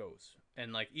how that goes.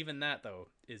 And like even that though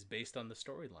is based on the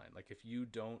storyline. Like if you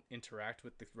don't interact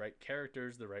with the right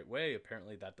characters the right way,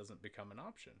 apparently that doesn't become an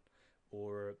option,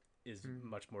 or is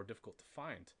much more difficult to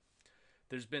find.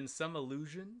 There's been some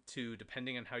allusion to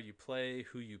depending on how you play,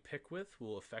 who you pick with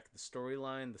will affect the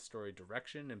storyline, the story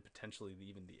direction, and potentially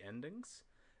even the endings.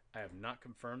 I have not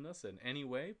confirmed this in any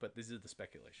way, but these are the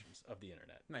speculations of the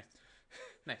internet.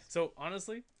 Nice. So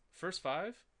honestly, first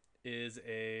 5 is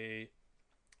a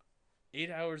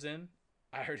 8 hours in.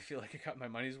 I already feel like I got my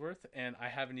money's worth, and I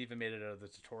haven't even made it out of the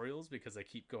tutorials because I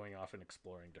keep going off and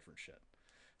exploring different shit.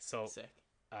 So, Sick.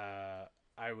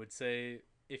 I would say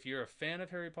if you're a fan of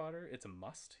Harry Potter, it's a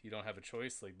must. You don't have a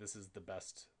choice. Like, this is the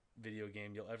best video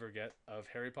game you'll ever get of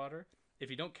Harry Potter. If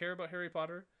you don't care about Harry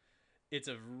Potter, it's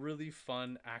a really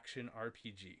fun action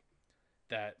RPG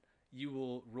that you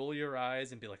will roll your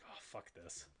eyes and be like, oh, fuck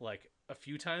this. Like, a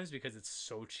few times because it's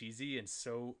so cheesy and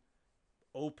so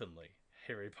openly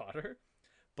Harry Potter.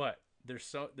 But there's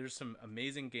some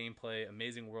amazing gameplay,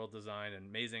 amazing world design, and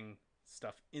amazing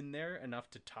stuff in there enough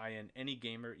to tie in any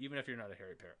gamer, even if you're not a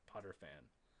Harry Potter fan.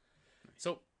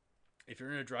 So if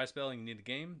you're in a dry spell and you need a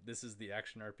game, this is the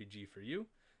action RPG for you,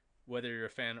 whether you're a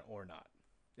fan or not.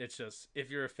 It's just,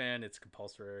 if you're a fan, it's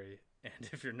compulsory, and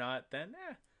if you're not, then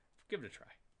give it a try.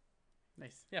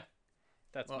 Nice. Yeah,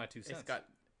 that's my 2 cents. It's got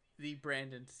the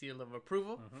Brandon seal of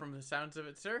approval from the sounds of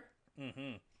it, sir.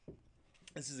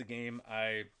 This is a game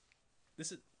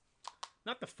this is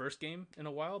not the first game in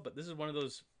a while, but this is one of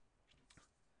those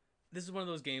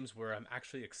games where I'm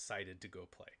actually excited to go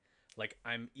play. Like,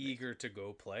 I'm eager to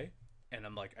go play, and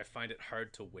I'm like, I find it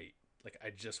hard to wait. Like, I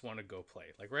just want to go play.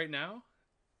 Like, right now,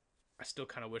 I still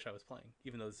kind of wish I was playing,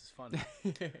 even though this is fun.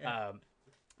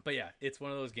 But yeah, it's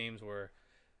one of those games where,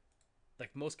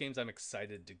 like most games, I'm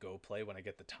excited to go play when I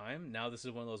get the time. Now this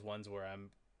is one of those ones where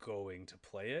I'm going to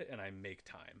play it and I make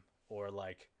time. Or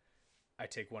like, I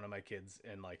take one of my kids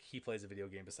and like he plays a video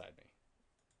game beside me.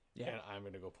 Yeah. And I'm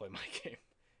going to go play my game.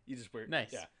 You just wear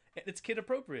nice. Yeah. And it's kid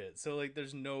appropriate. So like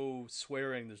there's no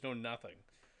swearing, there's no nothing.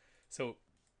 So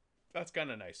that's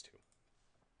kind of nice too.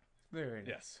 Very nice.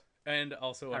 Yes. And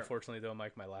also, unfortunately though,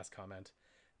 Mike, my last comment,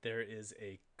 there is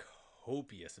a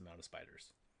copious amount of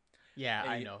spiders. Yeah,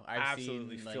 I know. I've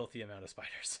absolutely seen, filthy amount of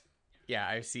spiders. Yeah,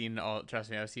 I've seen all.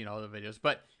 Trust me, I've seen all the videos.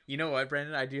 But you know what,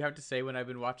 Brandon? I do have to say, when I've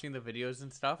been watching the videos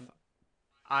and stuff,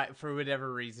 for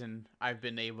whatever reason, I've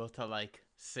been able to like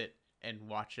sit and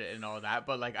watch it and all that.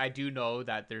 But like, I do know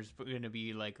that there's going to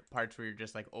be like parts where you're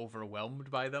just like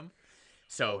overwhelmed by them.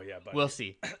 So we'll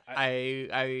see.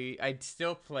 I'd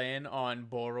still plan on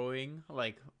borrowing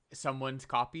like someone's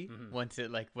copy once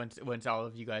all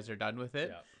of you guys are done with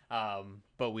it. Yeah.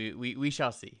 But we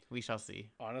shall see. We shall see.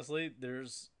 Honestly,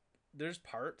 there's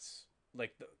parts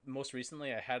like most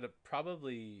recently I had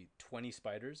probably 20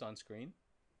 spiders on screen,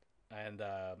 and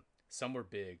some were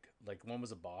big. Like one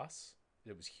was a boss.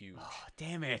 It was huge. Oh,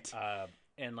 damn it.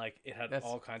 And like it had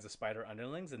all kinds of spider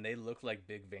underlings, and they looked like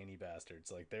big veiny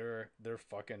bastards. Like they're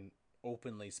fucking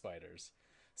openly spiders.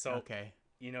 So okay,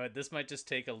 you know, this might just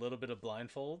take a little bit of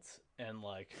blindfolds and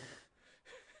like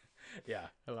yeah,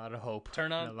 a lot of hope.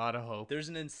 Turn on a lot of hope. There's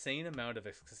an insane amount of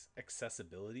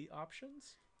accessibility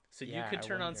options. So you could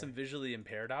turn on some visually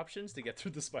impaired options to get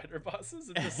through the spider bosses.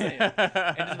 It's insane.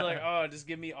 And just be like, oh, just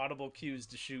give me audible cues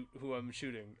to shoot who I'm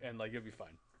shooting, and like you'll be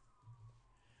fine.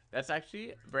 That's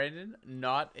actually, Brandon,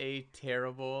 not a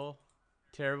terrible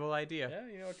idea. Yeah,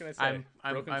 you know, what can I say?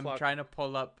 I'm trying to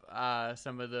pull up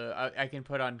some of the. I can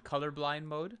put on colorblind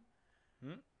mode,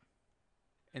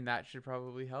 and that should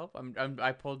probably help.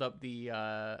 I pulled up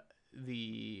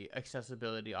the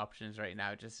accessibility options right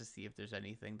now just to see if there's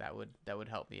anything that would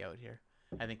help me out here.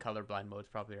 I think colorblind mode is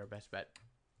probably our best bet.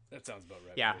 That sounds about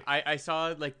right. Yeah, I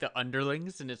saw like the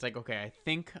underlings, and it's like, okay, I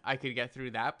think I could get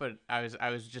through that, but I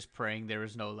was just praying there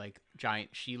was no like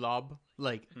giant Shelob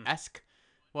like esque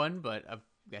one, but I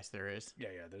guess there is. Yeah,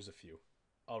 there's a few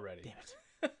already.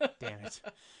 Damn it.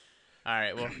 All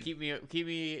right, well, keep me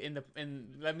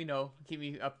let me know. Keep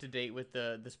me up to date with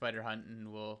the spider hunt,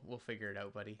 and we'll figure it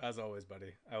out, buddy. As always,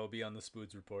 buddy. I will be on the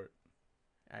Spoods report.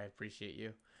 I appreciate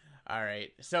you. All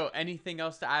right. So, anything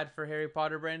else to add for Harry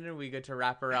Potter, Brandon? We good to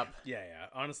wrap her up? Yeah.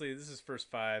 Honestly, this is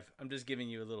first 5. I'm just giving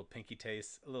you a little pinky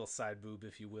taste, a little side boob,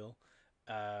 if you will.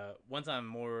 Once I'm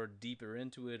more deeper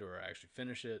into it, or I actually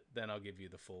finish it, then I'll give you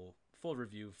the full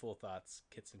review, full thoughts,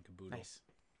 kits and caboodle. Nice.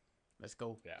 Let's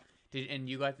go. Yeah. Did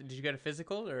you get a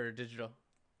physical or digital?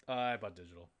 I bought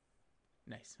digital.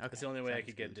 Nice. Okay. It's the only way I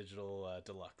could get digital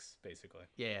deluxe, basically.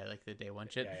 Yeah, like the day one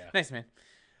shit. Yeah. Nice, man.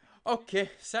 Okay,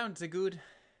 sounds good.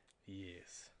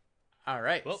 Yes. All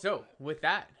right. Well, so with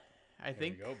that, I There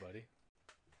think you go, buddy.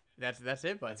 that's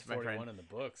it, That's my 41 friend. in the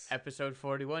books. Episode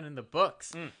 41 in the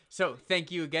books. So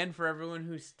thank you again for everyone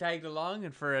who's tagged along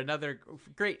and for another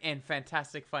great and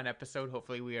fantastic fun episode.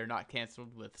 Hopefully we are not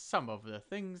canceled with some of the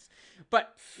things,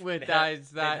 but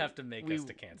besides that, they'd have to make us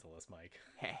to cancel us, Mike.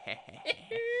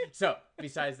 So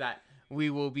besides that, we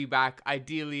will be back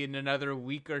ideally in another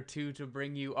week or two to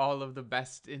bring you all of the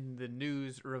best in the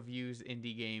news, reviews,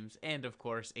 indie games, and of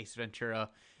course Ace Ventura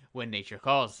when nature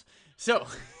calls. So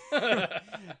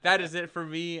that is it for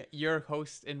me, your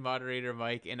host and moderator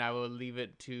Mike, and I will leave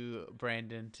it to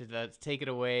Brandon to take it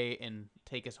away and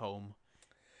take us home.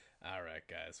 All right,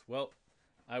 guys. Well,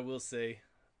 I will say,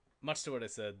 much to what I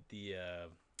said, the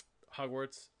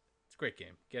Hogwarts, it's a great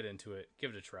game. Get into it.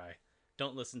 Give it a try.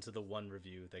 Don't listen to the one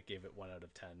review that gave it 1 out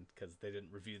of 10 because they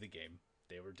didn't review the game.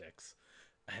 They were dicks.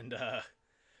 And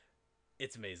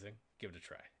it's amazing. Give it a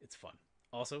try. It's fun.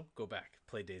 Also, go back.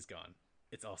 Play Days Gone.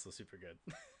 It's also super good.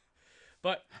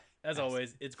 But, as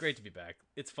always, it's great to be back.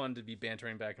 It's fun to be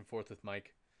bantering back and forth with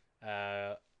Mike.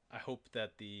 I hope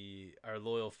that our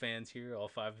loyal fans here, all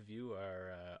 5 of you,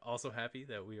 are also happy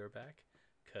that we are back.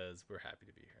 Because we're happy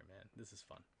to be here, man. This is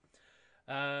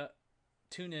fun.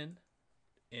 Tune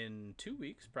in 2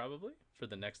 weeks, probably, for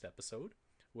the next episode,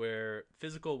 where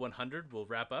Physical 100 will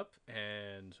wrap up,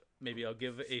 and maybe I'll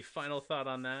give a final thought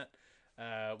on that.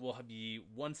 We'll be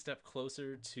one step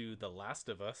closer to The Last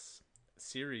of Us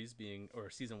season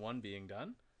 1 being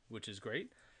done, which is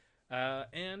great.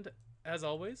 And as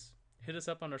always, hit us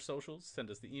up on our socials, send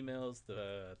us the emails,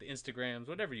 the Instagrams,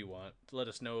 whatever you want to let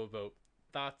us know about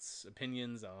thoughts,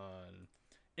 opinions on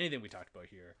anything we talked about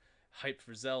here. Hype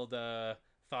for Zelda,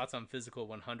 thoughts on Physical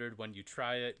 100 when you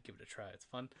try it, give it a try, it's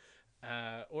fun,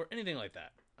 or anything like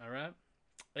that. All right,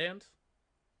 and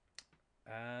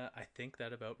I think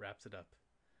that about wraps it up.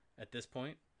 At this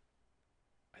point,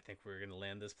 I think we're gonna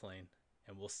land this plane,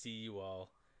 and we'll see you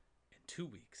all in 2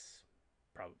 weeks,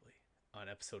 probably on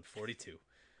episode 42.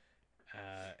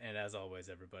 And as always,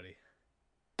 everybody,